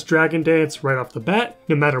to press Dragon Dance right off the bat,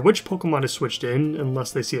 no matter which Pokemon is switched in,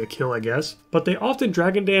 unless they see a kill, I guess. But they often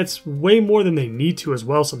Dragon Dance way more than they need to as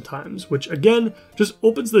well sometimes, which again, just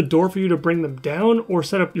opens the door for you to bring them down or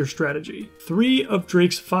set up your strategy. 3 of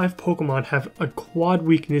Drake's 5 Pokemon have a quad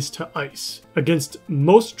weakness to Ice. Against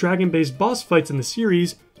most dragon-based boss fights in the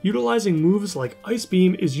series, utilizing moves like Ice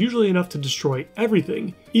Beam is usually enough to destroy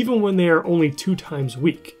everything, even when they are only 2 times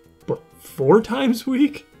weak. But 4 times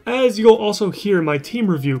weak? As you'll also hear in my team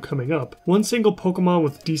review coming up, one single Pokemon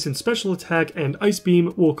with decent special attack and Ice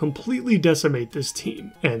Beam will completely decimate this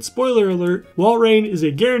team. And spoiler alert, Walrein is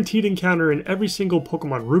a guaranteed encounter in every single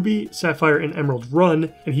Pokemon Ruby, Sapphire, and Emerald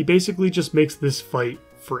run, and he basically just makes this fight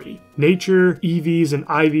free. Nature, EVs, and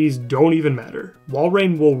IVs don't even matter.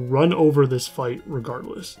 Walrein will run over this fight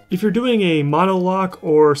regardless. If you're doing a monolock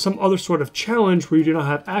or some other sort of challenge where you do not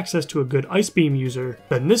have access to a good Ice Beam user,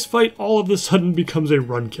 then this fight all of a sudden becomes a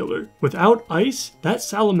run killer. Without Ice, that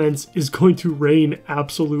Salamence is going to rain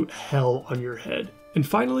absolute hell on your head. And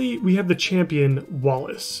finally, we have the champion,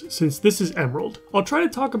 Wallace, since this is Emerald. I'll try to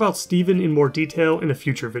talk about Steven in more detail in a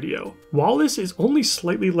future video. Wallace is only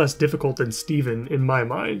slightly less difficult than Steven in my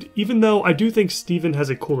mind, even though I do think Steven has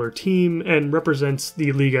a cooler team and represents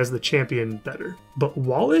the league as the champion better. But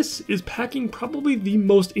Wallace is packing probably the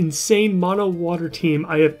most insane mono water team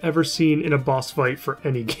I have ever seen in a boss fight for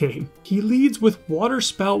any game. He leads with Water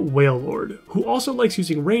Spout Wailord, who also likes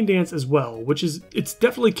using Rain Dance as well, which it's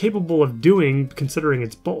definitely capable of doing considering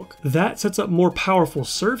its bulk. That sets up more powerful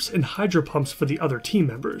Surfs and Hydro Pumps for the other team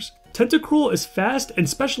members. Tentacruel is fast and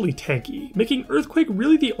specially tanky, making Earthquake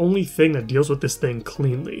really the only thing that deals with this thing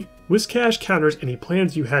cleanly. Whiscash counters any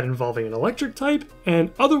plans you had involving an electric type, and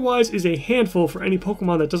otherwise is a handful for any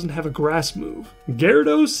Pokemon that doesn't have a grass move.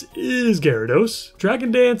 Gyarados is Gyarados. Dragon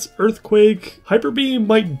Dance, Earthquake, Hyper Beam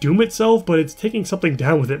might doom itself, but it's taking something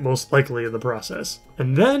down with it most likely in the process.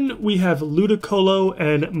 And then we have Ludicolo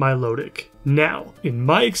and Milotic. Now, in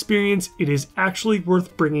my experience, it is actually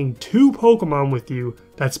worth bringing 2 Pokemon with you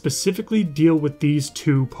that specifically deal with these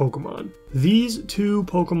 2 Pokemon. These 2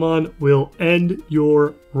 Pokemon will end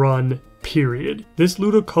your run, period. This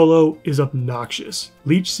Ludicolo is obnoxious.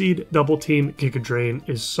 Leech Seed Double Team Giga Drain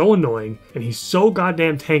is so annoying, and he's so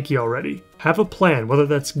goddamn tanky already. Have a plan, whether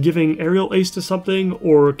that's giving Aerial Ace to something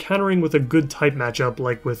or countering with a good type matchup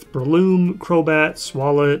like with Breloom, Crobat,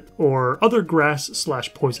 Swalot, or other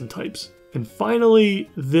grass/poison types. And finally,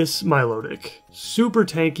 this Milotic. Super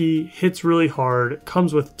tanky, hits really hard,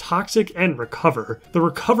 comes with Toxic and Recover. The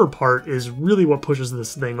Recover part is really what pushes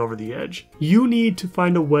this thing over the edge. You need to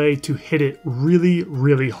find a way to hit it really,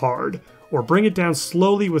 really hard, or bring it down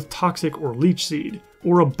slowly with Toxic or Leech Seed,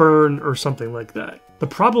 or a Burn or something like that. The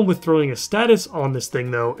problem with throwing a status on this thing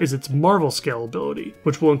though is its Marvel Scale ability,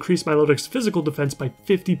 which will increase Milotic's physical defense by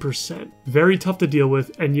 50%. Very tough to deal with,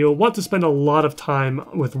 and you'll want to spend a lot of time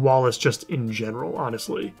with Wallace just in general,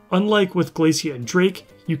 honestly. Unlike with Glacia and Drake,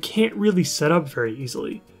 you can't really set up very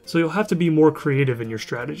easily, so you'll have to be more creative in your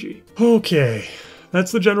strategy. Okay,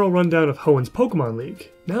 that's the general rundown of Hoenn's Pokemon League.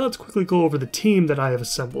 Now let's quickly go over the team that I have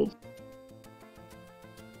assembled.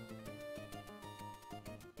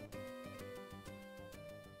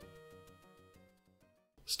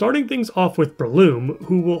 Starting things off with Breloom,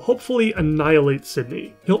 who will hopefully annihilate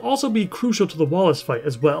Sydney. He'll also be crucial to the Wallace fight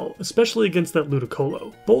as well, especially against that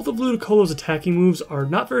Ludicolo. Both of Ludicolo's attacking moves are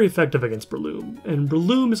not very effective against Breloom, and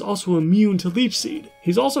Breloom is also immune to Leech Seed.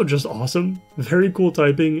 He's also just awesome. Very cool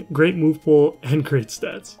typing, great move pool, and great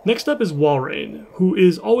stats. Next up is Walrein, who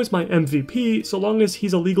is always my MVP so long as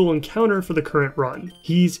he's a legal encounter for the current run.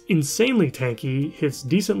 He's insanely tanky, hits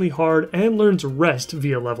decently hard, and learns Rest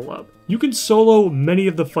via level up. You can solo many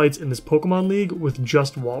of the fights in this Pokemon League with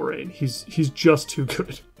just Walrein. He's just too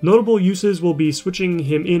good. Notable uses will be switching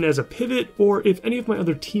him in as a pivot or if any of my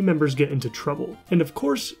other team members get into trouble. And of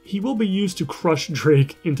course, he will be used to crush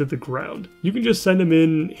Drake into the ground. You can just send him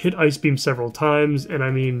in, hit Ice Beam several times, and I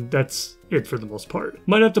mean, that's it for the most part.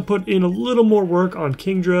 Might have to put in a little more work on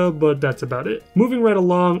Kingdra, but that's about it. Moving right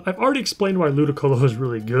along, I've already explained why Ludicolo is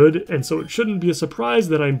really good, and so it shouldn't be a surprise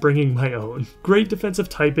that I'm bringing my own. Great defensive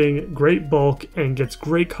typing, great bulk, and gets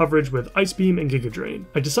great coverage with Ice Beam and Giga Drain.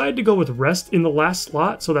 I decided to go with Rest in the last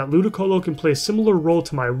slot so that Ludicolo can play a similar role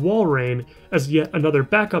to my Walrein as yet another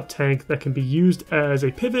backup tank that can be used as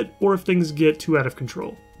a pivot or if things get too out of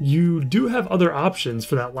control. You do have other options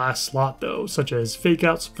for that last slot though, such as Fake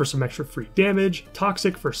Outs for some extra free damage,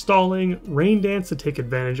 Toxic for stalling, Rain Dance to take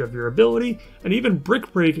advantage of your ability, and even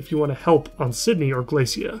Brick Break if you want to help on Sydney or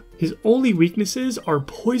Glacia. His only weaknesses are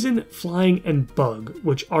Poison, Flying, and Bug,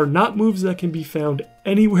 which are not moves that can be found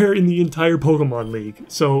anywhere in the entire Pokemon League,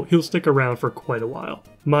 so he'll stick around for quite a while.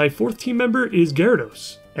 My fourth team member is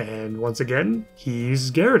Gyarados. And once again, he's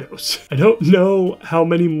Gyarados. I don't know how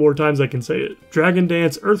many more times I can say it. Dragon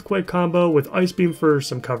Dance Earthquake combo with Ice Beam for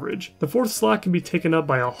some coverage. The fourth slot can be taken up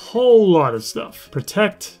by a whole lot of stuff.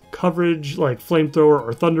 Protect, coverage like Flamethrower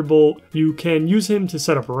or Thunderbolt. You can use him to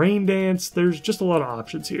set up Rain Dance. There's just a lot of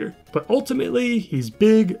options here. But ultimately, he's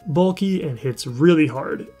big, bulky, and hits really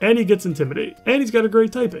hard. And he gets Intimidate. And he's got a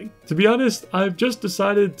great typing. To be honest, I've just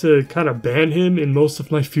decided to kind of ban him in most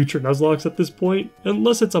of my future Nuzlocks at this point,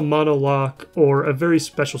 unless it's a mono lock or a very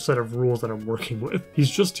special set of rules that I'm working with.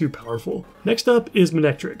 He's just too powerful. Next up is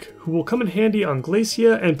Manectric, who will come in handy on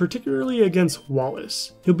Glacia and particularly against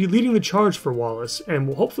Wallace. He'll be leading the charge for Wallace and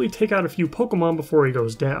will hopefully take out a few Pokemon before he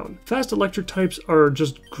goes down. Fast electric types are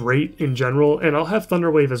just great in general, and I'll have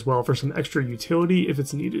Thunder Wave as well for some extra utility if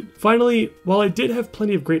it's needed. Finally, while I did have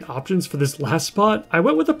plenty of great options for this last spot, I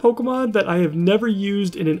went with a Pokemon that I have never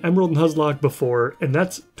used in an Emerald Nuzlocke before, and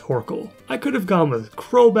that's Torkoal. I could have gone with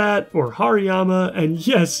Crobat or Hariyama, and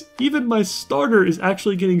yes, even my starter is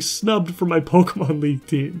actually getting snubbed from my Pokemon League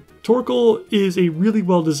team. Torkoal is a really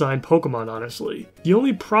well-designed Pokemon, honestly. The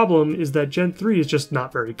only problem is that Gen 3 is just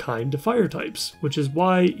not very kind to fire types, which is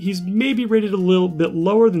why he's maybe rated a little bit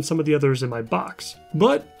lower than some of the others in my box.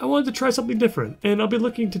 But I wanted to try something different, and I'll be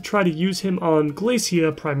looking to try to use him on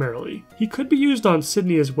Glacia primarily. He could be used on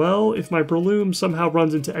Sydney as well if my Breloom somehow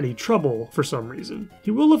runs into any trouble for some reason.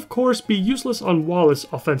 He will of course be useless on Wallace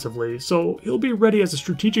offensively, so he'll be ready as a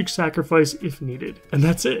strategic sacrifice if needed. And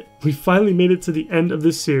that's it. We finally made it to the end of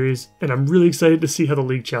this series, and I'm really excited to see how the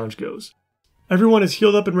League Challenge goes. Everyone is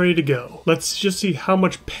healed up and ready to go. Let's just see how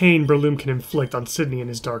much pain Breloom can inflict on Sydney and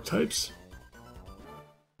his dark types.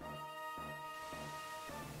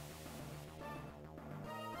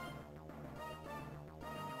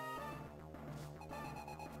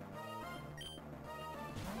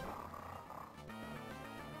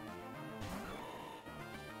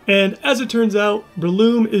 And as it turns out,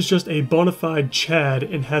 Breloom is just a bona fide Chad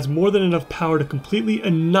and has more than enough power to completely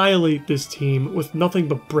annihilate this team with nothing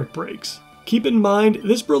but brick breaks. Keep in mind,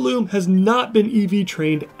 this Breloom has not been EV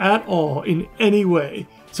trained at all in any way,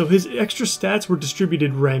 so his extra stats were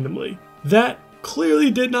distributed randomly. That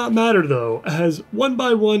clearly did not matter though, as one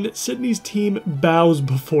by one, Sydney's team bows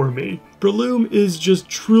before me. Breloom is just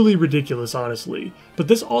truly ridiculous, honestly, but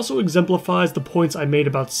this also exemplifies the points I made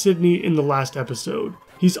about Sydney in the last episode.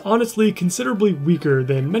 He's honestly considerably weaker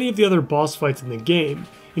than many of the other boss fights in the game,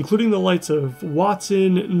 including the likes of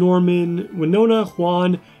Watson, Norman, Winona,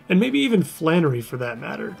 Juan, and maybe even Flannery for that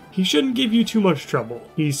matter. He shouldn't give you too much trouble.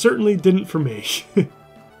 He certainly didn't for me.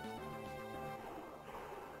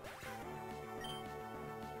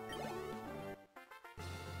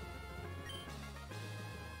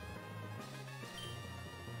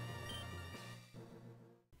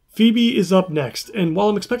 Phoebe is up next, and while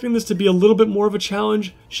I'm expecting this to be a little bit more of a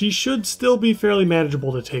challenge, she should still be fairly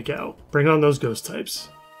manageable to take out. Bring on those ghost types.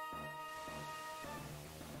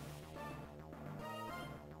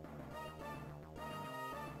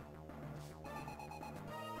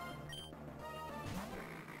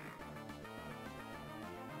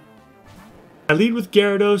 I lead with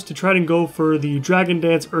Gyarados to try and go for the Dragon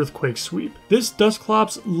Dance Earthquake sweep. This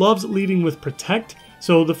Dusclops loves leading with Protect,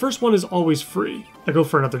 so the first one is always free. I go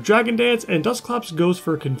for another Dragon Dance, and Dusclops goes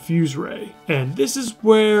for Confuse Ray. And this is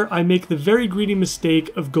where I make the very greedy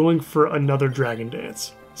mistake of going for another Dragon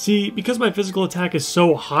Dance. See, because my physical attack is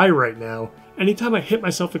so high right now, anytime I hit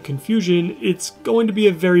myself with Confusion, it's going to be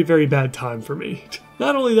a very, very bad time for me.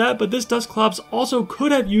 Not only that, but this Dusclops also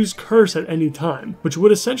could have used Curse at any time, which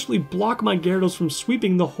would essentially block my Gyarados from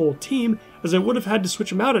sweeping the whole team, as I would have had to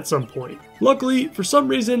switch him out at some point. Luckily, for some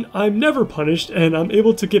reason, I'm never punished, and I'm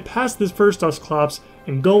able to get past this first Dusclops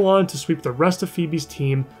and go on to sweep the rest of Phoebe's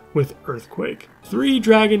team with Earthquake. 3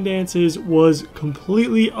 Dragon Dances was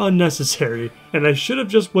completely unnecessary, and I should have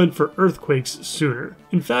just went for Earthquakes sooner.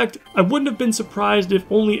 In fact, I wouldn't have been surprised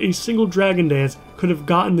if only a single Dragon Dance could have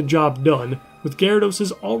gotten the job done, with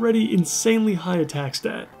Gyarados' already insanely high attack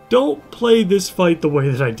stat. Don't play this fight the way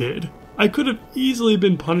that I did. I could have easily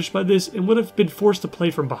been punished by this and would have been forced to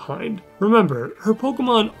play from behind. Remember, her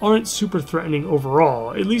Pokemon aren't super threatening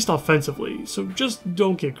overall, at least offensively, so just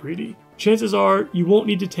don't get greedy. Chances are you won't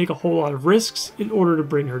need to take a whole lot of risks in order to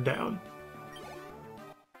bring her down.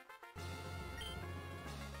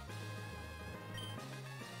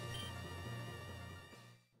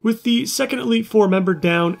 With the second Elite Four member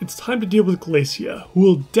down, it's time to deal with Glacia, who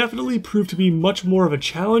will definitely prove to be much more of a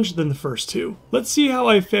challenge than the first two. Let's see how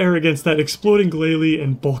I fare against that exploding Glalie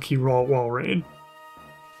and bulky raw Walrein.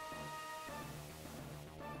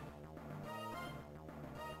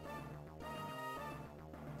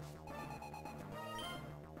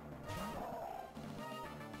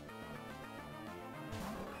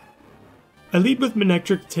 I lead with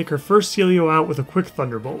Manectric to take her first Celio out with a quick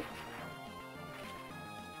Thunderbolt.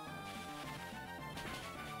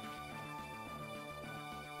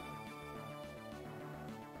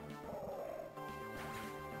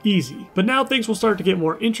 Easy. But now things will start to get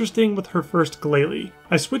more interesting with her first Glalie.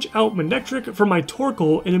 I switch out Manectric for my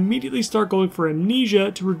Torkoal and immediately start going for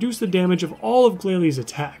Amnesia to reduce the damage of all of Glalie's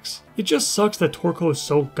attacks. It just sucks that Torkoal is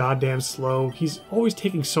so goddamn slow, he's always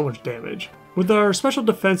taking so much damage. With our special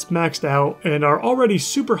defense maxed out and our already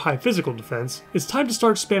super high physical defense, it's time to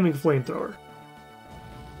start spamming Flamethrower.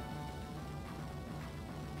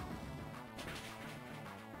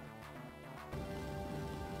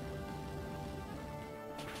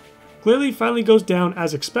 Glalie finally goes down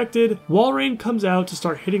as expected. Walrein comes out to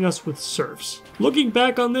start hitting us with Surfs. Looking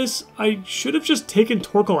back on this, I should have just taken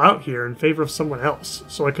Torkoal out here in favor of someone else,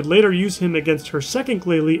 so I could later use him against her second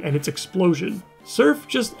Glalie and its Explosion. Surf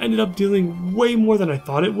just ended up dealing way more than I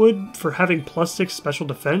thought it would for having +6 special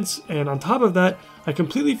defense, and on top of that, I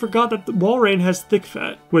completely forgot that the Walrein has Thick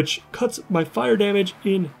Fat, which cuts my fire damage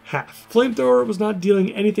in half. Flamethrower was not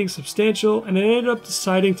dealing anything substantial, and I ended up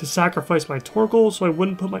deciding to sacrifice my Torkoal so I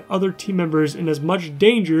wouldn't put my other team members in as much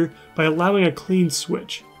danger by allowing a clean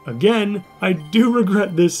switch. Again, I do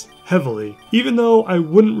regret this heavily. Even though I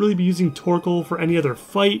wouldn't really be using Torkoal for any other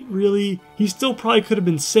fight, really, he still probably could have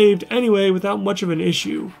been saved anyway without much of an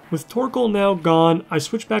issue. With Torkoal now gone, I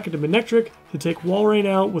switch back into Manectric to take Walrein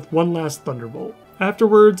out with one last Thunderbolt.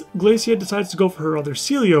 Afterwards, Glacia decides to go for her other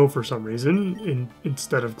Celio for some reason,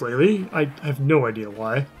 instead of Glalie. I have no idea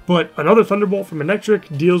why. But another Thunderbolt from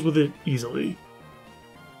Manectric deals with it easily.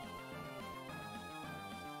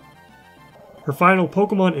 Her final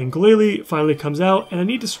Pokemon in Glalie finally comes out, and I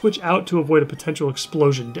need to switch out to avoid a potential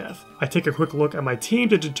explosion death. I take a quick look at my team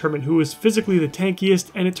to determine who is physically the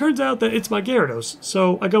tankiest, and it turns out that it's my Gyarados,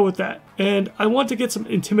 so I go with that. And I want to get some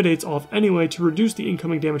Intimidates off anyway to reduce the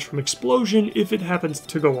incoming damage from explosion if it happens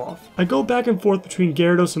to go off. I go back and forth between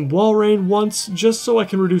Gyarados and Walrein once, just so I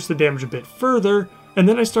can reduce the damage a bit further, and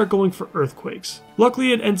then I start going for Earthquakes.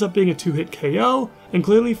 Luckily it ends up being a 2-hit KO, and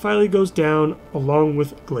Glalie finally goes down along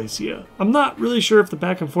with Glacia. I'm not really sure if the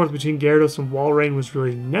back and forth between Gyarados and Walrein was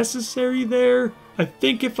really necessary there. I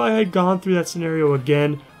think if I had gone through that scenario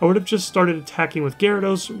again, I would have just started attacking with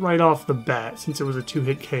Gyarados right off the bat since it was a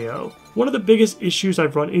 2-hit KO. One of the biggest issues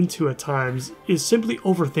I've run into at times is simply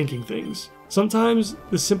overthinking things. Sometimes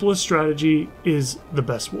the simplest strategy is the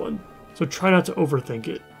best one, so try not to overthink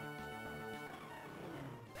it.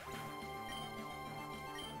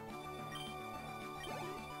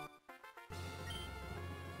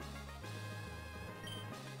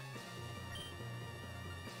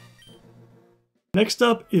 Next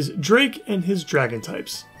up is Drake and his dragon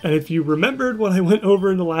types. And if you remembered what I went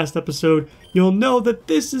over in the last episode, you'll know that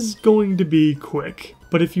this is going to be quick.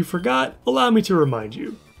 But if you forgot, allow me to remind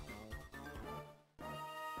you.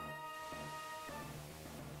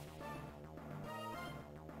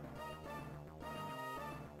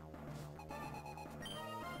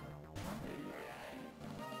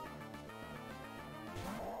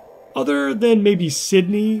 Other than maybe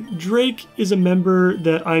Sydney, Drake is a member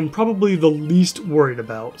that I'm probably the least worried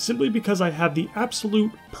about, simply because I have the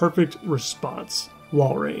absolute perfect response.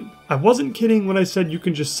 Walrein. I wasn't kidding when I said you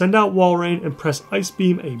can just send out Walrein and press Ice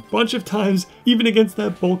Beam a bunch of times, even against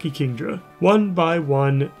that bulky Kingdra. One by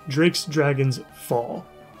one, Drake's dragons fall.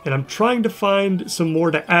 And I'm trying to find some more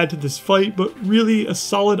to add to this fight, but really a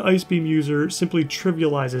solid Ice Beam user simply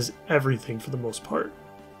trivializes everything for the most part.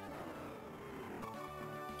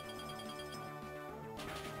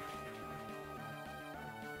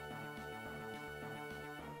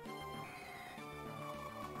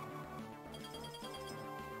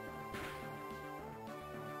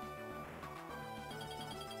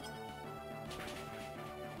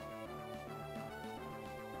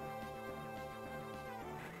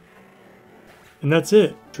 And that's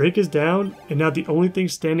it. Drake is down, and now the only thing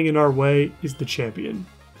standing in our way is the champion.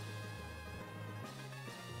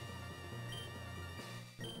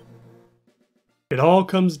 It all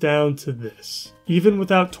comes down to this. Even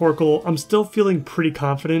without Torkoal, I'm still feeling pretty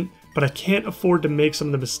confident, but I can't afford to make some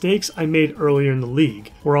of the mistakes I made earlier in the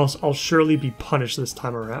league, or else I'll surely be punished this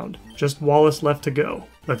time around. Just Wallace left to go.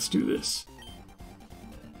 Let's do this.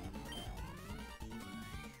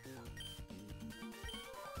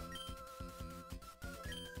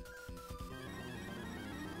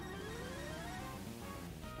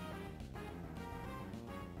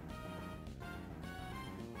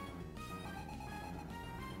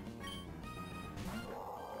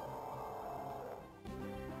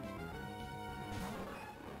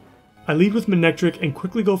 I lead with Manectric and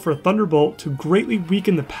quickly go for a Thunderbolt to greatly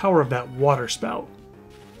weaken the power of that water spout.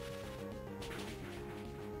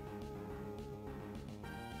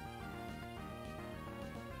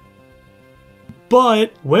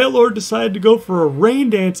 But Wailord decided to go for a Rain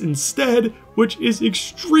Dance instead, which is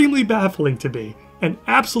extremely baffling to me, and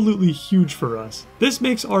absolutely huge for us. This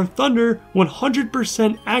makes our Thunder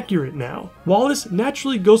 100% accurate now. Wallace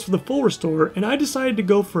naturally goes for the full restore, and I decided to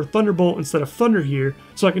go for a Thunderbolt instead of Thunder here,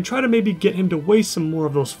 so I can try to maybe get him to waste some more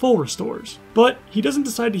of those full restores. But he doesn't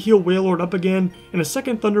decide to heal Wailord up again, and a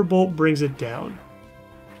second Thunderbolt brings it down.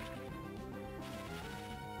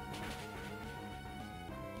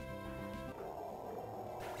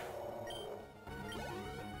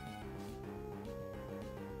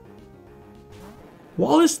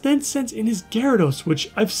 Wallace then sends in his Gyarados,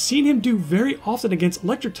 which I've seen him do very often against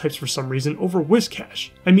electric types for some reason over Whiscash.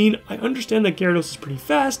 I mean, I understand that Gyarados is pretty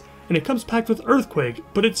fast, and it comes packed with Earthquake,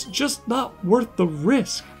 but it's just not worth the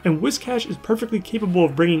risk. And Whiscash is perfectly capable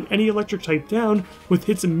of bringing any electric type down with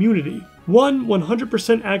its immunity. One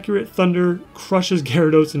 100% accurate Thunder crushes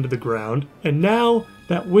Gyarados into the ground, and now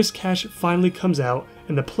that Whiscash finally comes out,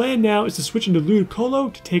 and the plan now is to switch into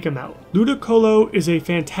Ludicolo to take him out. Ludicolo is a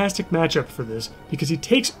fantastic matchup for this because he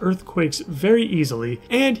takes Earthquakes very easily,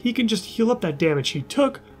 and he can just heal up that damage he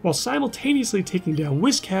took while simultaneously taking down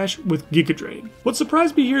Whiscash with Giga Drain. What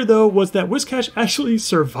surprised me here though was that Whiscash actually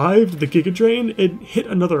survived the Giga Drain and hit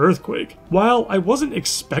another Earthquake. While I wasn't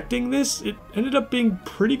expecting this, it ended up being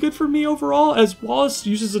pretty good for me overall as Wallace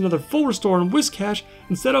uses another full restore on Whiscash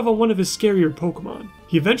instead of on one of his scarier Pokemon.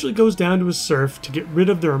 He eventually goes down to his Surf to get rid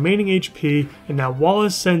of the remaining HP, and now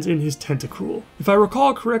Wallace sends in his Tentacruel. If I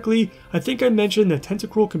recall correctly, I think I mentioned that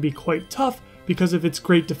Tentacruel can be quite tough because of its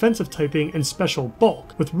great defensive typing and special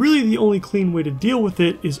bulk, with really the only clean way to deal with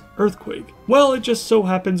it is Earthquake. Well, it just so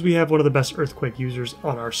happens we have one of the best Earthquake users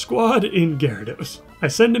on our squad in Gyarados. I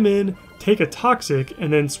send him in, take a Toxic,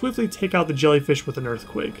 and then swiftly take out the Jellyfish with an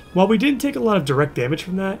Earthquake. While we didn't take a lot of direct damage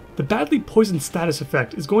from that, the badly poisoned status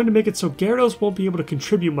effect is going to make it so Gyarados won't be able to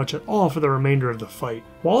contribute much at all for the remainder of the fight.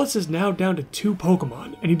 Wallace is now down to 2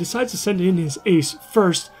 Pokemon, and he decides to send in his ace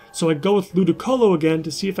first, so I go with Ludicolo again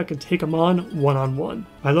to see if I can take him on one-on-one.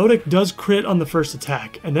 Milotic does crit on the first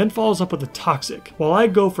attack, and then follows up with a Toxic, while I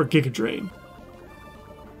go for Giga Drain.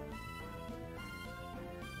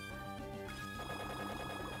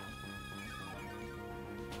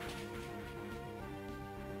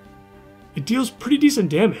 It deals pretty decent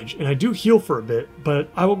damage, and I do heal for a bit, but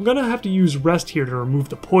I'm gonna have to use Rest here to remove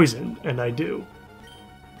the poison, and I do.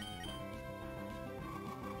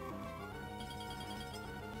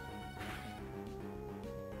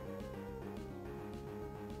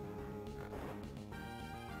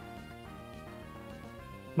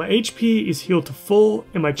 My HP is healed to full,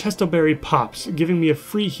 and my Chesto Berry pops, giving me a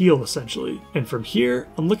free heal essentially. And from here,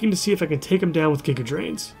 I'm looking to see if I can take him down with Giga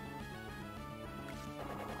Drains.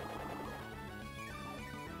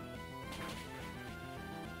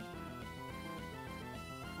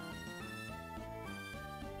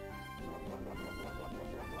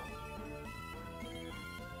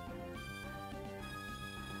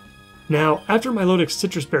 Now, after Milotic's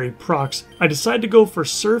Citrus Berry procs, I decide to go for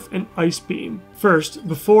Surf and Ice Beam first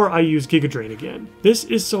before I use Giga Drain again. This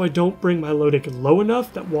is so I don't bring Milotic low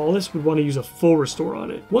enough that Wallace would want to use a full restore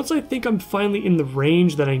on it. Once I think I'm finally in the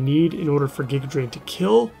range that I need in order for Giga Drain to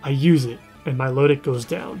kill, I use it, and Milotic goes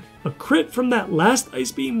down. A crit from that last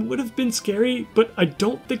Ice Beam would have been scary, but I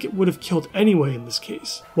don't think it would have killed anyway in this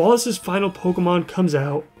case. Wallace's final Pokemon comes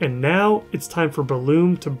out, and now it's time for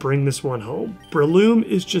Breloom to bring this one home. Breloom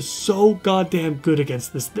is just so goddamn good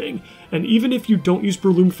against this thing, and even if you don't use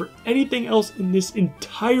Breloom for anything else in this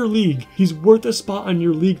entire league, he's worth a spot on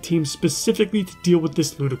your league team specifically to deal with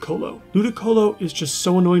this Ludicolo. Ludicolo is just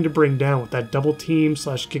so annoying to bring down with that double team /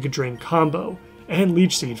 Giga Drain combo, and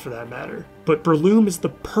Leech Seed for that matter. But Breloom is the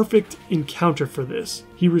perfect encounter for this.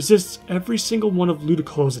 He resists every single one of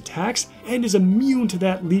Ludicolo's attacks and is immune to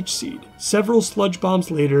that Leech Seed. Several Sludge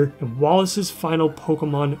Bombs later, and Wallace's final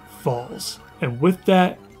Pokemon falls. And with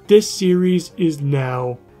that, this series is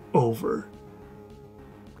now over.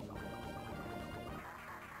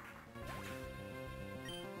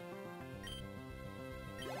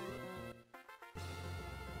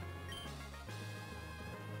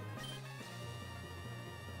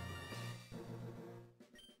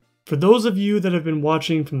 For those of you that have been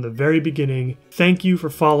watching from the very beginning, thank you for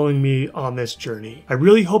following me on this journey. I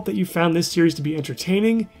really hope that you found this series to be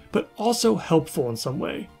entertaining, but also helpful in some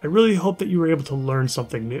way. I really hope that you were able to learn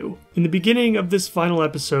something new. In the beginning of this final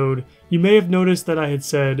episode, you may have noticed that I had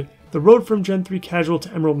said, the road from Gen 3 Casual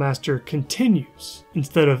to Emerald Master continues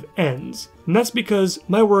instead of ends. And that's because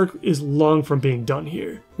my work is long from being done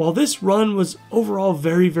here. While this run was overall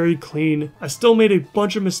very clean, I still made a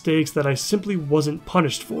bunch of mistakes that I simply wasn't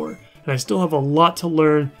punished for, and I still have a lot to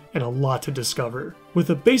learn and a lot to discover. With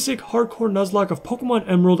a basic hardcore Nuzlocke of Pokemon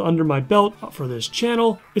Emerald under my belt for this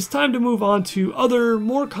channel, it's time to move on to other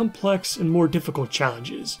more complex and more difficult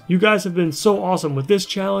challenges. You guys have been so awesome with this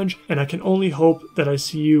challenge, and I can only hope that I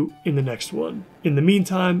see you in the next one. In the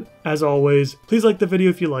meantime, as always, please like the video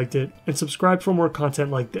if you liked it, and subscribe for more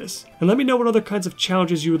content like this. And let me know what other kinds of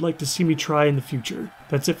challenges you would like to see me try in the future.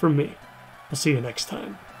 That's it from me. I'll see you next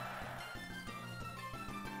time.